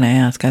I was going to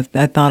ask. I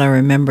thought I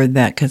remembered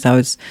that because I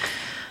was,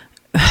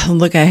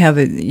 look, I have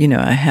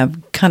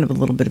kind of a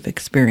little bit of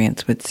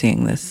experience with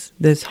seeing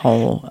this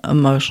whole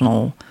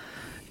emotional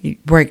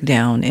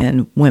breakdown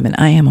in women.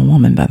 I am a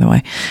woman, by the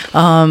way.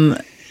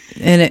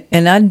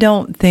 And I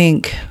don't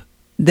think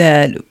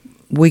that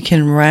we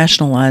can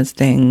rationalize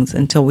things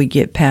until we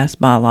get past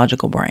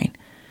biological brain,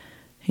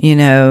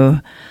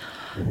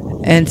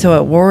 And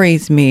so it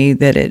worries me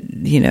that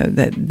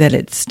that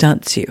it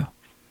stunts you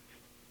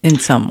in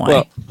some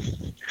way.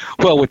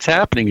 Well, what's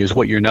happening is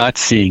what you're not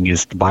seeing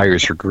is the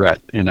buyer's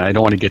regret. And I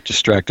don't want to get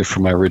distracted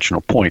from my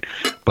original point,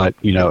 but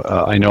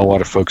I know a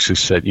lot of folks who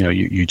said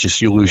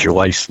you lose your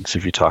license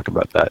if you talk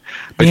about that.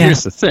 But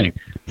here's the thing: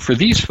 for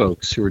these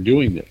folks who are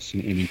doing this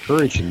and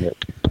encouraging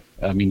it,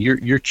 I mean,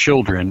 your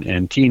children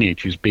and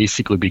teenagers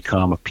basically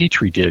become a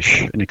petri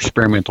dish, an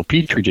experimental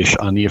petri dish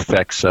on the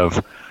effects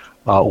of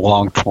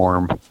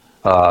long-term,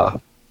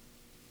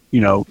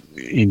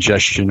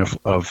 ingestion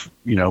of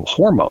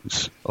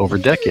hormones over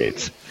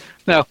decades.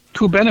 Now,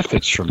 who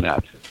benefits from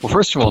that? Well,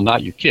 first of all,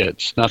 not your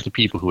kids, not the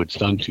people who it's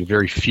done to,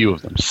 very few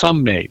of them.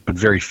 Some may, but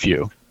very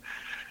few.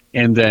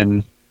 And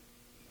then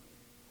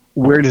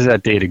where does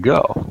that data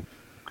go?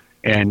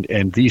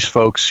 And these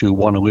folks who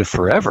want to live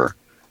forever,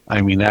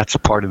 I mean, that's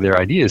part of their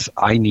ideas.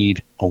 I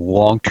need a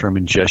long-term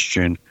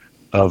ingestion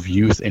of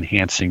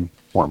youth-enhancing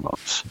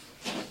hormones.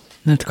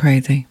 That's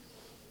crazy.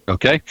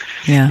 Okay?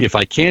 Yeah. If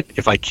I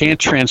can't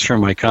transfer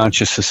my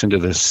consciousness into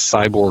this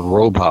cyborg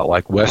robot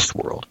like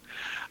Westworld,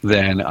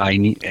 then I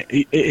need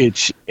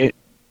it.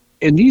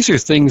 And these are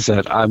things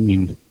that, I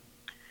mean,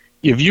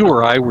 if you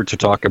or I were to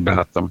talk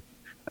about them,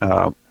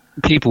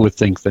 people would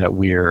think that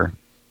we're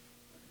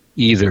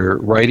either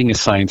writing a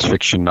science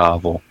fiction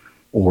novel,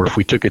 or if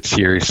we took it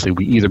seriously,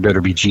 we either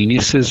better be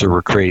geniuses or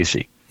we're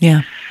crazy.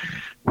 Yeah.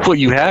 What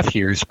you have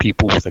here is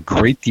people with a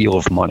great deal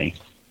of money,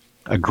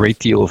 a great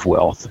deal of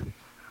wealth,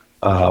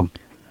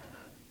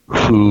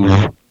 who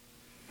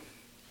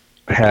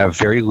have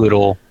very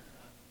little,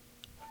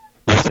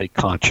 let's say,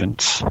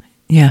 conscience.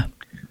 Yeah.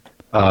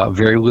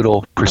 Very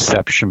little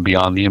perception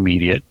beyond the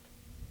immediate,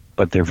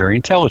 but they're very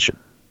intelligent.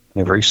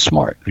 They're very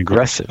smart and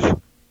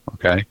aggressive.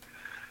 Okay?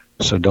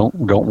 So don't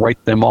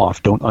write them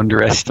off. Don't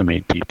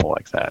underestimate people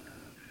like that.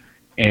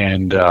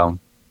 And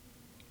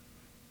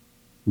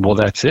well,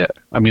 that's it.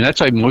 I mean, that's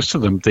why most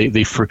of them,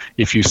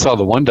 if you saw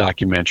the one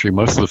documentary,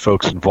 most of the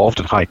folks involved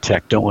in high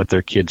tech don't let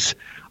their kids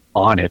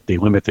on it. They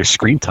limit their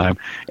screen time,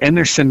 and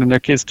they're sending their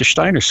kids to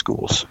Steiner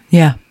schools.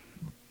 Yeah.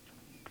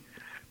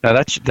 Now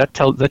that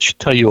should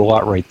tell you a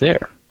lot right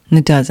there.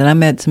 It does. And I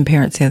met some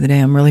parents the other day.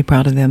 I'm really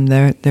proud of them.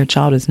 Their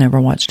child has never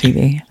watched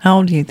TV. How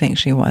old do you think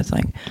she was?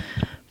 Like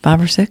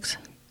 5 or 6?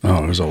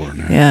 Oh, it was older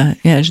than that.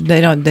 Yeah. They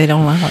don't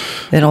allow it.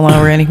 They don't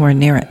allow her anywhere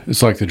near it.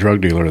 It's like the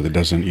drug dealer that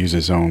doesn't use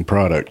his own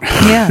product.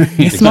 Yeah,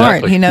 he's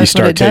smart. He knows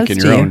what it does to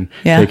you.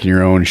 Taking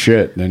your own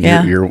shit, then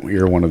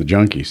you're one of the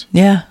junkies.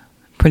 Yeah,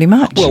 pretty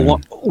much. Well,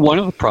 one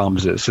of the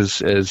problems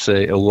is as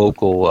a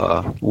local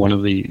one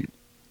of the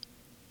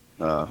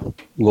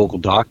local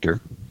doctor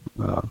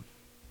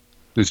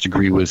whose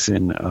degree was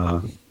in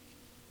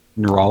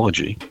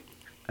neurology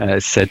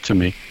said to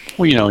me,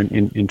 well,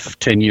 in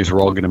 10 years we're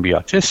all going to be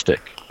autistic.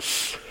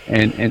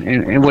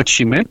 And what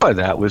she meant by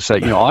that was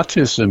that,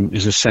 autism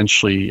is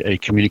essentially a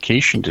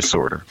communication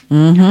disorder.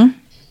 Mm-hmm.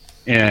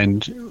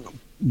 And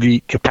the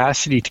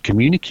capacity to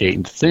communicate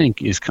and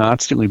think is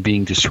constantly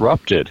being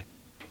disrupted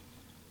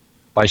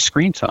by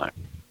screen time.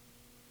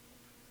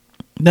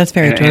 That's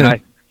very true.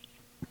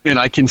 And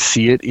I can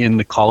see it in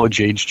the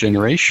college-age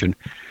generation,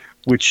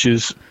 which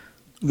is,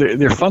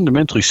 they're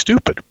fundamentally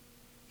stupid.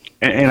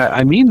 And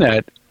I mean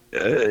that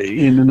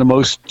in the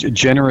most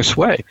generous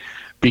way.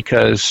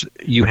 Because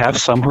you have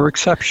some who are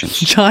exceptions.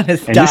 John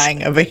is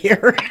dying over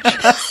here.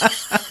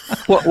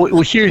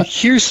 Well,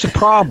 here's the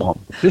problem.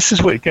 This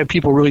is what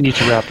people really need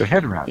to wrap their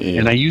head around. Yeah.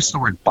 And I use the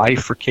word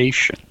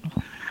bifurcation.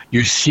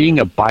 You're seeing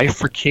a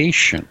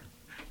bifurcation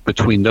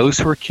between those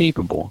who are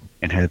capable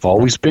and have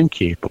always been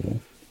capable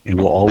and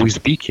will always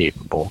be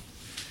capable,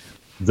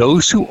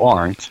 those who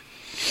aren't,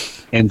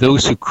 and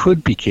those who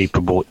could be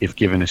capable if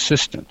given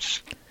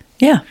assistance.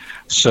 Yeah.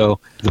 So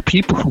the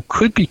people who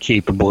could be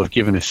capable if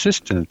given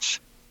assistance,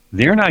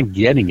 they're not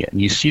getting it.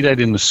 And you see that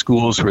in the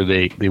schools where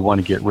they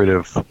want to get rid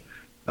of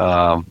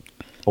a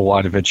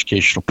lot of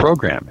educational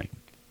programming.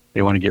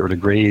 They want to get rid of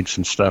grades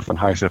and stuff and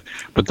higher stuff.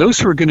 But those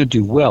who are going to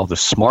do well, the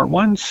smart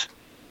ones,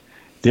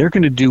 they're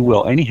going to do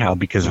well anyhow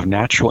because of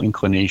natural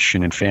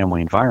inclination and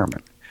family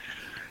environment.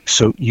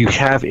 So you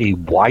have a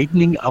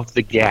widening of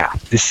the gap.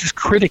 This is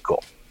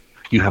critical.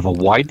 You have a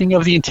widening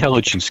of the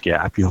intelligence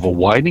gap. You have a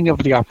widening of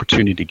the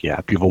opportunity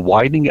gap. You have a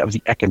widening of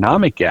the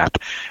economic gap.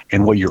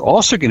 And what you're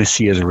also going to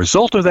see as a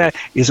result of that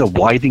is a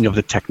widening of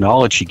the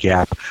technology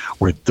gap,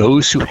 where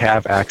those who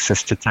have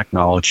access to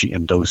technology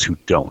and those who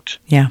don't.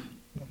 Yeah.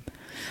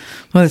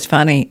 Well, it's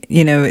funny.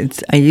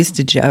 I used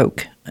to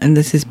joke, and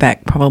this is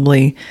back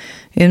probably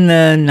in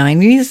the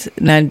 90s,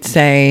 and I'd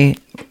say,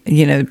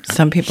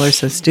 some people are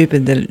so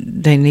stupid that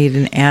they need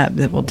an app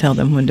that will tell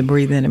them when to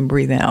breathe in and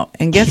breathe out.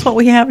 And guess what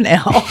we have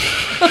now?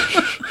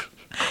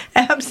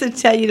 Apps that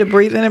tell you to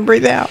breathe in and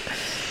breathe out.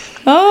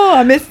 Oh,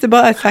 I missed the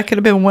bus. I could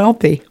have been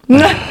wealthy.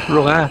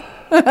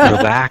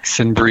 Relax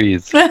and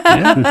breathe.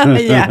 Yeah.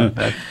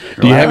 Yeah.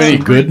 Do you have any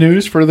good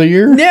news for the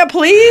year? Yeah,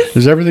 please.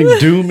 Is everything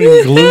doom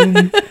and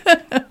gloom?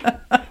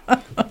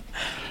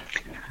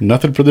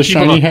 Nothing for the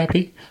shiny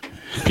happy?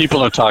 People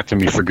don't talk to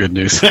me for good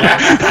news.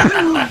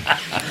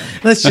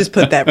 Let's just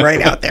put that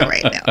right out there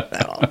right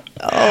now.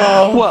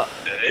 Oh. Well,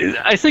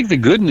 I think the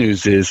good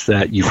news is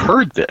that you've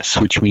heard this,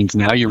 which means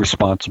now you're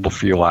responsible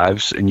for your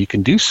lives and you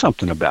can do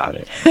something about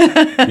it.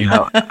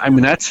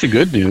 That's the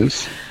good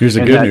news. Here's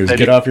the good news.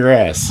 Get off your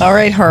ass. All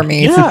right,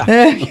 Hermes. Yeah.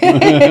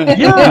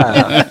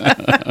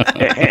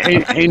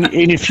 And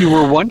if you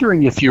were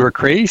wondering if you were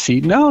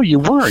crazy, no, you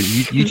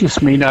weren't. You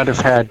just may not have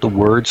had the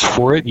words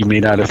for it. You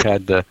may not have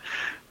had the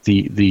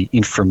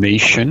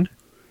information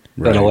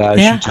that allows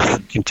you to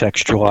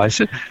contextualize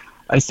it.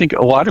 I think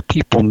a lot of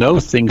people know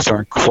things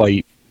aren't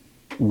quite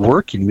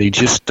working. They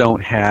just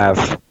don't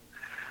have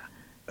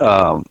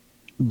the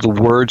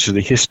words or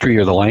the history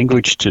or the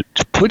language to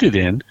put it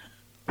in.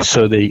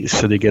 So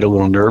they get a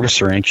little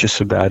nervous or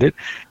anxious about it.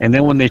 And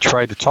then when they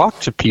try to talk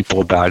to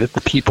people about it,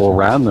 the people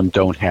around them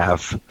don't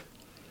have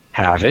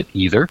it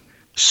either.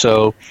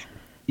 So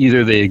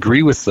either they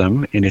agree with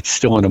them and it's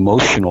still an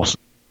emotional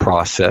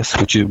process,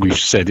 which we've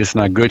said is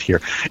not good here.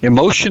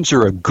 Emotions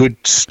are a good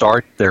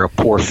start. They're a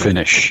poor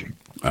finish.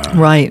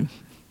 Right.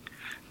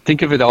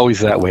 Think of it always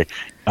that way.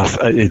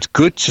 It's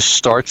good to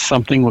start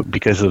something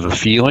because of a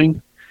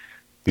feeling.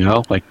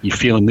 Like you're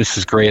feeling this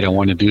is great, I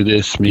want to do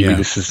this. Maybe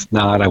this is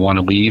not, I want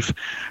to leave.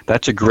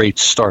 That's a great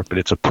start, but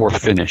it's a poor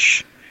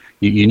finish.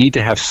 You need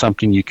to have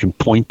something you can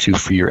point to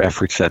for your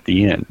efforts at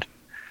the end.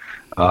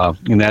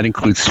 And that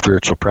includes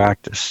spiritual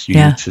practice. You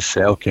need to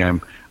say, okay,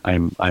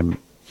 I'm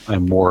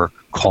more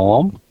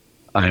calm.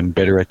 I'm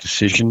better at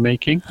decision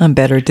making. I'm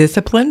better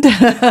disciplined.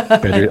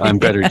 I'm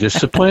better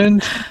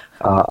disciplined.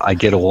 I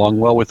get along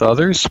well with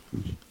others,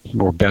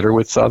 or better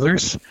with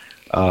others.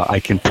 I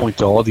can point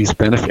to all these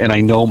benefits, and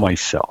I know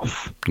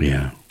myself.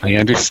 Yeah, I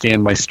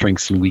understand my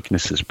strengths and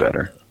weaknesses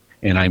better,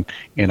 and I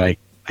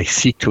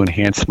seek to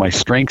enhance my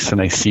strengths,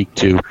 and I seek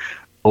to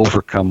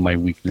overcome my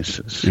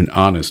weaknesses. An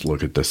honest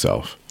look at the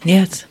self.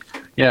 Yes.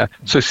 Yeah.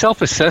 So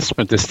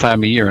self-assessment this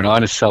time of year, an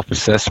honest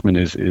self-assessment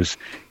is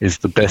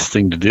the best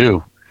thing to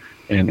do,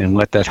 and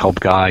let that help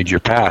guide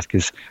your path.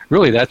 Because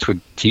really, that's what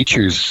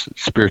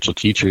spiritual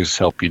teachers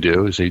help you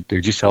do. Is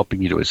they're just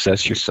helping you to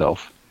assess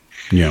yourself.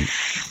 Yeah.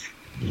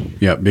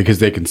 Yeah, because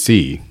they can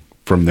see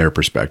from their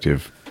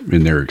perspective,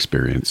 in their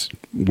experience,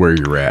 where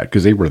you're at,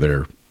 because they were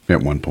there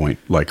at one point,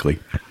 likely.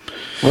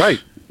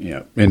 Right.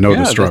 Yeah, and know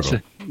the struggle.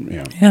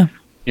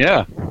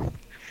 Yeah.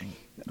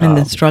 And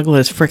the struggle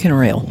is freaking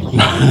real.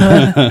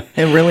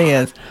 It really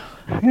is.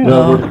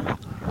 Well,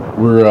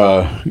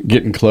 we're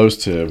getting close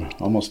to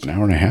almost an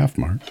hour and a half,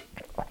 Mark.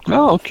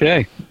 Oh,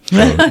 okay. So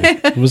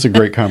it was a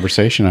great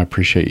conversation. I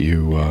appreciate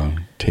you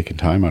taking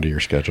time out of your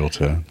schedule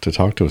to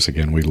talk to us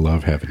again. We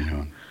love having you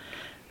on.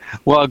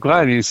 Well, I'm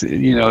glad he's,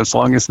 as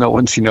long as no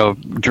one's,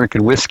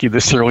 drinking whiskey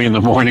this early in the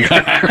morning.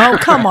 Oh,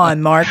 come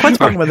on, Mark. What's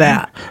wrong with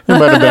that? There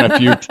might have been a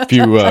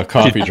few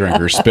coffee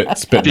drinkers spitting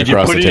across the table. Did you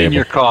put it in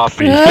your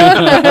coffee? Always.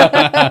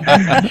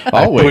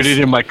 I put it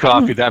in my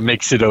coffee. That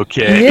makes it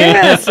okay.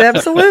 Yes,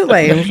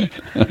 absolutely.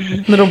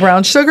 Little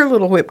brown sugar,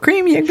 little whipped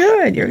cream. You're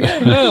good. You're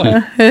good.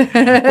 Well,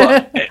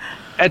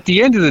 at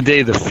the end of the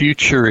day, the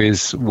future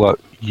is what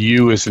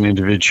you as an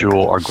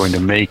individual are going to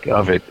make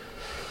of it,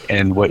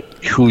 and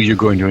who you're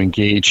going to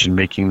engage in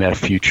making that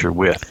future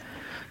with.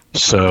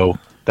 So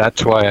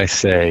that's why I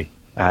say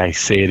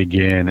it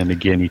again and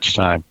again each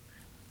time.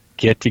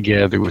 Get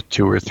together with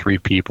 2 or 3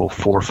 people,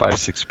 4, 5,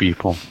 6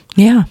 people.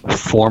 Yeah.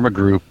 Form a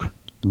group,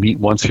 meet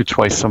once or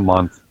twice a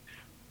month,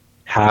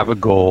 have a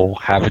goal,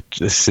 have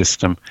a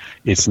system.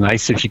 It's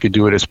nice if you could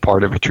do it as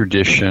part of a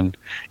tradition.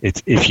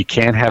 If you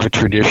can't have a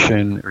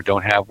tradition or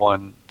don't have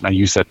one, and I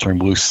use that term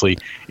loosely,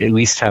 at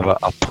least have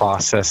a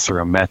process or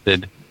a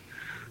method,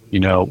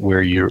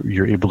 where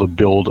you're able to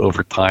build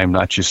over time,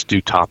 not just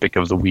do topic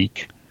of the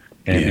week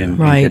and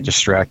get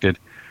distracted.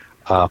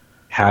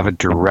 Have a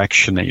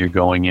direction that you're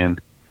going in,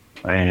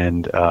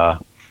 and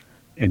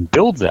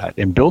build that.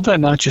 And build that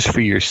not just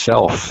for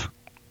yourself,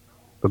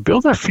 but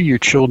build that for your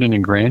children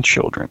and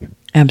grandchildren.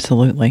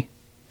 Absolutely.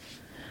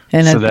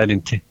 And so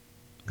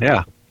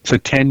So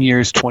 10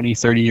 years, 20,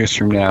 30 years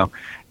from now,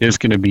 there's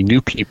going to be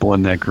new people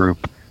in that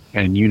group,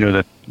 and you know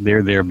that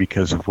they're there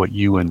because of what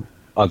you and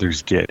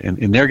others did.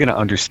 And they're going to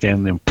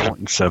understand the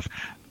importance of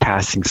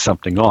passing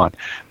something on.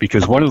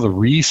 Because one of the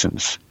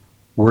reasons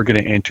we're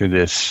going to enter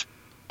this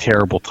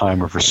terrible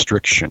time of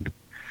restriction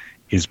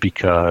is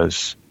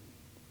because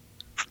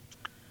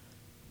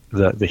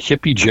the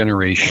hippie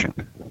generation,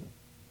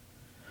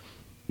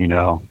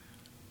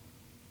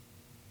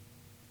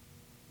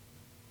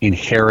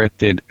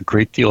 inherited a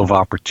great deal of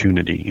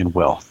opportunity and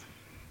wealth,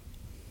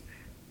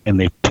 and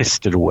they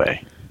pissed it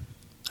away.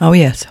 Oh,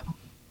 yes.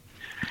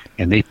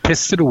 And they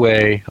pissed it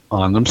away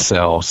on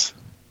themselves,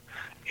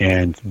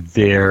 and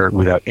they're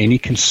without any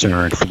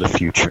concern for the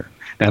future.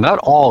 Now, not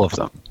all of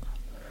them.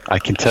 I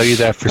can tell you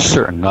that for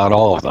certain, not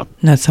all of them.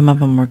 No, some of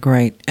them were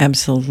great.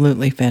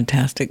 Absolutely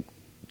fantastic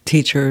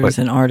teachers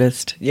and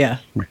artists. Yeah.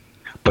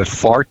 But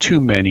far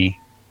too many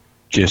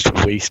just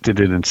wasted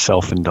it in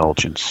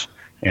self-indulgence.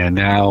 And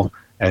now,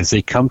 as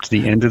they come to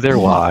the end of their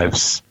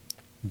lives,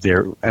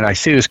 and I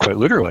say this quite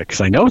literally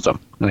because I know them,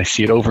 and I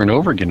see it over and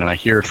over again, and I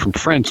hear it from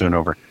friends over and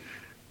over.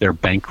 They're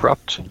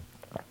bankrupt.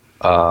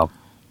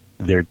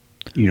 They're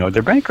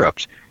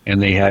bankrupt,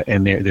 and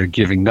they're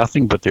giving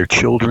nothing but their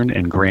children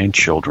and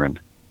grandchildren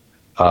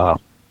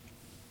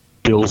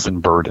bills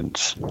and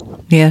burdens.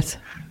 Yes,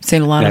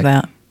 seen a lot of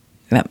that.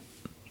 Yep.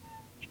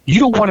 You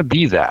don't want to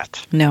be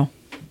that. No.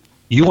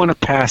 You want to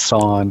pass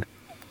on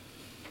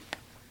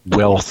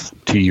wealth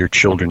to your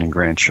children and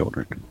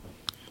grandchildren.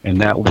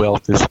 And that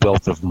wealth is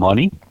wealth of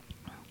money,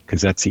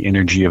 because that's the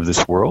energy of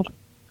this world.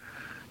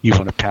 You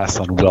want to pass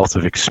on wealth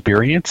of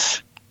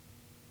experience,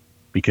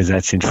 because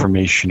that's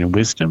information and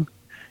wisdom.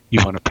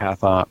 You want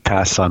to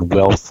pass on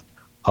wealth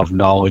of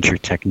knowledge or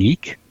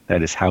technique,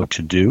 that is how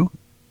to do.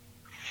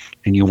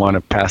 And you want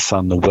to pass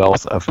on the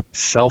wealth of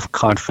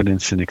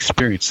self-confidence and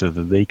experience so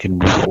that they can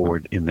move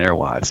forward in their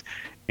lives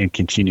and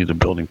continue the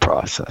building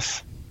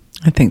process.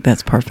 I think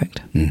that's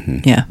perfect. Mm-hmm.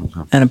 Yeah,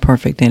 and a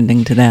perfect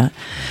ending to that.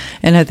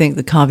 And I think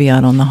the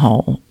caveat on the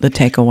whole, the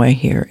takeaway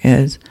here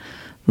is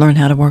learn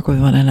how to work with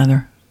one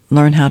another.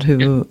 Learn how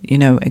to,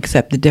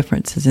 accept the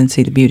differences and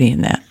see the beauty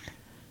in that.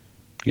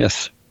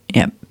 Yes.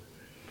 Yep,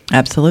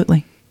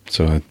 absolutely.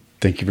 So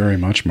thank you very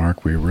much,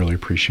 Mark. We really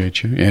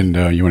appreciate you. And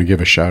you want to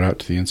give a shout out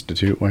to the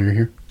Institute while you're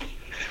here?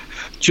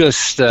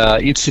 Just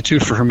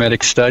Institute for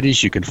Hermetic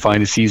Studies. You can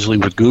find us easily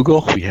with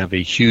Google. We have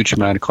a huge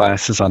amount of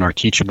classes on our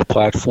Teachable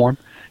platform.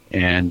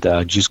 And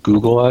just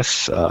Google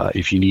us.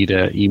 If you need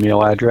an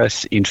email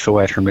address,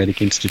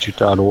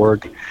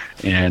 info@hermeticinstitute.org.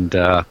 And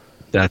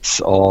that's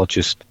all.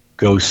 Just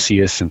go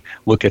see us and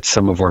look at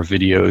some of our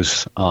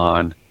videos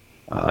on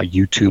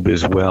YouTube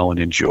as well and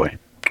enjoy.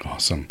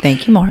 Awesome.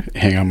 Thank you, Mark.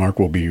 Hang on, Mark.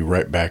 We'll be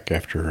right back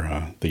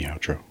after the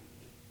outro.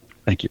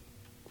 Thank you.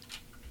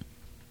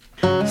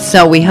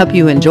 So we hope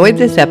you enjoyed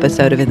this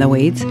episode of In the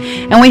Weeds,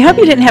 and we hope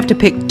you didn't have to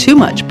pick too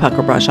much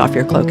pucker brush off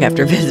your cloak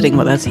after visiting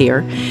with us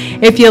here.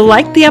 If you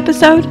liked the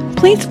episode,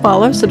 please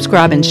follow,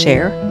 subscribe, and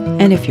share.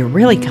 And if you're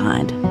really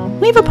kind,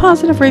 leave a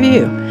positive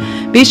review.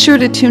 Be sure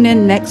to tune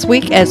in next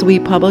week as we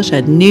publish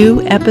a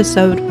new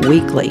episode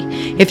weekly.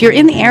 If you're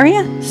in the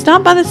area,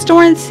 stop by the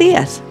store and see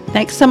us.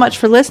 Thanks so much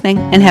for listening,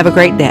 and have a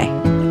great day.